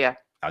 I hear you.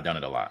 I've done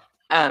it a lot.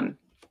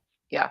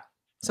 Yeah.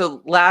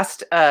 So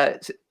last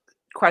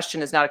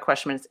question is not a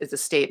question, it's a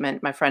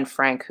statement. My friend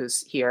Frank,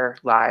 who's here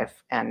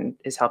live and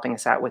is helping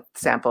us out with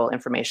sample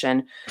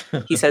information,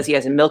 he says he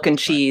has a milk and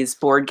cheese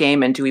board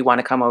game, and do we want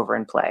to come over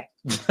and play?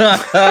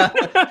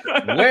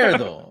 Where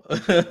though?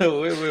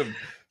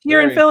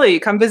 Here in Philly.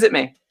 Come visit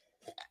me.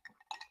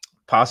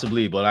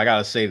 Possibly, but I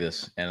gotta say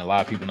this, and a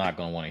lot of people not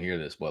gonna want to hear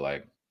this, but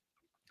like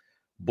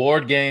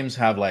board games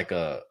have like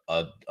are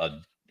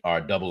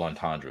a double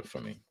entendre for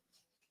me.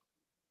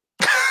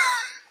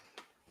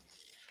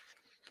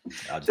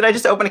 Did I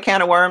just open a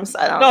can of worms?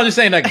 I don't know. No, I'm just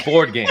saying like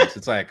board games.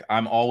 It's like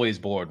I'm always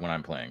bored when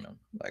I'm playing them.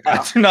 Like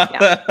I do not,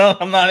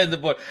 I'm not in the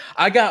board.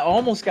 I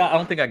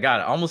don't think I got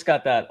it. I almost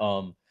got that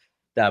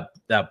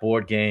that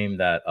board game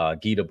that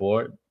Gita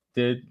Board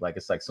did. Like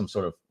it's like some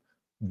sort of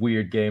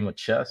weird game of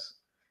chess.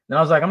 And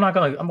I was like, why am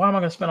I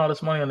gonna spend all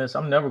this money on this?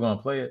 I'm never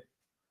gonna play it.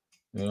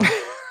 You know?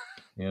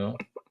 You know?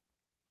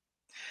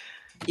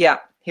 Yeah,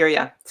 hear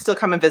ya. Still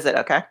come and visit,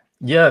 okay?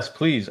 Yes,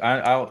 please. I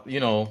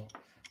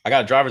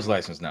got a driver's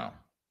license now.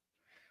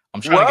 I'm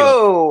trying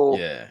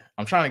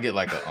I'm trying to get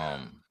like a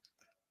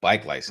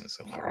bike license.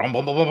 You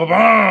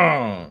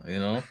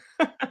know?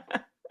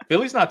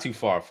 Philly's not too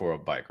far for a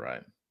bike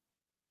ride.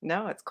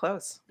 No, it's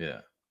close.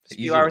 Yeah. It's a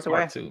few hours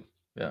away too.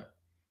 Yeah.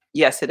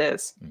 Yes, it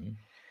is.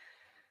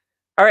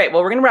 All right.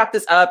 Well, we're going to wrap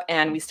this up,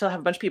 and we still have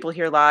a bunch of people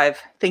here live.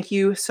 Thank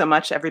you so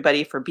much,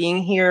 everybody, for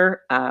being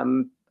here.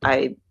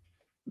 I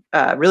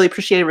really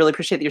appreciate it. Really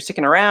appreciate that you're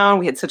sticking around.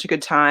 We had such a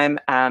good time.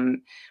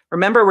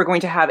 Remember, we're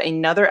going to have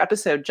another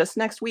episode just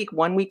next week,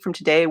 1 week from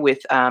today, with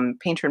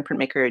painter and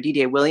printmaker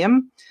Didier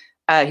William.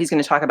 He's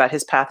going to talk about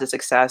his path to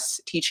success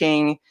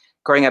teaching,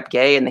 growing up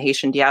gay in the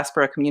Haitian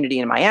diaspora community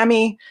in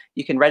Miami.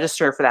 You can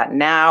register for that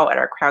now at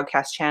our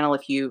Crowdcast channel.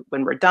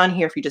 When we're done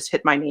here, if you just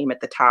hit my name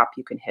at the top,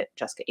 you can hit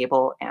Jessica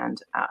Abel,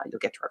 and you'll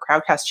get to our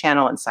Crowdcast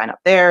channel and sign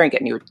up there and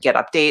get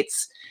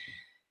updates.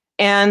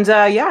 And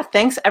yeah,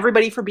 thanks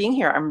everybody for being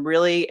here.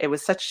 It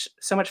was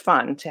so much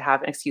fun to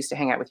have an excuse to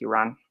hang out with you,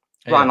 Ron.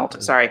 Yeah.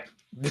 Ronald, sorry.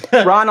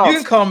 Ronald. You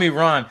can call me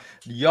Ron.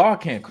 Y'all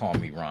can't call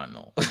me Ron,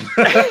 though.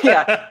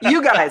 Yeah,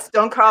 you guys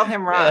don't call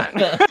him Ron.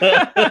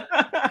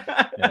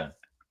 Yeah.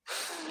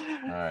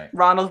 All right.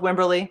 Ronald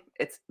Wimberly,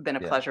 it's been a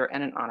pleasure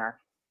and an honor.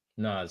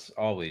 No, it's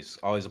always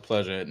a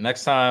pleasure.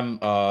 Next time,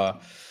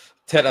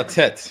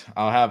 tete-a-tete.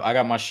 I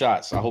got my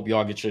shots. I hope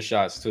y'all get your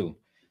shots too.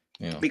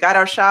 You know. We got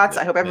our shots.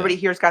 I hope everybody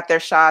here's got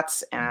their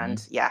shots.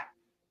 And yeah.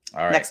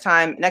 All right. Next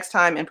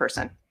time in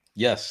person.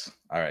 Yes.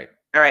 All right.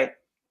 All right.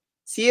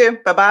 See you.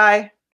 Bye-bye.